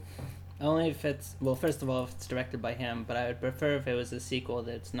we'll see. Only if it's first of all, if it's directed by him. But I would prefer if it was a sequel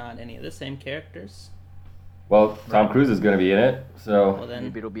that's not any of the same characters. Well, Tom Cruise is going to be in it, so then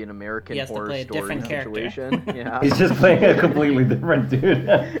maybe it'll be an American Horror play a Story different situation. Yeah. He's just playing a completely different dude.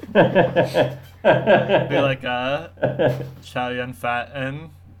 Be like Chow Yun-fat in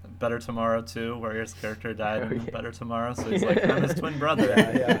Better Tomorrow 2, where his character died in Better Tomorrow, so he's like, I'm his twin brother.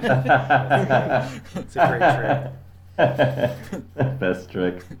 Yeah. It's a great trick. Best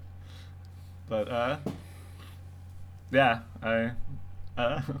trick. But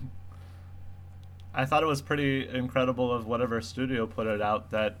I thought it was pretty incredible of whatever studio put it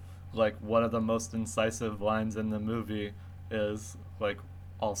out that like one of the most incisive lines in the movie is like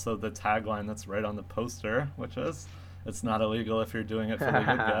also the tagline that's right on the poster, which is, "It's not illegal if you're doing it for the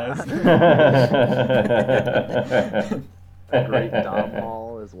good guys." Great Dom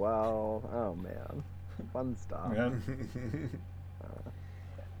Hall as well. Oh man, fun stuff. Yeah.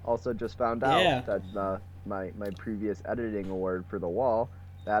 Also just found out that my previous editing award for The Wall,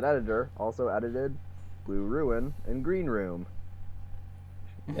 that editor also edited Blue Ruin and Green Room.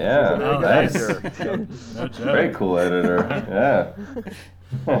 Yeah, nice. No joke. Very cool editor.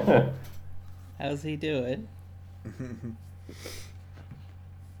 Yeah. How's he do it?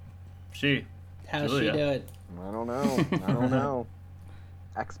 How's Julia. she do it? I don't know.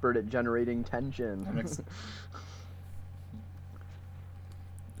 Expert at generating tension.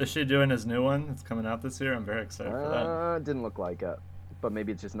 Is she doing his new one? It's coming out this year. I'm very excited for that. Didn't look like it, but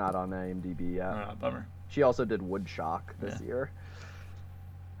maybe it's just not on IMDb yet. Bummer. She also did Woodshock this year.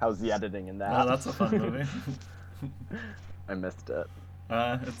 How's the editing in that? Oh, that's a fun movie. I missed it.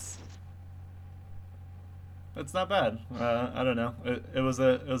 It's not bad. I don't know. It was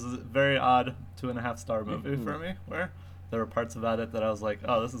a very odd 2.5-star movie for me, where there were parts about it that I was like,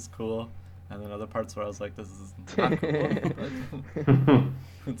 oh, this is cool, and then other parts where I was like, this is not cool.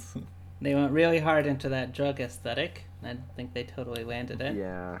 They went really hard into that drug aesthetic. I think they totally landed it.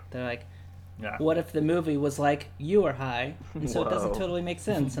 Yeah. They're like, what if the movie was like, you were high, and so it doesn't totally make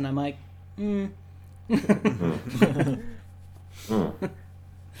sense? And I'm like,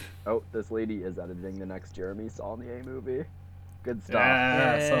 Oh, this lady is editing the next Jeremy Saulnier movie. Good stuff.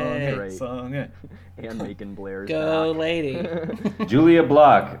 Yeah, Saulnier, Great. Saulnier. And Macon Blair's Go back. lady. Julia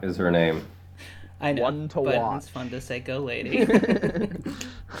Block is her name. I know, One to but watch. it's fun to say go lady.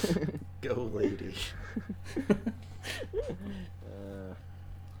 Go lady.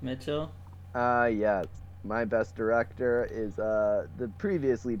 Mitchell? Yes. My best director is the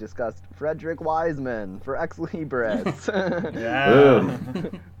previously discussed Frederick Wiseman for Ex Libris. Yeah.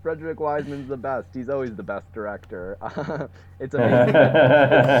 Frederick Wiseman's the best. He's always the best director. It's amazing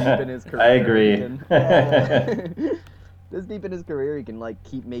that this deep in his career. I agree. This deep in his career, he can like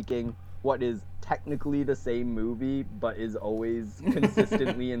keep making what is technically the same movie, but is always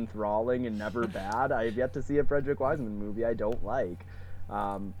consistently enthralling and never bad. I have yet to see a Frederick Wiseman movie I don't like.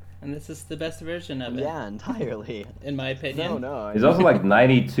 And this is the best version of it. Yeah, entirely. In my opinion. No. He's also like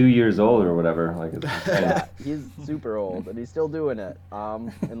 92 years old or whatever. Like, it's Yeah, he's super old, and he's still doing it.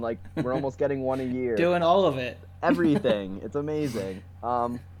 And like, we're almost getting one a year. Doing all of it. Everything. It's amazing.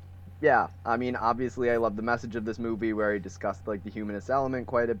 Yeah, I mean, obviously, I love the message of this movie where he discussed like the humanist element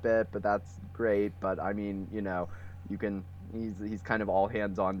quite a bit, but that's great. But I mean, you know, he's kind of all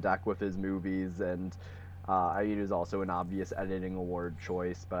hands on deck with his movies, and I mean, it was also an obvious editing award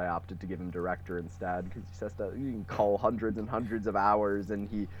choice, but I opted to give him director instead because he says that you can cull hundreds and hundreds of hours, and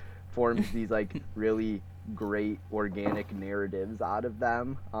he forms these like really great organic narratives out of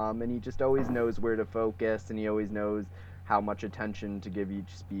them, and he just always knows where to focus, and he always knows how much attention to give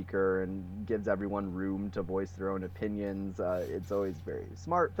each speaker, and gives everyone room to voice their own opinions. It's always very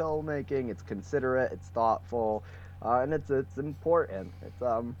smart filmmaking. It's considerate. It's thoughtful, and it's important. It's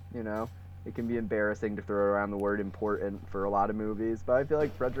you know, it can be embarrassing to throw around the word important for a lot of movies, but I feel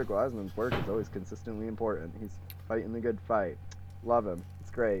like Frederick Wiseman's work is always consistently important. He's fighting the good fight. Love him.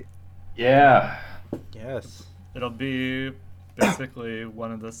 It's great. Yeah. Yes. It'll be basically one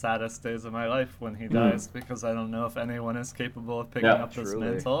of the saddest days of my life when he dies, because I don't know if anyone is capable of picking up this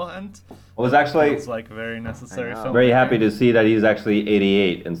mantle, and I was actually it's like very necessary film. very happy to see that he's actually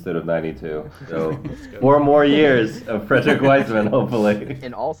 88 instead of 92. So 4 more years of Frederick Wiseman, hopefully.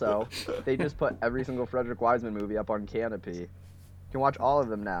 And also, they just put every single Frederick Wiseman movie up on Canopy. You can watch all of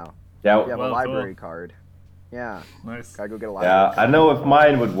them now. Yeah. You have a library card. Yeah. Nice. Gotta go get a library Yeah, I know if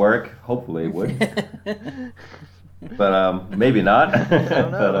mine would work. Hopefully it would. But maybe not. I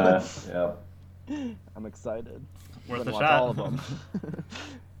don't know. But yeah. I'm excited. Worth I'm gonna a watch shot. all of them.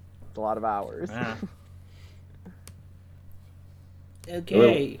 It's a lot of hours. Yeah.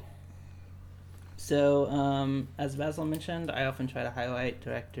 Okay. So, as Basil mentioned, I often try to highlight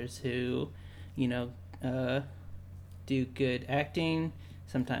directors who, you know, do good acting.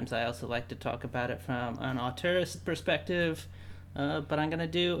 Sometimes I also like to talk about it from an auteurist perspective. But I'm going to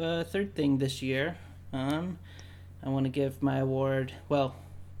do a third thing this year. I want to give my award, well,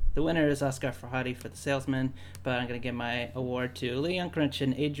 the winner is Oscar Farhadi for The Salesman, but I'm going to give my award to Lee Unkrich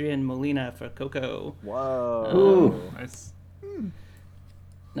and Adrian Molina for Coco. Whoa. Nice.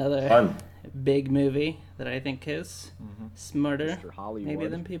 Another Fun. big movie that I think is smarter Mr. Hollywood. maybe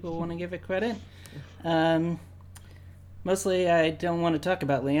than people want to give it credit. Mostly I don't want to talk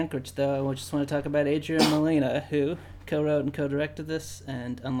about Lee Unkrich, though. I just want to talk about Adrian Molina, who co-wrote and co-directed this,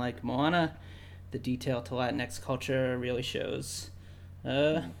 and unlike Moana, the detail to Latinx culture really shows.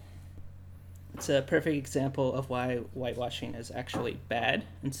 It's a perfect example of why whitewashing is actually bad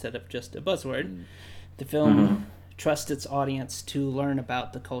instead of just a buzzword. The film trusts its audience to learn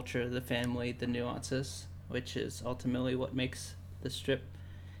about the culture, the family, the nuances, which is ultimately what makes the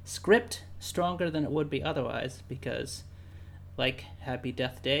script stronger than it would be otherwise, because like Happy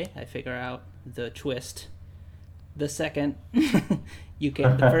Death Day, I figure out the twist the second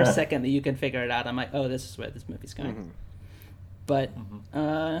the first second that you can figure it out. I'm like, oh, this is where this movie's going. But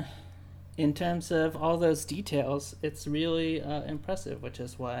in terms of all those details, it's really impressive, which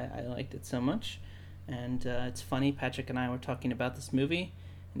is why I liked it so much. And it's funny, Patrick and I were talking about this movie,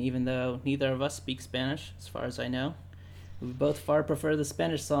 and even though neither of us speak Spanish, as far as I know, we both far prefer the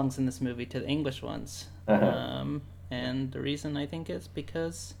Spanish songs in this movie to the English ones. And the reason, I think, is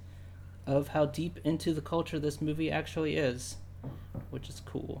because of how deep into the culture this movie actually is, which is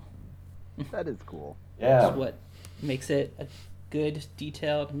cool. That is cool. Yeah. It's what makes it a good,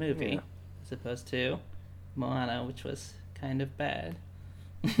 detailed movie, as opposed to Moana, which was kind of bad.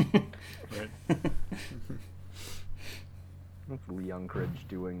 Right. What's Lee Unkrich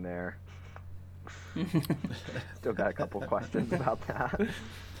doing there? Still got a couple questions about that.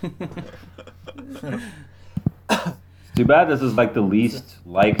 Too bad this is like the least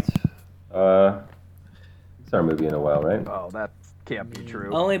liked Pixar movie in a while, right? Oh, that can't be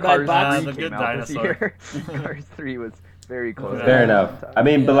true. Only by Cars box. 3 The came Good out this Dinosaur. year. Cars 3 was Very close. Fair enough. I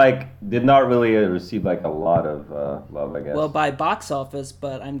mean, but like, did not really receive like a lot of love, I guess. Well, by box office,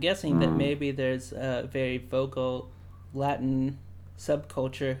 but I'm guessing that maybe there's a very vocal Latin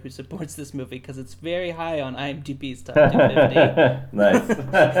subculture who supports this movie because it's very high on IMDb's top 250. Nice.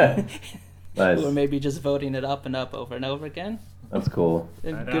 Nice. Or maybe just voting it up and up over and over again. That's cool.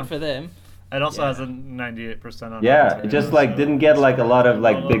 Good for them. It also has a 98% on. Yeah, it just like didn't get like a lot of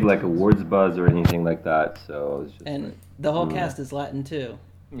like big like awards buzz or anything like that. So it's just and like, the whole cast is Latin too.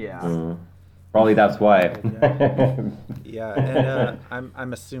 Yeah. Probably that's why. Yeah, and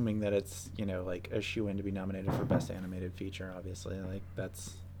I'm assuming that it's like a shoe-in to be nominated for Best Animated Feature. Obviously, like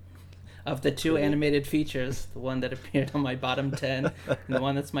that's. Of the two animated features, the one that appeared on my bottom 10 and the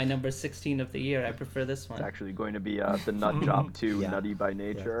one that's my number 16 of the year, I prefer this one. It's actually going to be the Nut Job 2, Nutty by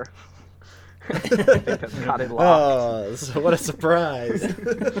Nature. Yeah. I think I've got it locked. Oh, so what a surprise!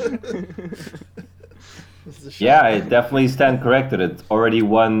 Yeah, it definitely stand corrected. It's already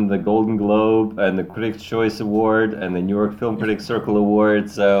won the Golden Globe and the Critics' Choice Award and the New York Film Critics Circle Award.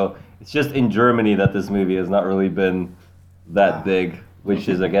 So it's just in Germany that this movie has not really been that big, which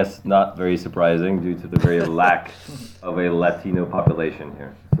is, I guess, not very surprising due to the very lack of a Latino population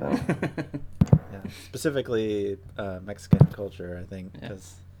here. So. Yeah, specifically Mexican culture, I think,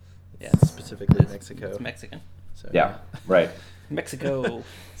 because it's specifically Mexico. It's Mexican. So, yeah, right. Mexico.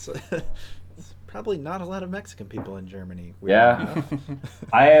 So, it's probably not a lot of Mexican people in Germany. Yeah.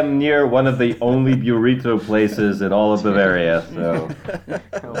 I am near one of the only burrito places in all of Bavaria, so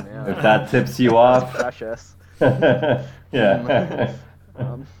if that tips you off. Precious. Yeah.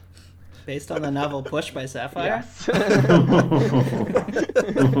 Based on the novel Push by Sapphire? Yes.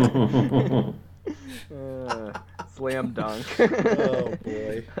 Slam dunk. Oh,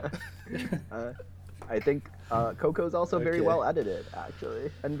 boy. I think Coco's also very well edited,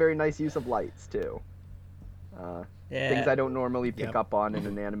 actually. And very nice use of lights, too. Things I don't normally pick up on in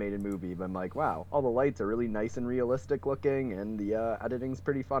an animated movie, but I'm like, wow, all the lights are really nice and realistic looking, and the editing's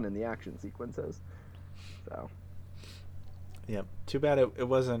pretty fun in the action sequences. So... Yeah, too bad it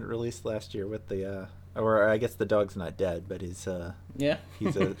wasn't released last year with the, or I guess the dog's not dead, but he's an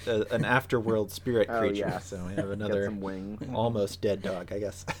afterworld spirit creature. Yes. So we have another almost dead dog, I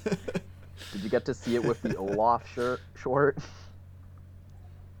guess. Did you get to see it with the Olaf short?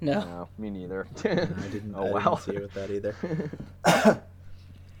 No. Me neither. No, I didn't see it with that either.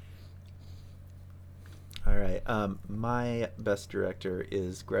 All right, my best director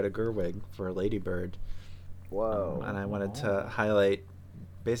is Greta Gerwig for Lady Bird. Whoa. And I wanted to highlight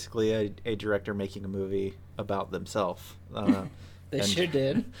basically a director making a movie about themselves. They sure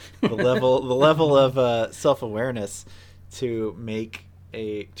did. the level of self-awareness to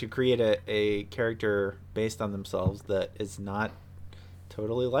create a character based on themselves that is not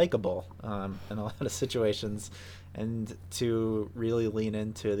totally likable in a lot of situations, and to really lean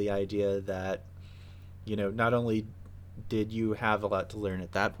into the idea that not only did you have a lot to learn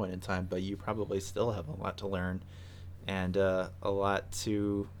at that point in time, but you probably still have a lot to learn and a lot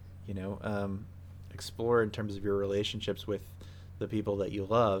to explore in terms of your relationships with the people that you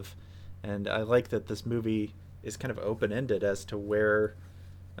love. And I like that this movie is kind of open-ended as to where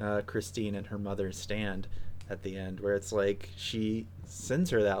Christine and her mother stand at the end, where it's like she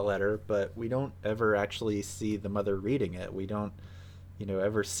sends her that letter, but we don't ever actually see the mother reading it. We don't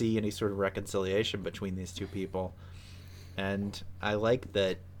ever see any sort of reconciliation between these two people. And I like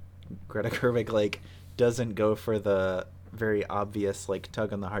that Greta Gerwig doesn't go for the very obvious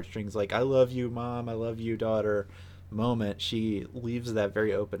tug on the heartstrings, I love you, mom, I love you, daughter moment. She leaves that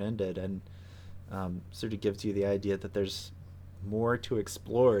very open-ended and sort of gives you the idea that there's more to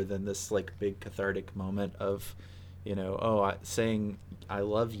explore than this big cathartic moment of saying I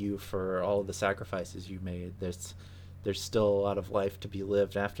love you for all the sacrifices you made. There's still a lot of life to be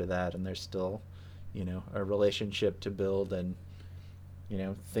lived after that, and there's still a relationship to build and,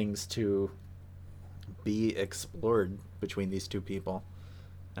 things to be explored between these two people.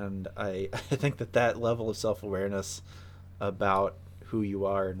 And I think that level of self-awareness about who you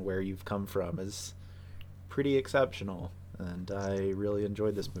are and where you've come from is pretty exceptional. And I really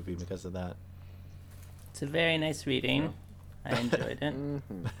enjoyed this movie because of that. It's a very nice reading. I enjoyed it.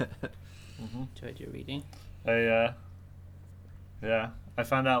 Enjoyed your reading. I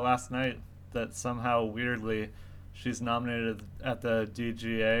found out last night that somehow weirdly she's nominated at the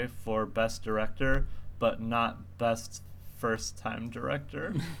DGA for Best Director, but not Best First Time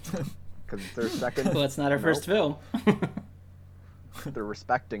Director. Because it's their second. Well, it's not her first film. They're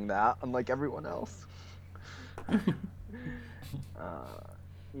respecting that, unlike everyone else.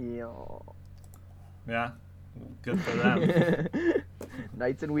 Yeah, good for them.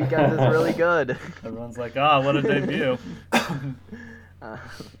 Nights and Weekends is really good. Everyone's like, what a debut.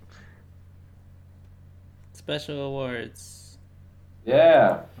 Special awards.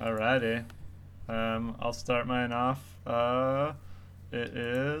 Yeah. Alrighty. I'll start mine off. It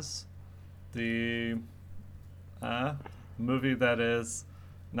is the movie that is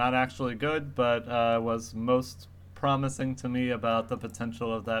not actually good, but was most promising to me about the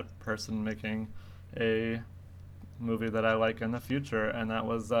potential of that person making a movie that I like in the future, and that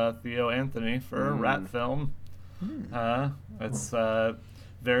was Theo Anthony for Rat Film. It's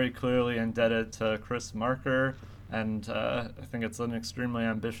very clearly indebted to Chris Marker, and I think it's an extremely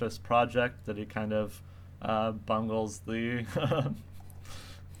ambitious project that he kind of bungles the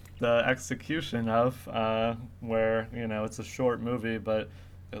the execution of, where, you know, it's a short movie, but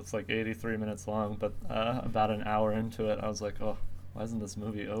it's like 83 minutes long, but about an hour into it, I was like, oh, why isn't this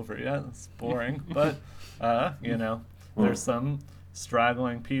movie over yet? It's boring. But, you know, there's some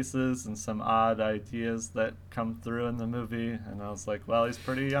straggling pieces and some odd ideas that come through in the movie, and I was like, well, he's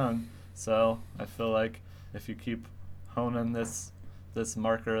pretty young, so I feel like if you keep honing this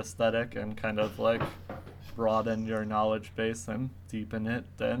Marker aesthetic and kind of like broaden your knowledge base and deepen it,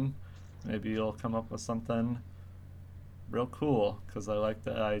 then maybe you'll come up with something real cool, because I like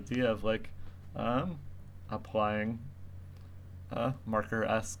the idea of like applying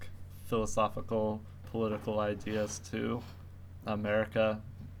Marker-esque philosophical political ideas to America,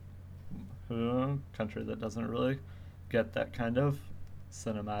 a country that doesn't really get that kind of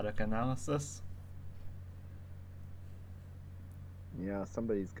cinematic analysis. Yeah,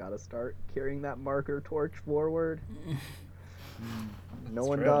 somebody's got to start carrying that Marker torch forward. No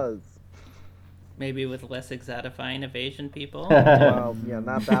one does. Maybe with less exotifying of Asian people. Well, yeah,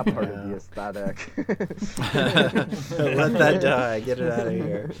 not that part of the aesthetic. Let that die. Get it out of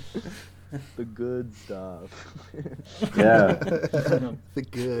here. The good stuff. Yeah. The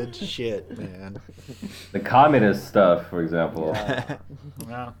good shit, man. The communist stuff, for example.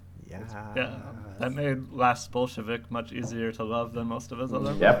 Yeah. Yeah. That made Last Bolshevik much easier to love than most of his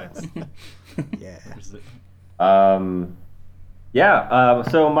other movies.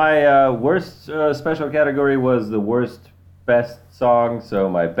 So my worst special category was the worst best song. So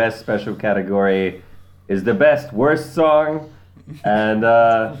my best special category is the best worst song, and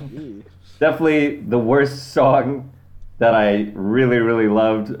definitely the worst song that I really, really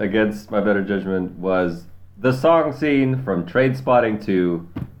loved against my better judgment was the song scene from Trainspotting 2,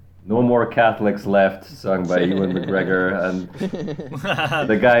 No More Catholics Left, sung by Ewan McGregor, and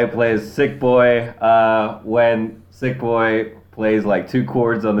the guy who plays Sick Boy, when Sick Boy plays like 2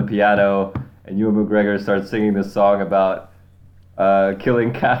 chords on the piano, and Ewan McGregor starts singing this song about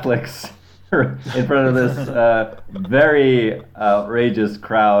killing Catholics in front of this very outrageous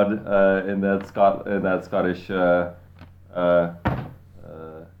crowd in that Scottish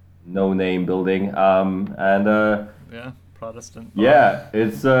no-name building, Protestant. Yeah,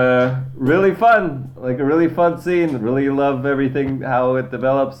 it's really fun, like a really fun scene. Really love everything, how it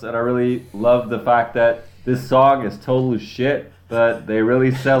develops, and I really love the fact that this song is total shit, but they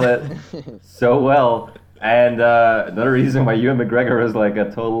really sell it so well. And another reason why Ewan McGregor is like a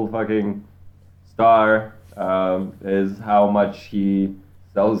total fucking star is how much he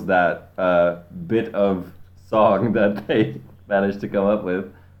sells that bit of song that they managed to come up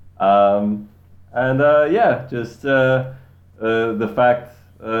with. The fact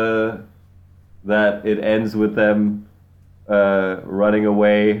that it ends with them running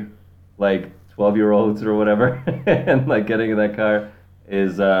away like 12-year-olds or whatever and like getting in that car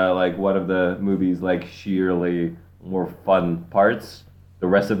is like one of the movie's like sheerly more fun parts. The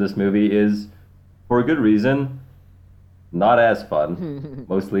rest of this movie is, for a good reason, not as fun,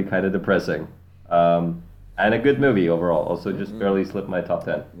 mostly kind of depressing, and a good movie overall. Also just barely slipped my top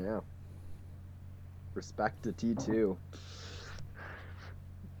 10. Yeah. Respect to T2.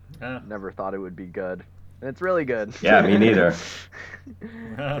 Never thought it would be good. And it's really good. Yeah, me neither.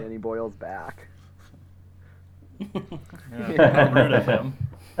 Danny Boyle's back. I'm rude of him.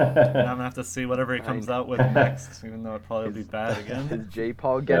 Now I'm gonna have to see whatever he comes out with next, even though it'll probably be bad again. His J.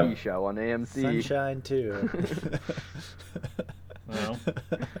 Paul Getty show on AMC. Sunshine 2. No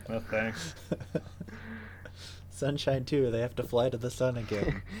thanks. Sunshine 2, they have to fly to the sun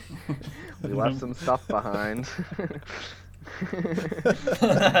again. We left some stuff behind.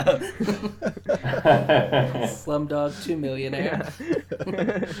 Slumdog 2 Millionaire.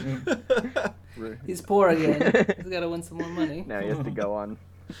 He's poor again. He's got to win some more money. Now he has to go on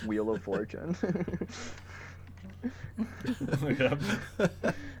Wheel of Fortune.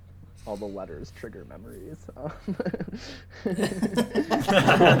 All the letters trigger memories.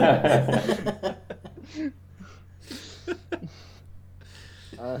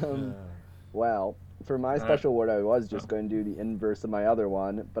 Well, for my special award, I was just going to do the inverse of my other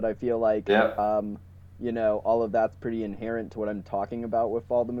one, but I feel like, you know, all of that's pretty inherent to what I'm talking about with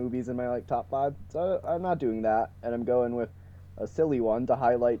all the movies in my like top 5. So I'm not doing that, and I'm going with a silly one to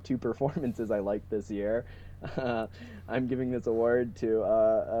highlight 2 performances I liked this year. I'm giving this award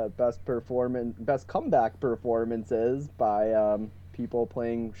to best comeback performances by people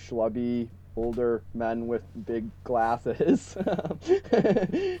playing schlubby older men with big glasses.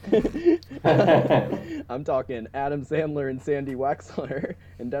 I'm talking Adam Sandler and Sandy Wexler,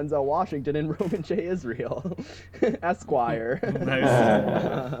 and Denzel Washington and Roman J. Israel, Esquire.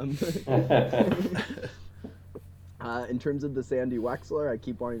 In terms of the Sandy Wexler, I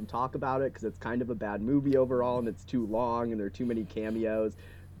keep wanting to talk about it because it's kind of a bad movie overall, and it's too long, and there are too many cameos.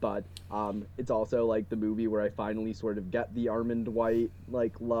 But it's also like the movie where I finally sort of get the Armond White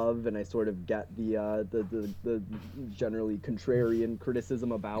like love, and I sort of get the generally contrarian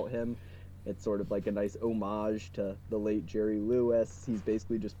criticism about him. It's sort of like a nice homage to the late Jerry Lewis. He's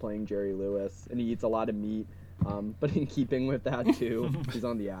basically just playing Jerry Lewis, and he eats a lot of meat. But in keeping with that too, he's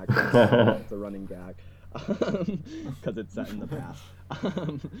on the actress. It's a running gag. Because it's set in the past.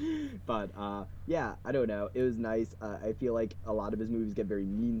 Yeah, I don't know. It was nice. I feel like a lot of his movies get very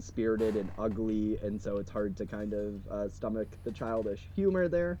mean-spirited and ugly, and so it's hard to kind of stomach the childish humor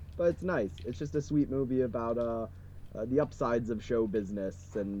there. But it's nice. It's just a sweet movie about the upsides of show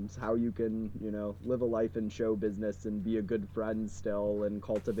business and how you can, you know, live a life in show business and be a good friend still and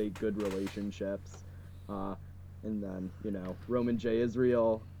cultivate good relationships. And then, you know, Roman J.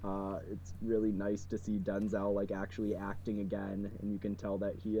 Israel, it's really nice to see Denzel, like, actually acting again, and you can tell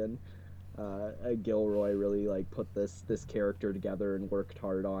that he and Gilroy really, like, put this character together and worked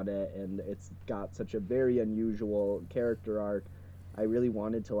hard on it, and it's got such a very unusual character arc. I really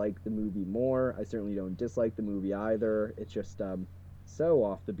wanted to like the movie more. I certainly don't dislike the movie either. It's just so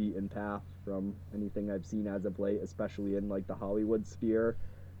off the beaten path from anything I've seen as of late, especially in, like, the Hollywood sphere,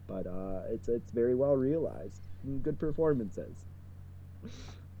 but it's very well realized. Good performances.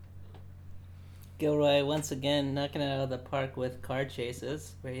 Gilroy once again knocking it out of the park with car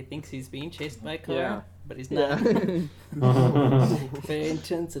chases, where he thinks he's being chased by a car, but he's not. Very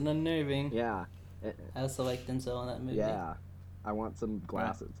intense and unnerving. Yeah. I also like Denzel in that movie. Yeah. I want some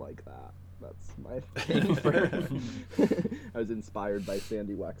glasses like that. That's my thing for I was inspired by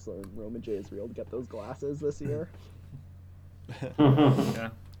Sandy Wexler and Roman J. Israel to get those glasses this year. Yeah.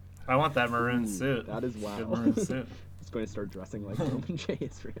 I want that maroon suit. That is wow. Good maroon suit. It's going to start dressing like Roman J.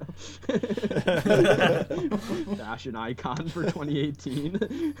 Israel. Fashion icon for 2018.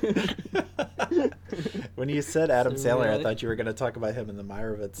 When you said Adam Sandler, I thought you were going to talk about him in the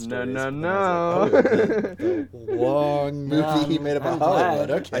Meyerowitz stories. No. Like, the long movie he made about Hollywood.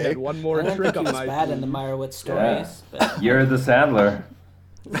 Glad. Okay. I had one more trick on my bad in the Meyerowitz stories. Yeah. But... You're the Sandler.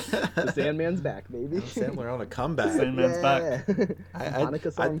 The Sandman's back, baby. Sandler on a comeback. Sandman's back.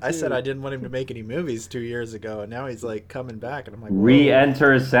 I said I didn't want him to make any movies 2 years ago, and now he's like coming back, and I'm like,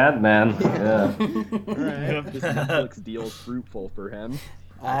 re-enter Sandman. Yeah. All right. This Netflix deal's fruitful for him.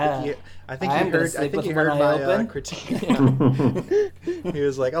 I think he heard my critique. He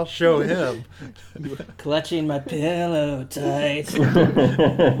was like, I'll show him. Clutching my pillow tight. Sing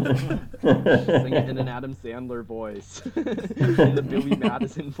it in an Adam Sandler voice. In the Billy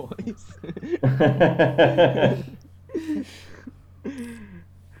Madison voice.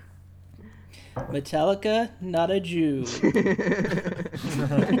 Metallica, not a Jew.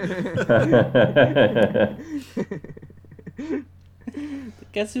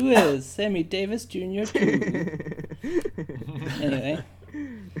 Guess who is? Sammy Davis Jr. too. Anyway.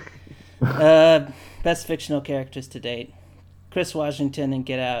 Best fictional characters to date. Chris Washington in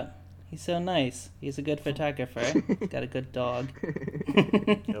Get Out. He's so nice. He's a good photographer. He's got a good dog.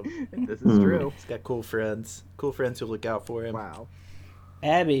 Yep. This is true. He's got cool friends. Cool friends who look out for him. Wow.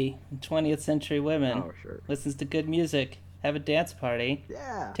 Abby, 20th Century Women. Oh, sure. Listens to good music. Have a dance party.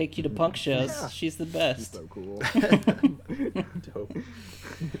 Yeah. Take you to punk shows. Yeah. She's the best. She's so cool. Dope.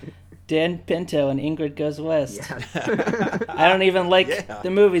 Dan Pinto and Ingrid Goes West. Yes. I don't even like the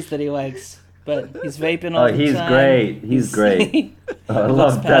movies that he likes, but he's vaping all the he's time. Great. He's great. I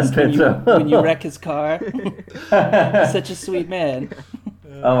love Dan Pinto. When you wreck his car. He's such a sweet man.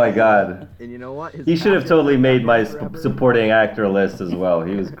 Oh my God. And you know what? He should have totally made my supporting actor list as well.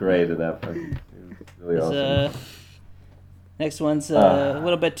 He was great in that film. He was really awesome. Next one's a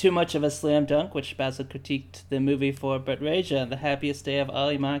little bit too much of a slam dunk, which Basil critiqued the movie for, but Reja, The Happiest Day of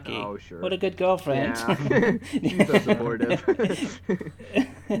Ali Maki. Oh, sure. What a good girlfriend. Yeah. She's so supportive.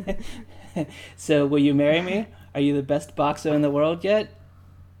 So, will you marry me? Are you the best boxer in the world yet?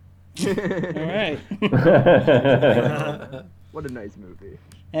 All right. What a nice movie.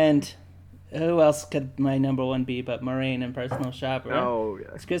 And who else could my number one be but Maureen and Personal Shopper? Oh, yeah.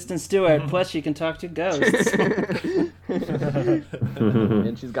 It's Kristen Stewart, plus she can talk to ghosts.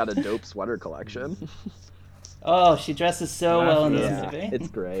 And she's got a dope sweater collection. Oh, she dresses so well in this Yeah, movie. it's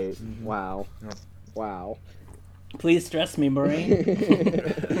great. Wow. Wow. Please dress me,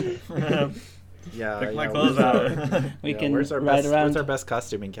 Maureen. Yeah, Pick my yeah, clothes where's- out. We yeah, can where's our ride best, around. Where's our best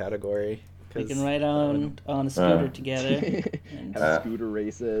costuming category? We 'Cause can ride on a scooter together. And Have scooter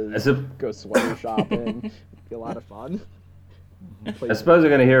races, go sweater shopping. Be a lot of fun. I suppose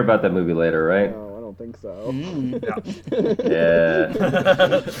we're gonna hear about that movie later, right? No, I don't think so. Yeah.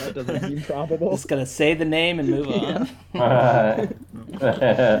 That doesn't seem probable. Just gonna say the name and move on.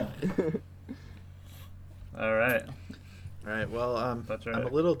 All right. All right. Well, That's right. I'm a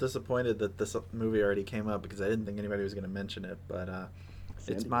little disappointed that this movie already came up because I didn't think anybody was going to mention it. But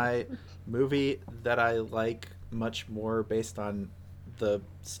it's my movie that I like much more based on the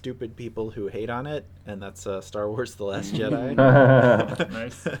stupid people who hate on it, and that's Star Wars: The Last Jedi.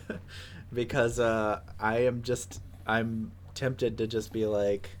 Nice. Because I'm tempted to just be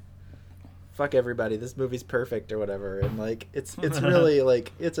like, fuck everybody, this movie's perfect or whatever, and like it's really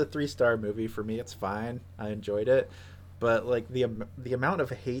like it's a 3-star movie for me. It's fine. I enjoyed it. But like the amount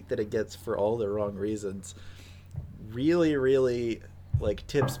of hate that it gets for all the wrong reasons really, really like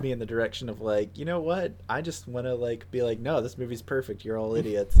tips me in the direction of like, you know what? I just want to like be like, no, this movie's perfect. You're all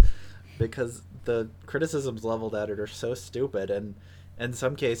idiots, because the criticisms leveled at it are so stupid. And in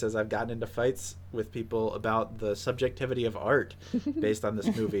some cases, I've gotten into fights with people about the subjectivity of art based on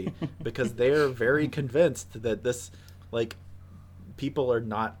this movie because they're very convinced that this like people are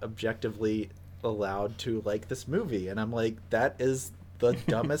not objectively allowed to like this movie, and I'm like, that is the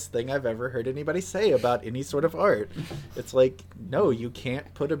dumbest thing I've ever heard anybody say about any sort of art. It's like, no, you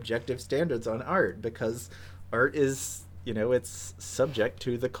can't put objective standards on art because art is, you know, it's subject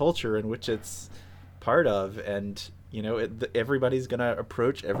to the culture in which it's part of, and you know, everybody's gonna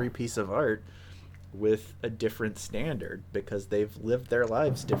approach every piece of art with a different standard because they've lived their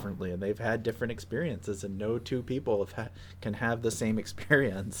lives differently and they've had different experiences, and no two people can have the same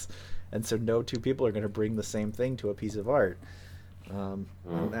experience. And so no two people are going to bring the same thing to a piece of art.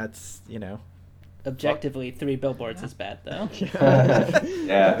 That's, you know. Objectively, 3 Billboards is bad, though.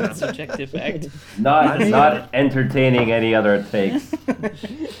 Yeah. That's a subjective fact. Not entertaining any other takes.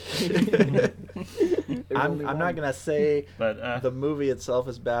 I'm not going to say but, the movie itself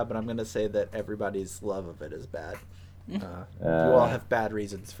is bad, but I'm going to say that everybody's love of it is bad. You all have bad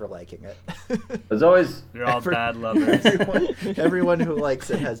reasons for liking it. There's always... You're all bad lovers. Everyone who likes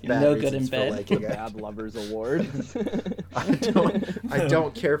it has bad reasons for liking it. Bad Lovers Award. I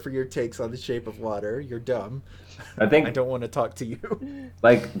don't care for your takes on The Shape of Water. You're dumb. I don't want to talk to you.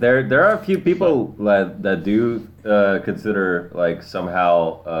 Like there are a few people that do consider like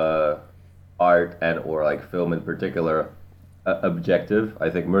somehow art and or like film in particular objective. I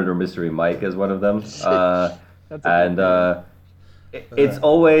think Murder Mystery Mike is one of them. It's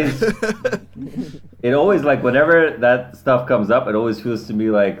always like whenever that stuff comes up, it always feels to me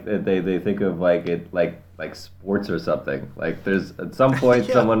like they think of like it like sports or something. Like there's at some point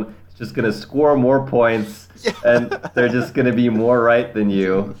someone is just gonna score more points and they're just gonna be more right than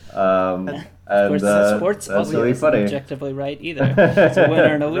you. Of course, sports that's also really isn't funny. objectively right either. It's a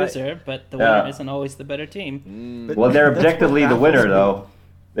winner and a loser, but the winner isn't always the better team. Well, they're objectively the winner though.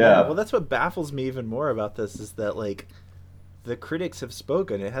 Yeah. Well, that's what baffles me even more about this is that like the critics have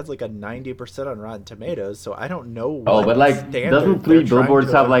spoken. It has like a 90% on Rotten Tomatoes, so I don't know what Oh, but like doesn't 3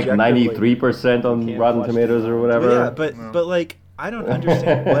 Billboards have like 93% on Rotten Tomatoes or whatever? Yeah, but like I don't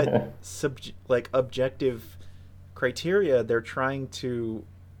understand what objective criteria they're trying to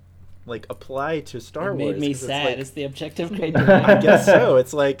like apply to Star Wars. It made me 'cause sad. Like, it's the objective criteria. I guess so.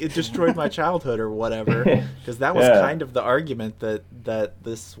 It's like it destroyed my childhood or whatever. Because that was Yeah. kind of the argument that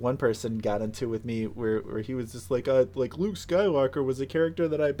this one person got into with me, where he was just like Luke Skywalker was a character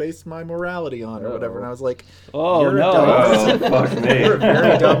that I based my morality on or whatever, and I was like, oh you're no, a dumb person. Fuck me. You're a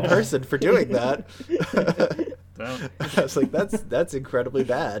very dumb person for doing that. I was like, that's incredibly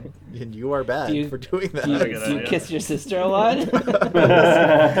bad, and you are bad for doing that. Do you kiss your sister a lot? Yeah,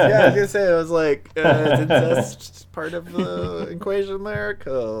 I was gonna say, I was like, is incest part of the equation there?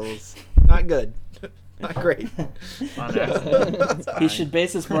 'Cause not good. Not great. He should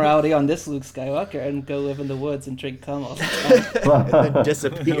base his morality on this Luke Skywalker and go live in the woods and drink cum all the time. And then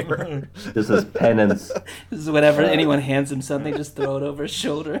disappear. This is penance. This is whenever anyone hands him something, just throw it over his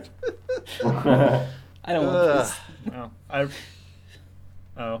shoulder. I don't want this.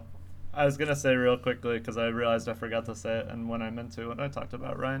 I was gonna say real quickly because I realized I forgot to say it, and when I meant to when I talked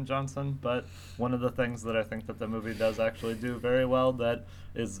about Rian Johnson. But one of the things that I think that the movie does actually do very well, that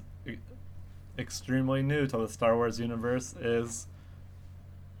is extremely new to the Star Wars universe, is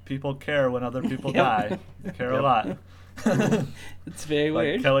people care when other people die. They care a lot. It's very like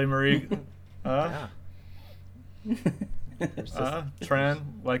weird. Kelly Marie. Tran,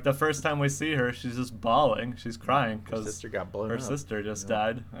 like the first time we see her, she's just bawling. She's crying because her sister got blown her up. sister just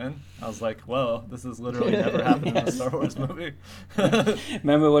died. And I was like, whoa, this has literally never happened in a Star Wars movie.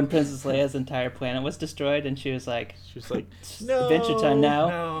 Remember when Princess Leia's entire planet was destroyed and she was like, no, Adventure time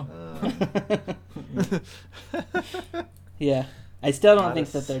now. No. Yeah. I still don't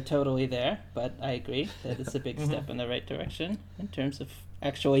think that they're totally there, but I agree that it's a big step in the right direction in terms of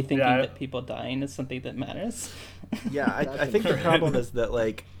actually thinking that people dying is something that matters. Yeah, I think the problem is that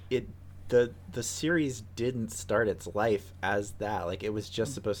like the series didn't start its life as that. Like it was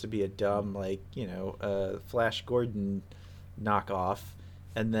just supposed to be a dumb Flash Gordon knockoff,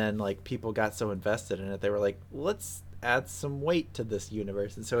 and then like people got so invested in it they were like, let's add some weight to this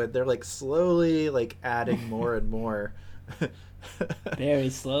universe, and so they're like slowly like adding more and more. Very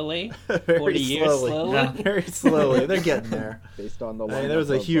slowly. Very 40 years slowly. Yeah. Very slowly. They're getting there. Based on the lineup, there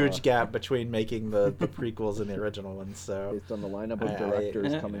was a huge gap between making the prequels and the original ones. So based on the lineup of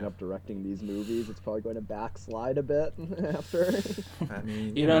directors coming up directing these movies, it's probably going to backslide a bit after. I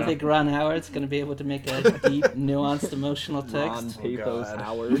mean, you don't think Ron Howard's going to be able to make a deep, nuanced, emotional text? Ron Pathos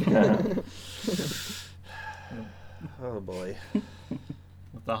Howard. Oh boy.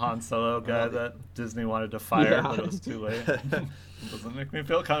 The Han Solo guy that Disney wanted to fire, but it was too late. Doesn't make me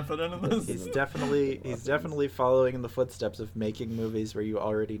feel confident in this. He's definitely following in the footsteps of making movies where you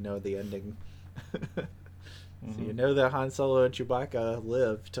already know the ending. So you know that Han Solo and Chewbacca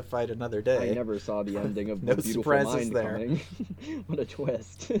live to fight another day. I never saw the ending of No The Beautiful surprises Mind there. coming. What a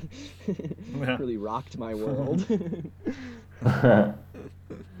twist. Really rocked my world.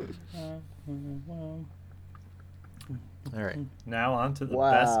 All right. Now on to the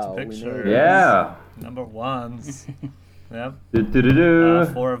Wow, best we picture. made it. Yeah. Number ones. Yep. Do-do-do-do.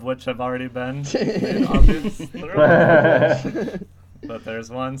 4 of which have already been made obvious. But there's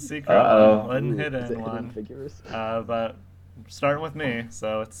one secret one hidden one. But starting with me,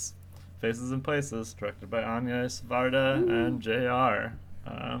 so it's Faces and Places, directed by Agnes Varda and JR.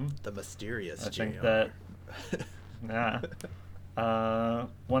 The mysterious I think JR. that, yeah.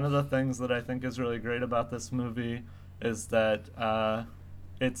 One of the things that I think is really great about this movie is that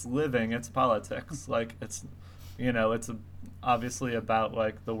it's living its politics. Like it's obviously about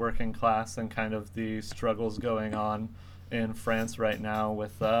like the working class and kind of the struggles going on in France right now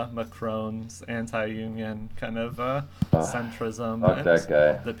with Macron's anti-union kind of centrism. Fuck that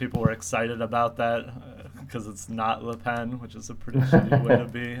guy. That people were excited about that because it's not Le Pen, which is a pretty shitty way to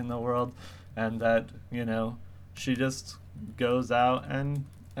be in the world, and that she just goes out and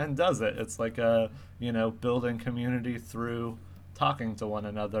does it. It's like a building community through talking to one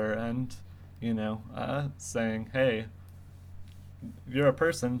another and saying, hey, you're a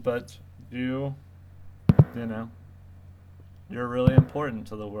person, but you're really important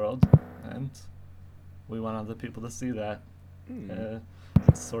to the world, and we want other people to see that.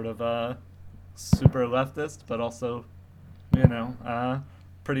 It's sort of super leftist, but also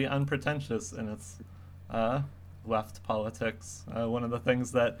pretty unpretentious in its left politics. One of the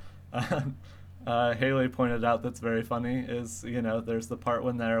things that Haley pointed out that's very funny is, there's the part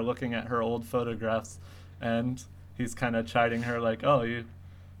when they're looking at her old photographs and he's kind of chiding her like, oh, you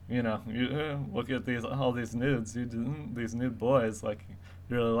look at all these nudes, these nude boys, like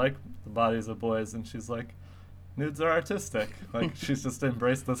you really like the bodies of boys, and she's like, nudes are artistic. Like she's just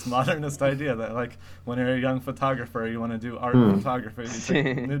embraced this modernist idea that like when you're a young photographer, you want to do art photography, you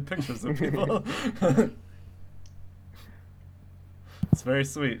take nude pictures of people. It's very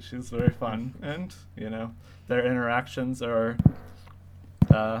sweet. She's very fun, and their interactions are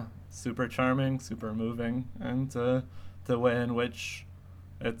super charming, super moving, and the way in which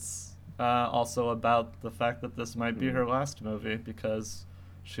it's also about the fact that this might be her last movie because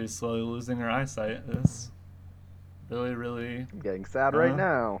she's slowly losing her eyesight is really, really... I'm getting sad right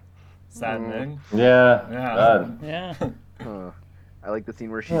now. Saddening. Yeah. Yeah. I like the scene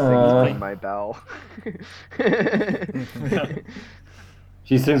where she sings Ring My Bell.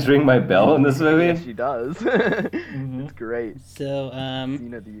 She sings Ring My Bell in this movie? Yes, she does. It's great. So,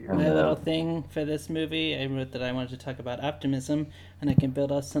 Scene of the year. my little thing for this movie, I wrote that I wanted to talk about optimism, and I can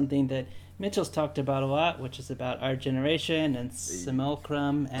build off something that Mitchell's talked about a lot, which is about our generation and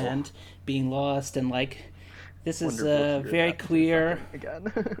simulacrum and being lost, and like this is a very clear,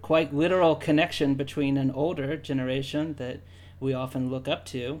 quite literal connection between an older generation that we often look up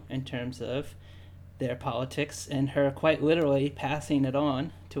to in terms of their politics, and her quite literally passing it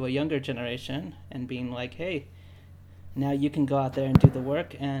on to a younger generation and being like, hey, now you can go out there and do the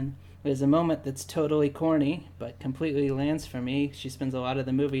work. And there's a moment that's totally corny but completely lands for me. She spends a lot of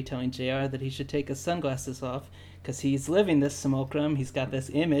the movie telling JR that he should take his sunglasses off because he's living this simulacrum. He's got this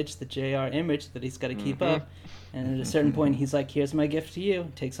image, the JR image, that he's got to keep up. And at a certain point, he's like, here's my gift to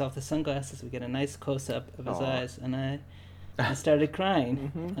you. Takes off the sunglasses. We get a nice close-up of his eyes. And I started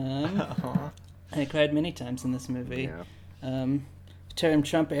crying. I cried many times in this movie. The term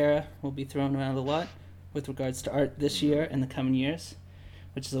Trump era will be thrown around a lot with regards to art this year and the coming years,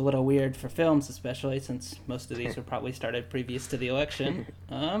 which is a little weird for films, especially since most of these were probably started previous to the election.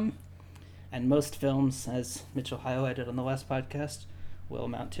 And most films, as Mitchell highlighted on the last podcast, will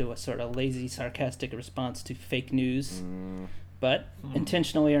amount to a sort of lazy, sarcastic response to fake news. But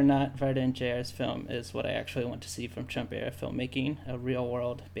intentionally or not, Varda and JR's film is what I actually want to see from Trump-era filmmaking, a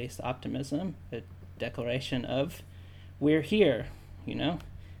real-world-based optimism, a declaration of, we're here, you know?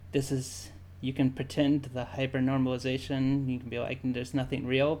 This is, you can pretend the hyper-normalization, you can be like, there's nothing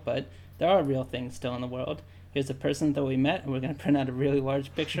real, but there are real things still in the world. Here's a person that we met, and we're going to print out a really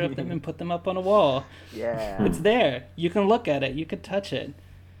large picture of them and put them up on a wall. Yeah. It's there. You can look at it. You can touch it.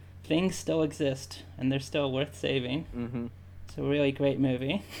 Things still exist, and they're still worth saving. It's a really great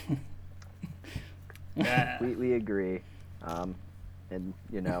movie. Completely agree. And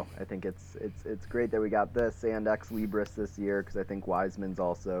you know, I think it's great that we got this and Ex Libris this year, because I think Wiseman's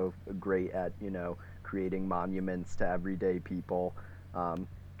also great at, you know, creating monuments to everyday people,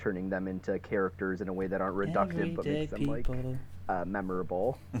 turning them into characters in a way that aren't reductive but makes them like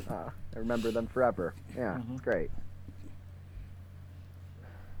memorable. I remember them forever. Yeah, it's great.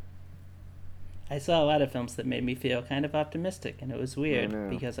 I saw a lot of films that made me feel kind of optimistic, and it was weird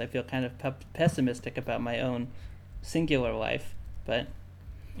because I feel kind of pessimistic about my own singular life. But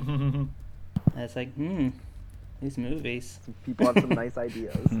I was like, these movies. People have some nice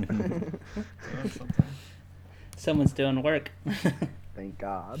ideas. Someone's doing work. Thank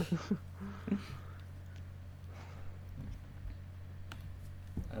God.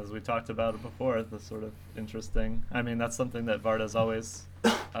 As we talked about it before, the sort of interesting, I mean, that's something that Varda's always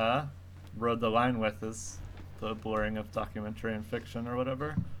rode the line with, is the blurring of documentary and fiction or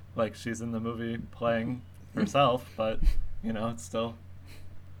whatever. Like, she's in the movie playing herself, but, you know, it's still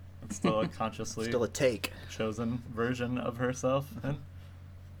a consciously still a take chosen version of herself, and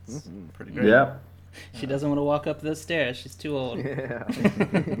it's pretty great. Yeah. She doesn't want to walk up those stairs. She's too old. Yeah.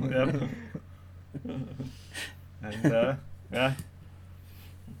 And yeah.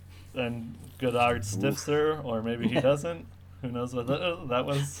 And Godard stiffs her, or maybe he doesn't. Who knows whether that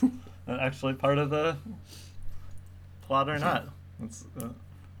was actually part of the plot or not. It's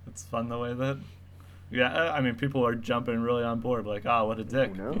fun the way that, yeah, I mean, people are jumping really on board, like, what a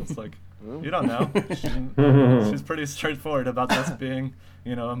dick. It's like, you don't know. She's pretty straightforward about this being,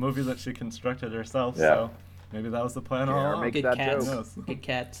 you know, a movie that she constructed herself. Yeah. So maybe that was the plan all along. Good cats. Good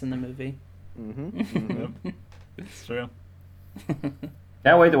cats in the movie. Yep. It's true.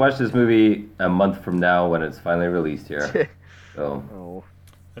 Can't wait to watch this movie a month from now when it's finally released here. So.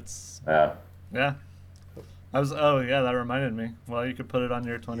 It's. Yeah. Yeah. That reminded me. Well, you could put it on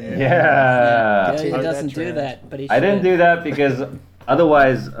your 28th. Yeah. He doesn't do that, but he should. I didn't do that because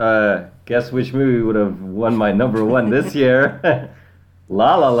otherwise, guess which movie would have won my number one this year?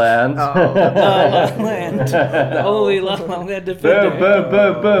 La La Land. La La Land. The only La La Land defender.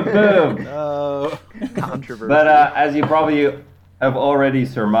 Boom. Oh, controversy. But as you probably have already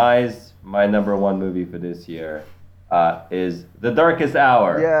surmised, my number one movie for this year is The Darkest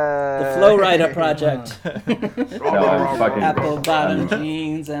Hour. Yeah. The Flow Rider Project. No, I'm fucking... Apple bottom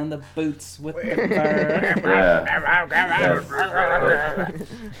jeans and the boots with the fur. Yeah.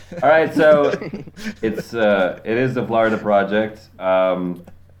 All right, so it is the Florida Project, and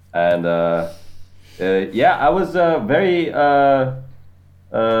I was very.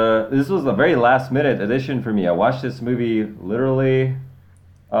 This was a very last-minute addition for me. I watched this movie literally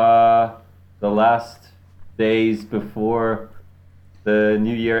the last days before the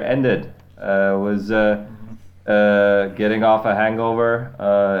new year ended. Was getting off a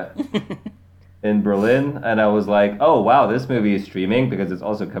hangover in Berlin, and I was like, oh wow, this movie is streaming, because it's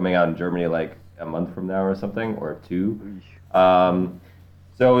also coming out in Germany like a month from now or something, or two. So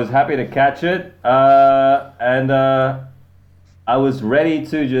I was happy to catch it, and I was ready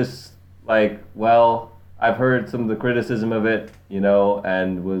to just like, well, I've heard some of the criticism of it, you know,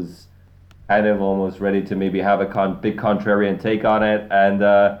 and was kind of almost ready to maybe have a big contrarian take on it.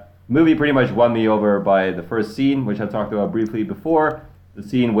 And movie pretty much won me over by the first scene, which I talked about briefly before, the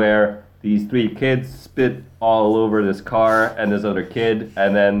scene where these 3 kids spit all over this car and this other kid,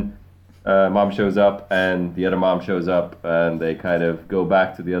 and then mom shows up and the other mom shows up, and they kind of go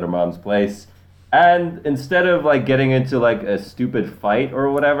back to the other mom's place. And instead of like getting into like a stupid fight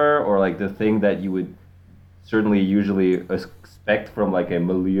or whatever, or like the thing that you would certainly usually expect from like a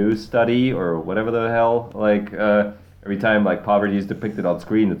milieu study or whatever the hell, like every time like poverty is depicted on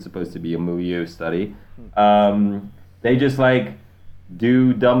screen, it's supposed to be a milieu study. They just like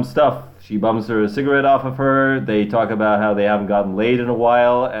do dumb stuff. She bums her a cigarette off of her. They talk about how they haven't gotten laid in a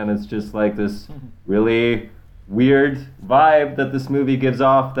while, and it's just like this really weird vibe that this movie gives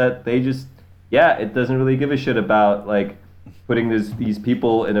off, that they just, it doesn't really give a shit about like putting these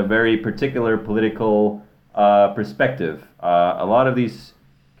people in a very particular political perspective. A lot of these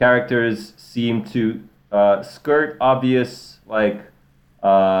characters seem to skirt obvious like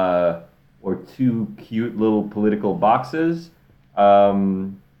or too cute little political boxes.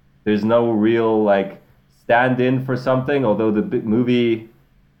 There's no real like stand-in for something, although the movie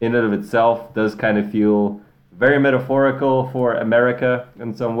in and of itself does kind of feel very metaphorical for America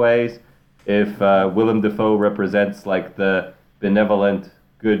in some ways. If Willem Dafoe represents like the benevolent,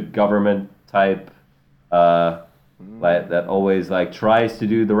 good government type that always like tries to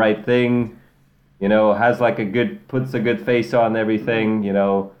do the right thing, you know, has like puts a good face on everything, you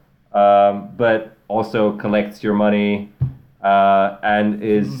know, but also collects your money, and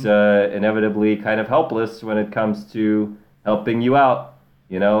is inevitably kind of helpless when it comes to helping you out.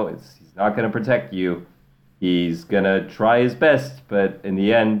 You know, he's not going to protect you. He's going to try his best, but in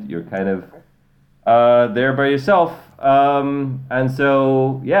the end, you're kind of there by yourself. And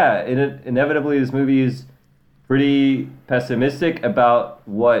so, inevitably, this movie is pretty pessimistic about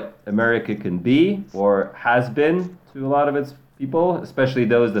what America can be or has been to a lot of its people, especially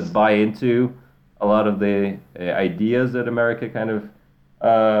those that buy into a lot of the ideas that America kind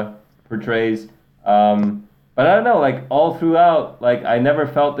of portrays. But I don't know, like all throughout, like I never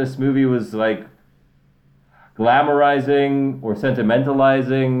felt this movie was like glamorizing or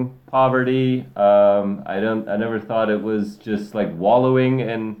sentimentalizing poverty. I never thought it was just like wallowing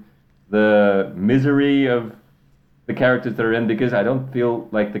in the misery of the characters that are in, because I don't feel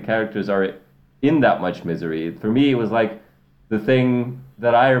like the characters are in that much misery. For me, it was like the thing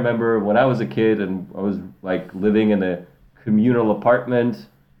that I remember when I was a kid and I was like living in a communal apartment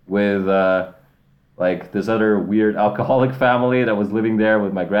with like this other weird alcoholic family that was living there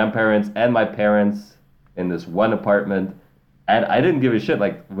with my grandparents and my parents in this one apartment. And I didn't give a shit.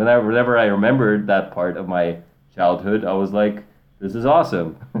 Like whenever I remembered that part of my childhood, I was like, this is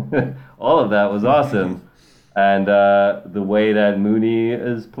awesome. All of that was awesome. And the way that Mooney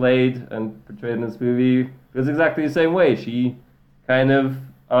is played and portrayed in this movie is exactly the same way. She kind of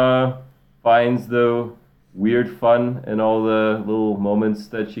finds the weird fun in all the little moments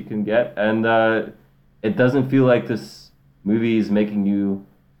that she can get. And it doesn't feel like this movie is making you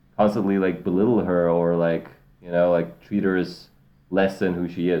constantly like belittle her or like, you know, like treat her as less than who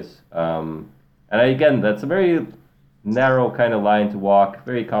she is. And again, that's a very narrow kind of line to walk,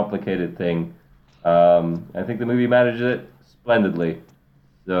 very complicated thing. I think the movie manages it splendidly.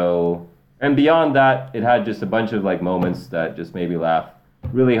 So, and beyond that, it had just a bunch of like moments that just made me laugh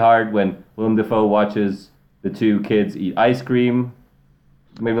really hard. When Willem Dafoe watches the 2 kids eat ice cream,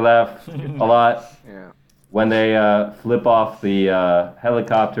 made me laugh a lot. Yeah. When they flip off the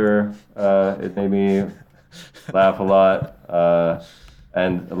helicopter, it made me laugh a lot.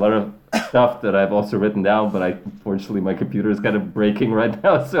 And a lot of stuff that I've also written down, but unfortunately my computer is kind of breaking right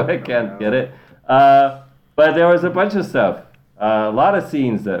now, so I can't get it. But there was a bunch of stuff, a lot of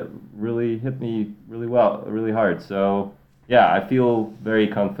scenes that really hit me really well, really hard. So yeah, I feel very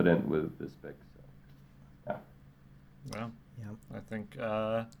confident with this pick. So, yeah. Well, I think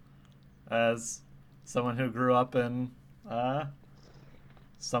as someone who grew up in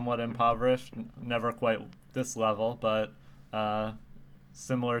somewhat impoverished, never quite this level, but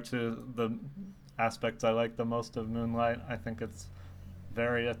similar to the aspects I like the most of Moonlight, I think it's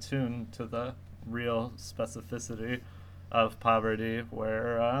very attuned to the real specificity of poverty,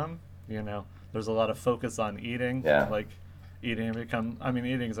 where you know, there's a lot of focus on eating. Like eating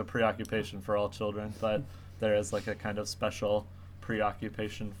is a preoccupation for all children, but there is like a kind of special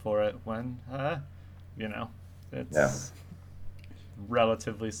preoccupation for it when you know, it's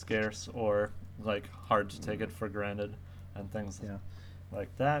relatively scarce or like hard to take it for granted and things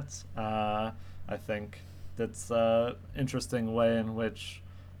like that. I think that's an interesting way in which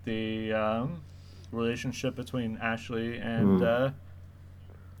the relationship between Ashley and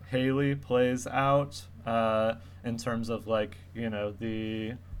Haley plays out in terms of like, you know,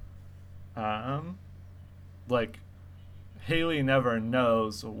 the like Haley never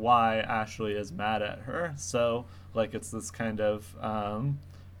knows why Ashley is mad at her. So, like, it's this kind of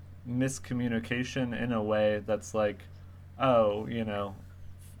miscommunication in a way that's like, oh, you know,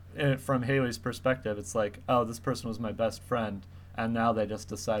 from Haley's perspective, it's like, oh, this person was my best friend, and now they just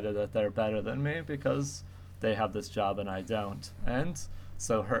decided that they're better than me because they have this job and I don't. And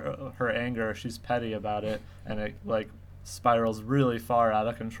so her anger, she's petty about it, and it, like, spirals really far out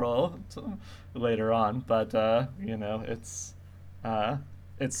of control later on. But you know, it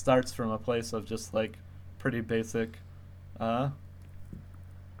starts from a place of just like pretty basic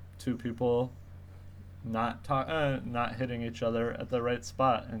two people not hitting each other at the right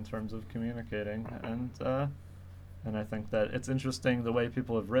spot in terms of communicating. And I think that it's interesting the way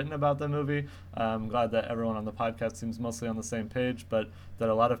people have written about the movie. I'm glad that everyone on the podcast seems mostly on the same page, but that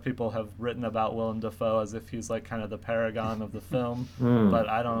a lot of people have written about Willem Dafoe as if he's like kind of the paragon of the film. But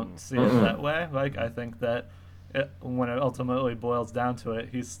I don't see it that way. Like, I think that when it ultimately boils down to it,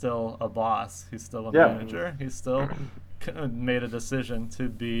 he's still a boss. He's still a manager. He's still made a decision to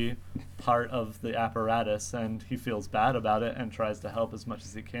be part of the apparatus, and he feels bad about it and tries to help as much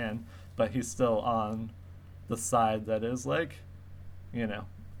as he can, but he's still on the side that is, like, you know,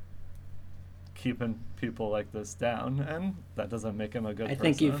 keeping people like this down, and that doesn't make him a good person. I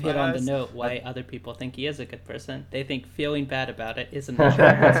think you've hit on the note why other people think he is a good person. They think feeling bad about it isn't a good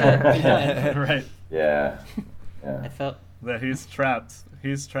person. Right. Yeah. I felt that he's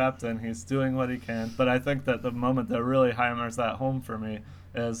trapped and he's doing what he can. But I think that the moment that really hammers that home for me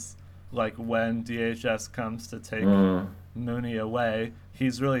is like when DHS comes to take Mooney away.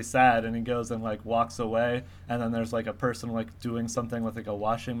 He's really sad and he goes and like walks away, and then there's like a person like doing something with like a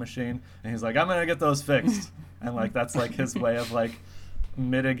washing machine, and he's like, I'm gonna get those fixed. And like that's like his way of like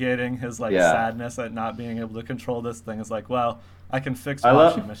mitigating his like sadness at not being able to control this thing. Is like, well, I can fix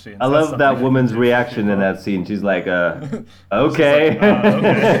washing machines. I love that woman's reaction in that scene. She's like, okay. Okay.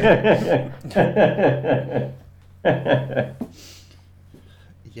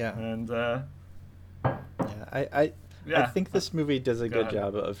 Yeah. And I think this movie does a good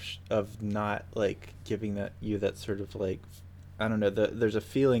job of not like giving you that sort of like, I don't know, there's a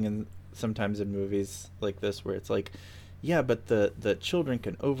feeling in sometimes in movies like this where it's like, yeah, but the children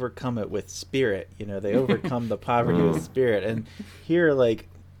can overcome it with spirit, you know, they overcome the poverty with spirit. And here, like,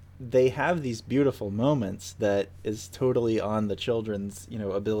 they have these beautiful moments that is totally on the children's, you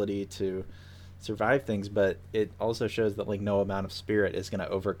know, ability to survive things, but it also shows that like no amount of spirit is going to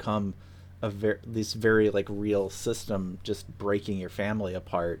overcome this very like real system just breaking your family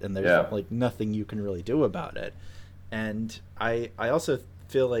apart, and there's like nothing you can really do about it. And I also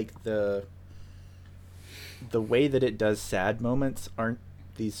feel like the way that it does sad moments aren't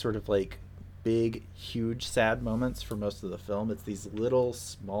these sort of like big huge sad moments for most of the film. It's these little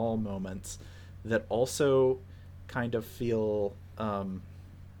small moments that also kind of feel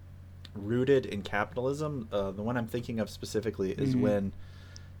rooted in capitalism. The one I'm thinking of specifically is when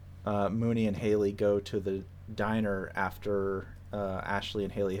Mooney and Haley go to the diner after Ashley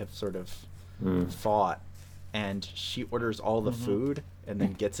and Haley have sort of fought, and she orders all the food and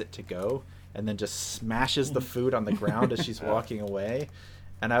then gets it to go, and then just smashes the food on the ground as she's walking away.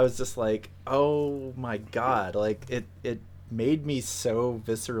 And I was just like, oh my God, like it made me so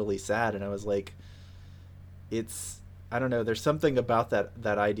viscerally sad. And I was like, I don't know, there's something about that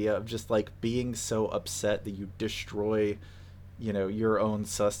idea of just like being so upset that you destroy, you know, your own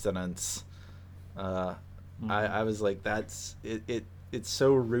sustenance. I was like, that's it's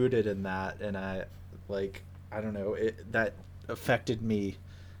so rooted in that, and I don't know, that affected me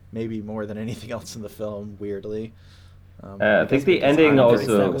maybe more than anything else in the film, weirdly. I think the ending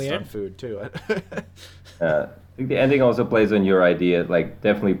also on food too. I think the ending also plays on your idea, like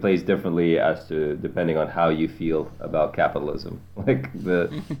definitely plays differently as to depending on how you feel about capitalism. Like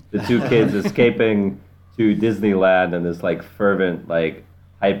the two kids escaping to Disneyland in this like fervent, like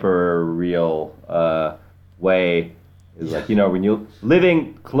hyper real way is like, you know, when you're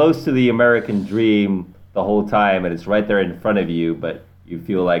living close to the American dream the whole time and it's right there in front of you, but you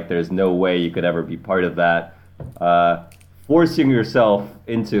feel like there's no way you could ever be part of that. Forcing yourself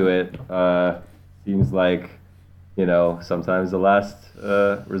into it seems like, you know, sometimes the last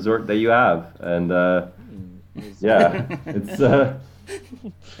resort that you have. And it's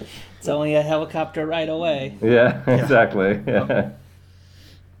it's only a helicopter ride away. Yeah, exactly. Yeah.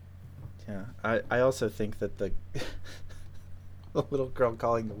 I also think that the little girl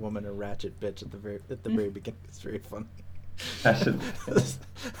calling the woman a ratchet bitch at the very beginning is very funny.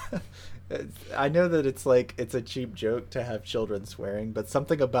 I know that it's like it's a cheap joke to have children swearing, but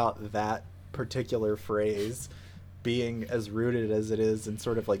something about that particular phrase being as rooted as it is in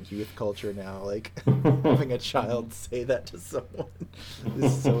sort of like youth culture now. Like having a child say that to someone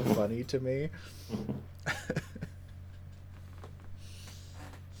is so funny to me.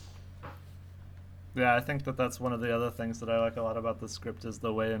 Yeah, I think that that's one of the other things that I like a lot about the script is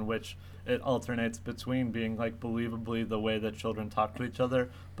the way in which it alternates between being like believably the way that children talk to each other,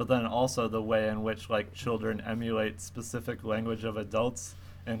 but then also the way in which like children emulate specific language of adults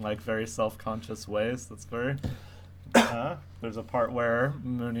in like very self-conscious ways. That's very there's a part where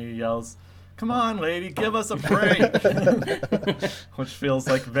Mooney yells, "Come on, lady, give us a break," which feels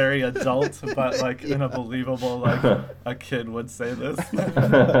like very adult, but like in a believable, like a kid would say this.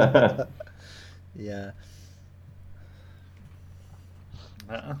 Yeah.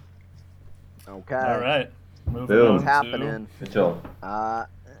 Yeah. Okay. All right. Moving Boom. on What's happening? Mitchell.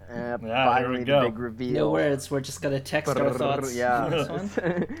 Finally, we the go. big reveal. No words. We're just gonna text our thoughts. Yeah. on this one.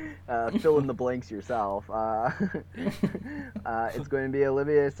 Fill in the blanks yourself. It's going to be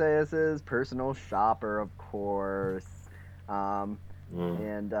Olivier Assayas's personal shopper, of course.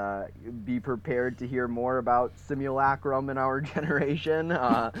 And be prepared to hear more about simulacrum in our generation,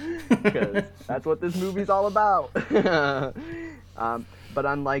 because that's what this movie's all about. But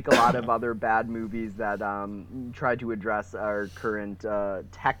unlike a lot of other bad movies that try to address our current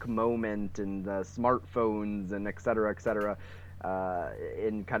tech moment and smartphones and et cetera,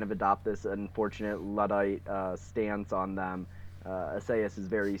 and kind of adopt this unfortunate Luddite stance on them, Assayas is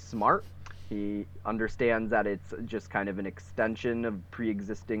very smart. He understands that it's just kind of an extension of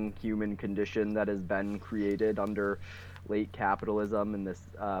pre-existing human condition that has been created under late capitalism, and this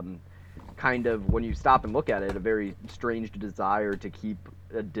kind of, when you stop and look at it, a very strange desire to keep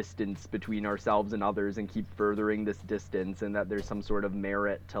a distance between ourselves and others and keep furthering this distance, and that there's some sort of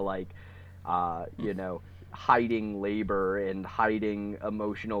merit to like, hiding labor and hiding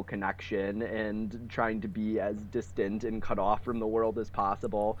emotional connection and trying to be as distant and cut off from the world as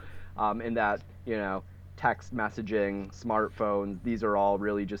possible. And that, text messaging, smartphones, these are all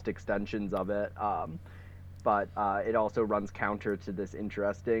really just extensions of it. But it also runs counter to this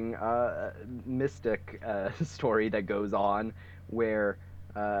interesting mystic story that goes on where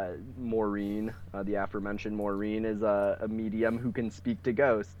Maureen, the aforementioned Maureen, is a medium who can speak to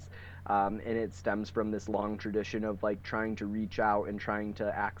ghosts. And it stems from this long tradition of like trying to reach out and trying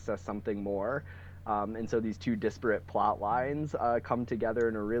to access something more. And so these two disparate plot lines come together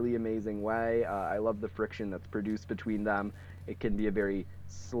in a really amazing way. I love the friction that's produced between them. It can be a very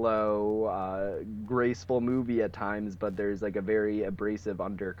slow, graceful movie at times, but there's like a very abrasive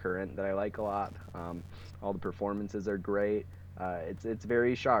undercurrent that I like a lot. All the performances are great. It's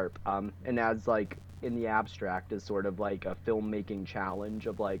very sharp. And adds like in the abstract is sort of like a filmmaking challenge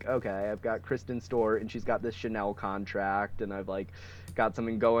of like, okay, I've got Kristen Stewart and she's got this Chanel contract, and I've like got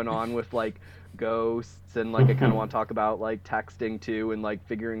something going on with like ghosts, and like I kind of want to talk about like texting too, and like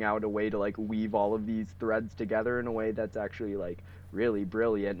figuring out a way to like weave all of these threads together in a way that's actually like really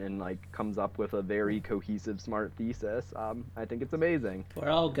brilliant and like comes up with a very cohesive, smart thesis. I think it's amazing. We're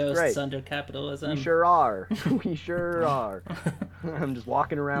all ghosts Great. under capitalism. We sure are. We sure are. I'm just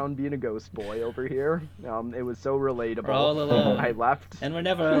walking around being a ghost boy over here. It was so relatable. We're all alone. I left. And we're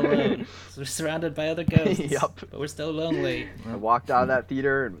never alone. We're surrounded by other ghosts. Yep. But we're still lonely. I walked out of that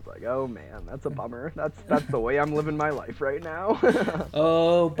theater and was like, oh man, that's a bummer. That's the way I'm living my life right now.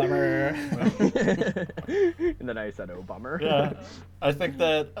 Oh, bummer. And then I said, oh, bummer. Yeah. I think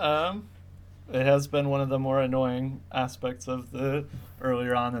that it has been one of the more annoying aspects of the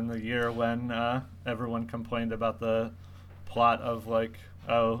earlier on in the year when everyone complained about the plot of like,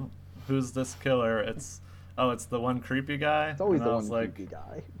 oh, who's this killer? It's the one creepy guy. It's always and the I was one like, creepy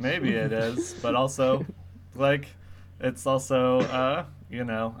guy. Maybe it is, but also like it's also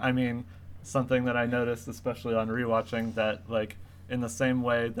I mean, something that I noticed especially on rewatching, that like in the same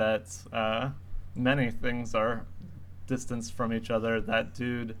way that many things are distanced from each other, that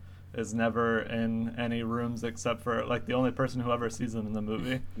dude is never in any rooms except for like the only person who ever sees him in the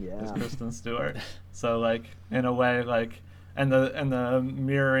movie is Kristen Stewart. So like in a way, like and the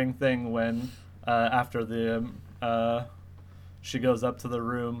mirroring thing when after the she goes up to the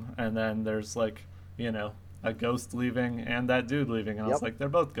room and then there's like a ghost leaving and that dude leaving, and I was like, they're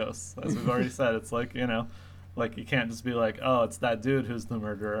both ghosts, as we've already said. It's like like you can't just be like, oh, it's that dude who's the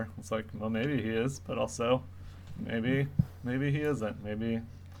murderer. It's like, well, maybe he is, but also maybe he isn't. Maybe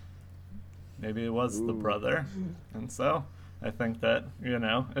it was the brother. And so I think that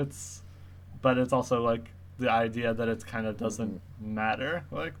it's also like the idea that it kind of doesn't matter,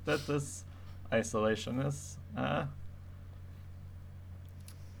 like that this isolation is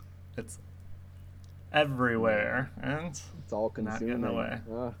it's everywhere and it's all consuming. Not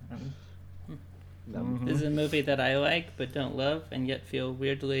getting away. This is a movie that I like but don't love, and yet feel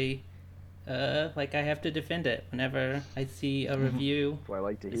weirdly like I have to defend it whenever I see a review. What I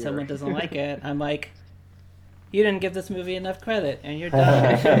like to hear. Someone doesn't like it. I'm like, you didn't give this movie enough credit, and you're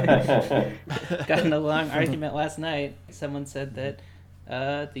done. Got in a long argument last night. Someone said that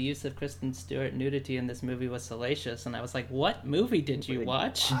the use of Kristen Stewart nudity in this movie was salacious, and I was like, what movie did you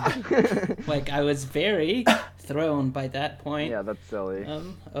watch? Like, I was very thrown by that point. Yeah, that's silly.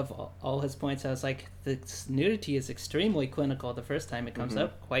 Of all his points, I was like, the nudity is extremely clinical the first time it comes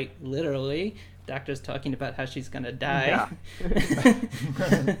up, quite literally. Doctor's talking about how she's gonna die.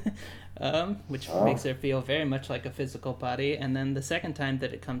 Which makes her feel very much like a physical body. And then the second time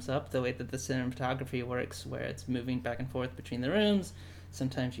that it comes up, the way that the cinematography works, where it's moving back and forth between the rooms,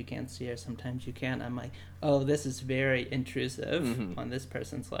 sometimes you can't see her, sometimes you can. I'm like, oh, this is very intrusive on this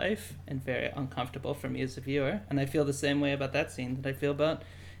person's life and very uncomfortable for me as a viewer. And I feel the same way about that scene that I feel about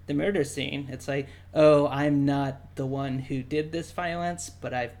the murder scene. It's like, oh, I'm not the one who did this violence,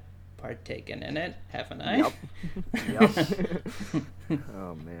 but I've partaken in it, haven't I? Yep.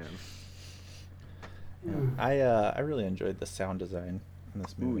 Oh, man. I really enjoyed the sound design in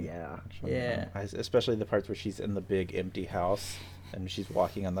this movie. Ooh, yeah. Actually. Yeah. Especially the parts where she's in the big empty house and she's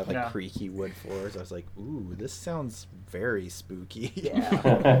walking on the creaky wood floors. I was like, ooh, this sounds very spooky. Yeah.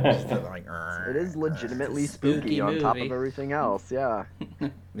 Just like, it is legitimately spooky on top of everything else. Yeah.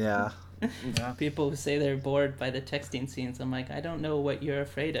 Yeah. People who say they're bored by the texting scenes, I'm like, I don't know what you're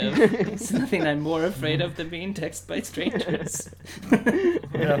afraid of. There's nothing I'm more afraid of than being texted by strangers.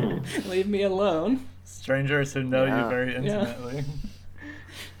 Leave me alone. Strangers who know you very intimately.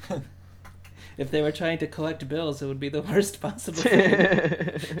 If they were trying to collect bills, it would be the worst possible thing.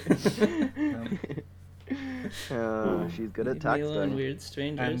 She's good at Leave me alone, texting. weird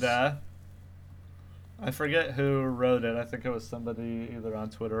strangers. And I forget who wrote it. I think it was somebody either on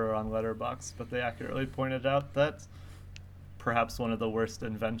Twitter or on Letterboxd, but they accurately pointed out that perhaps one of the worst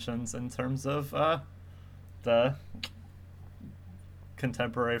inventions in terms of the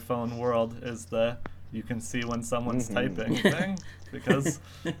contemporary phone world is the you can see when someone's typing thing, because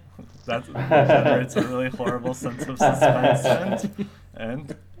that generates a really horrible sense of suspense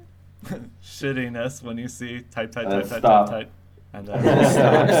and shittiness when you see type. And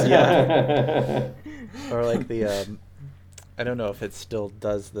stops, yeah. Or like the I don't know if it still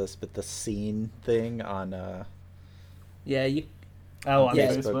does this, but the scene thing on on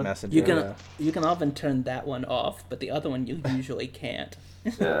Facebook Messenger. You can often turn that one off, but the other one you usually can't.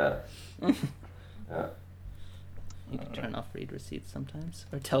 You can turn off read receipts sometimes,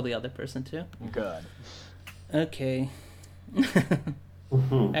 or tell the other person to. Good. Okay.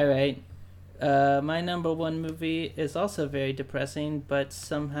 All right. My number one movie is also very depressing, but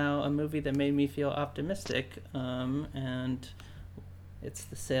somehow a movie that made me feel optimistic. And it's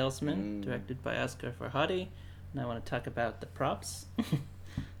The Salesman, directed by Asghar Farhadi. And I want to talk about the props.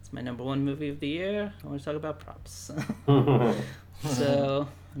 It's my number one movie of the year. I want to talk about props. So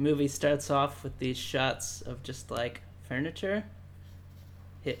the movie starts off with these shots of just like furniture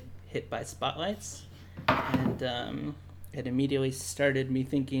hit by spotlights. And it immediately started me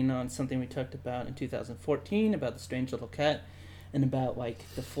thinking on something we talked about in 2014 about The Strange Little Cat, and about like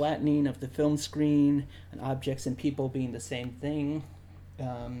the flattening of the film screen and objects and people being the same thing.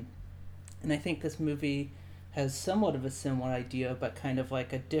 And I think this movie has somewhat of a similar idea, but kind of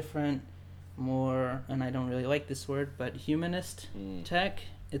like a different, more, and I don't really like this word, but humanist tech.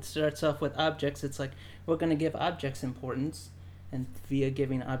 It starts off with objects. It's like, we're going to give objects importance, and via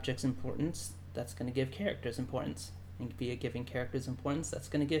giving objects importance, that's going to give characters importance. And via giving characters importance, that's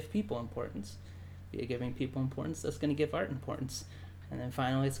going to give people importance. Via giving people importance, that's going to give art importance. And then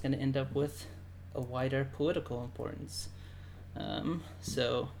finally, it's going to end up with a wider political importance.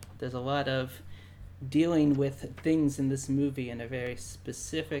 So there's a lot of dealing with things in this movie in a very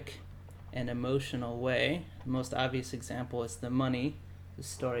specific and emotional way. The most obvious example is the money. The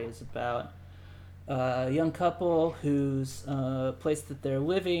story is about a young couple whose place that they're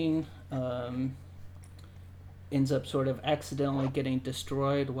living ends up sort of accidentally getting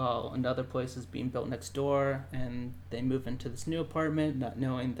destroyed while another place is being built next door, and they move into this new apartment not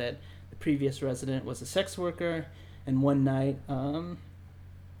knowing that the previous resident was a sex worker. And one night,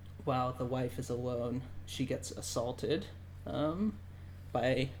 while the wife is alone, she gets assaulted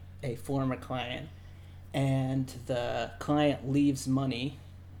by a former client, and the client leaves money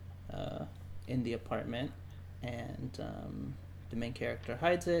in the apartment, and the main character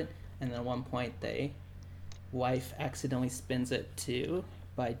hides it, and then at one point wife accidentally spends it to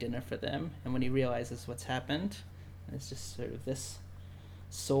buy dinner for them, and when he realizes what's happened, it's just sort of this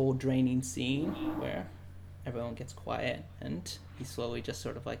soul-draining scene where everyone gets quiet, and he slowly just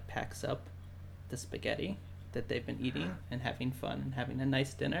sort of like packs up the spaghetti that they've been eating and having fun and having a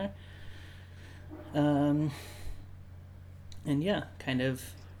nice dinner. And yeah, kind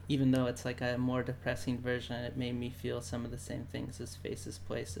of, even though it's like a more depressing version, it made me feel some of the same things as Faces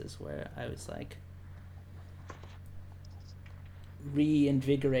Places, where I was like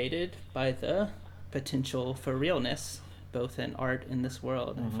reinvigorated by the potential for realness, both in art in this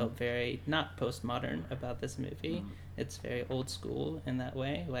world. I felt very not postmodern about this movie. It's very old school in that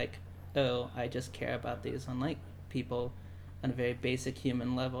way. Like, oh, I just care about these on like people on a very basic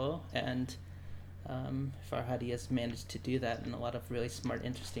human level, and Farhadi has managed to do that in a lot of really smart,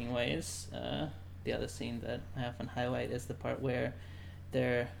 interesting ways. The other scene that I often highlight is the part where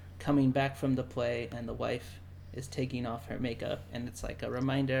they're coming back from the play and the wife is taking off her makeup, and it's like a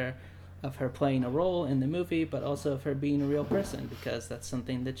reminder of her playing a role in the movie, but also of her being a real person, because that's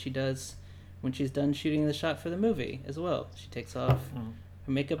something that she does when she's done shooting the shot for the movie as well. She takes off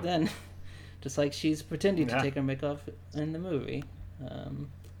her makeup then, just like she's pretending to take her makeup off in the movie.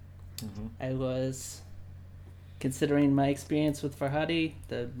 I was considering my experience with Farhadi.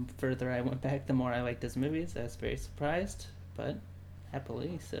 The further I went back, the more I liked his movies. I was very surprised, but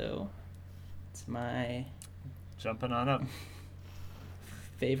happily so. It's my jumping on up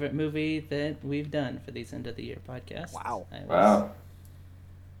favorite movie that we've done for these end of the year podcasts. Wow. I was Wow.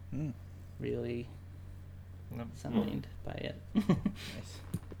 really something by it. Nice.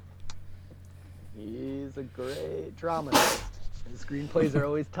 He's a great dramatist. His screenplays are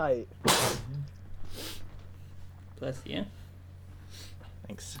always tight. Bless you.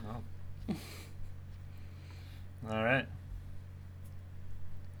 Thanks. All right.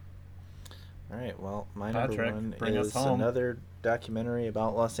 All right, well, my Patrick, number one bring us is home. another documentary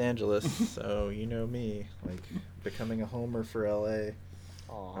about Los Angeles. So you know me, like becoming a homer for LA.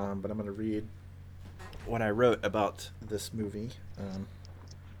 But I'm going to read what I wrote about this movie.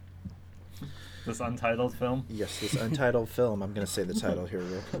 This untitled film? Yes, this untitled film. I'm going to say the title here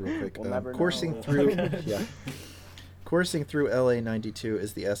real quick. We'll never coursing know. through, coursing through LA 92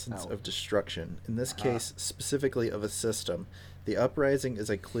 is the essence of destruction. In this case, specifically of a system. The uprising is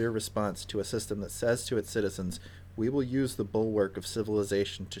a clear response to a system that says to its citizens, "We will use the bulwark of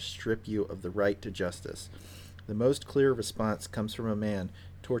civilization to strip you of the right to justice." The most clear response comes from a man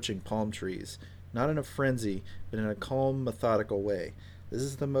torching palm trees, not in a frenzy, but in a calm, methodical way. This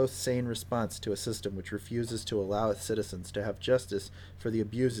is the most sane response to a system which refuses to allow its citizens to have justice for the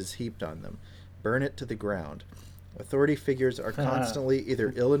abuses heaped on them. Burn it to the ground. Authority figures are constantly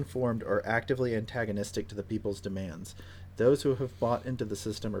either ill-informed or actively antagonistic to the people's demands. Those who have bought into the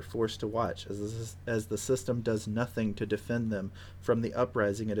system are forced to watch as the system does nothing to defend them from the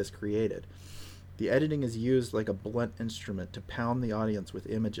uprising it has created. The editing is used like a blunt instrument to pound the audience with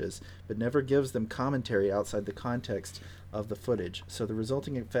images, but never gives them commentary outside the context of the footage, so the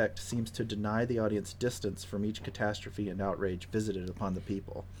resulting effect seems to deny the audience distance from each catastrophe and outrage visited upon the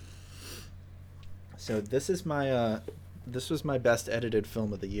people. So this is my this was my best edited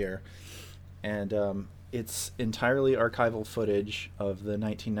film of the year, and it's entirely archival footage of the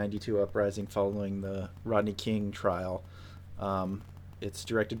 1992 uprising following the Rodney King trial. It's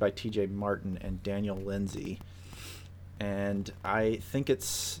directed by T.J. Martin and Daniel Lindsay, and I think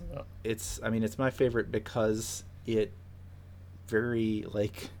it's my favorite because it very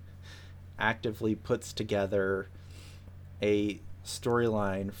actively puts together a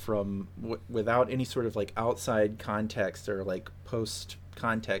storyline from without any sort of outside context or post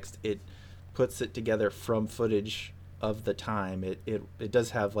context. It puts it together from footage of the time. It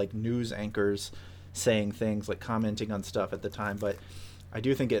does have news anchors saying things, commenting on stuff at the time, but I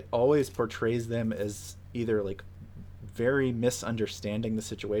do think it always portrays them as either very misunderstanding the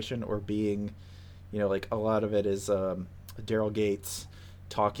situation or being, a lot of it is Daryl Gates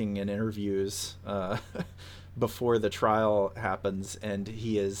talking in interviews before the trial happens, and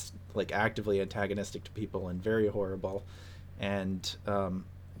he is actively antagonistic to people and very horrible, and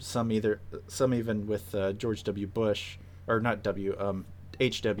some even with George W. Bush, or not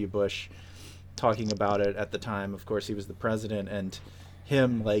H.W. Bush, talking about it at the time. Of course, he was the president, and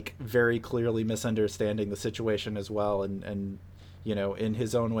him very clearly misunderstanding the situation as well, and in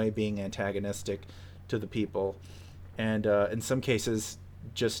his own way being antagonistic to the people, and in some cases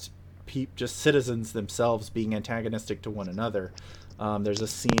just citizens themselves being antagonistic to one another. There's a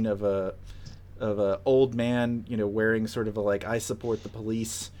scene of a old man, wearing sort of a I support the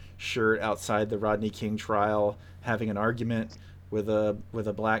police shirt outside the Rodney King trial, having an argument with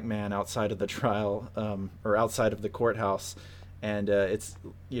a black man outside of the trial, or outside of the courthouse, and it's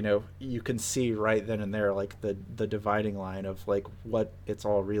you can see right then and there the dividing line of what it's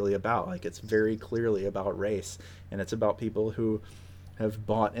all really about. It's very clearly about race, and it's about people who have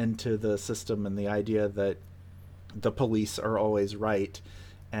bought into the system and the idea that the police are always right,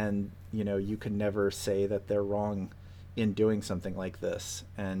 and you can never say that they're wrong in doing something like this.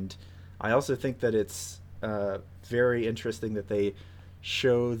 And I also think that it's very interesting that they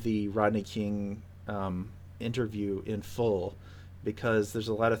show the Rodney King interview in full, because there's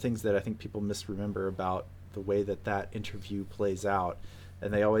a lot of things that I think people misremember about the way that interview plays out.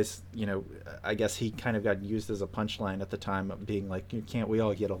 And they always, I guess he kind of got used as a punchline at the time of being like, can't we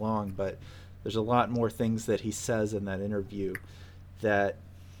all get along? But there's a lot more things that he says in that interview that,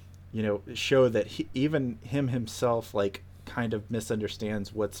 show that even him himself, like, kind of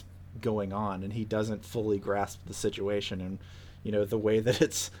misunderstands what's going on, and he doesn't fully grasp the situation and, the way that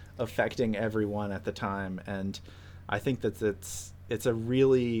it's affecting everyone at the time. And I think that it's a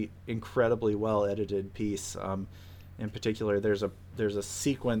really incredibly well edited piece. In particular, there's a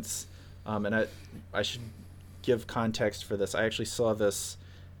sequence, and I should give context for this. I actually saw this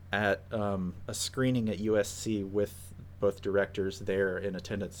at a screening at USC with both directors there in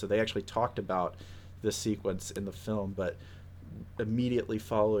attendance, so they actually talked about this sequence in the film. But immediately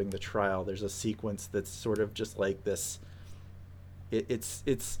following the trial, there's a sequence that's sort of just like this.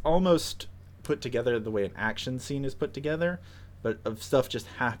 It's almost put together the way an action scene is put together, but of stuff just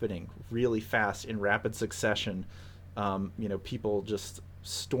happening really fast in rapid succession. People just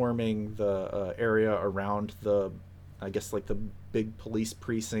storming the area around the big police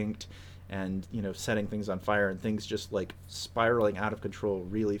precinct, and setting things on fire, and things just like spiraling out of control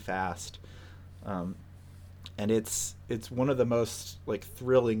really fast. And it's one of the most like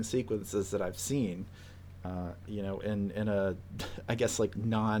thrilling sequences that I've seen, in a I guess like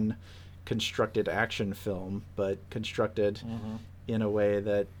non-constructed action film, but constructed in a way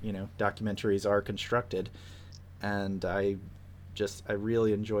that documentaries are constructed. And I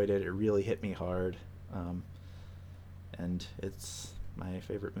really enjoyed it. It really hit me hard. And it's my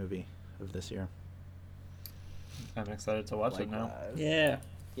favorite movie of this year. I'm excited to watch it now. Yeah.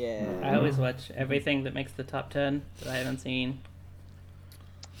 I always watch everything that makes the top 10 that I haven't seen.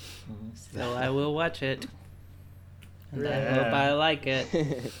 So I will watch it. And I hope I like it.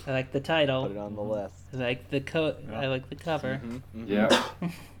 I like the title. Put it on the list. I like the I like the cover. Yeah.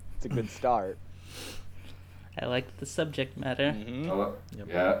 It's a good start. I like the subject matter.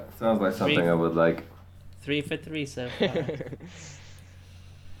 Yeah, sounds like something I would like. 3 for 3 so far.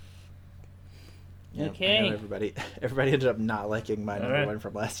 Yeah, okay. I know everybody ended up not liking my number one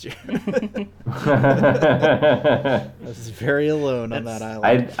from last year. I was very alone on that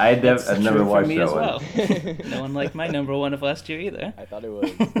island. I've never watched me that as one. Well. No one liked my number one of last year either. I thought it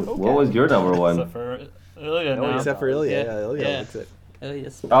was. What was your number one? Except for Ilya. No, except for Ilya. Yeah. Ilya likes it.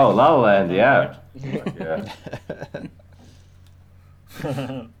 Ilya's Oh, La La Land, yeah.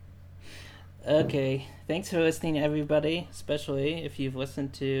 Okay, thanks for listening, everybody, especially if you've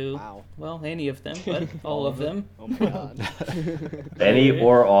listened to, any of them, but all of them. Oh my god. Any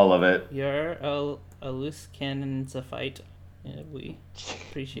or all of it. You're a loose cannon fight. Yeah, we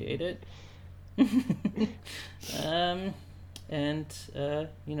appreciate it.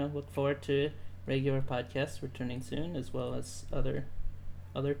 Look forward to regular podcasts returning soon, as well as other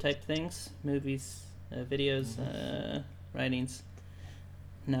type things, movies, videos, writings.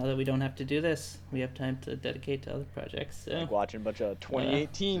 Now that we don't have to do this, we have time to dedicate to other projects. So like watching a bunch of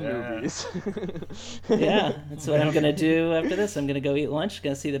 2018 movies. Yeah, that's what I'm gonna do after this. I'm gonna go eat lunch.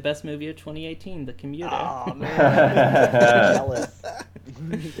 Gonna see the best movie of 2018, The Commuter. Oh man, jealous.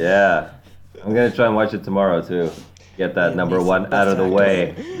 Yeah, I'm gonna try and watch it tomorrow too. Get that number one out of the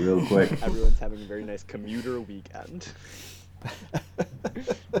way real quick. Everyone's having a very nice commuter weekend.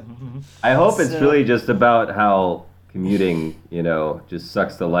 I hope it's really just about how commuting, just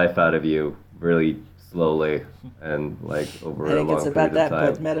sucks the life out of you really slowly and like over a long period of time. I think it's about that,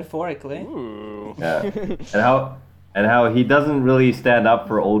 but metaphorically. Ooh. Yeah, and how he doesn't really stand up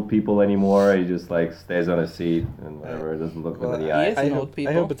for old people anymore. He just like stays on his seat and whatever. Doesn't look them in the eye. I hope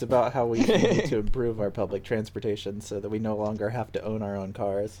it's about how we need to improve our public transportation so that we no longer have to own our own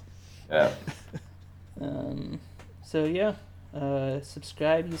cars. Yeah.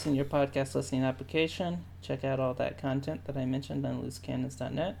 Subscribe using your podcast listening application. Check out all that content that I mentioned on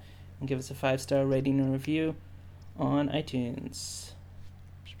loosecannons.net, and give us a 5-star rating and review on iTunes.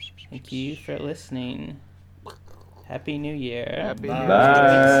 Thank you for listening. Happy New Year. Happy New Year.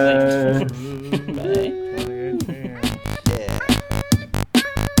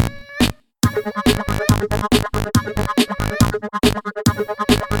 Bye. Yeah.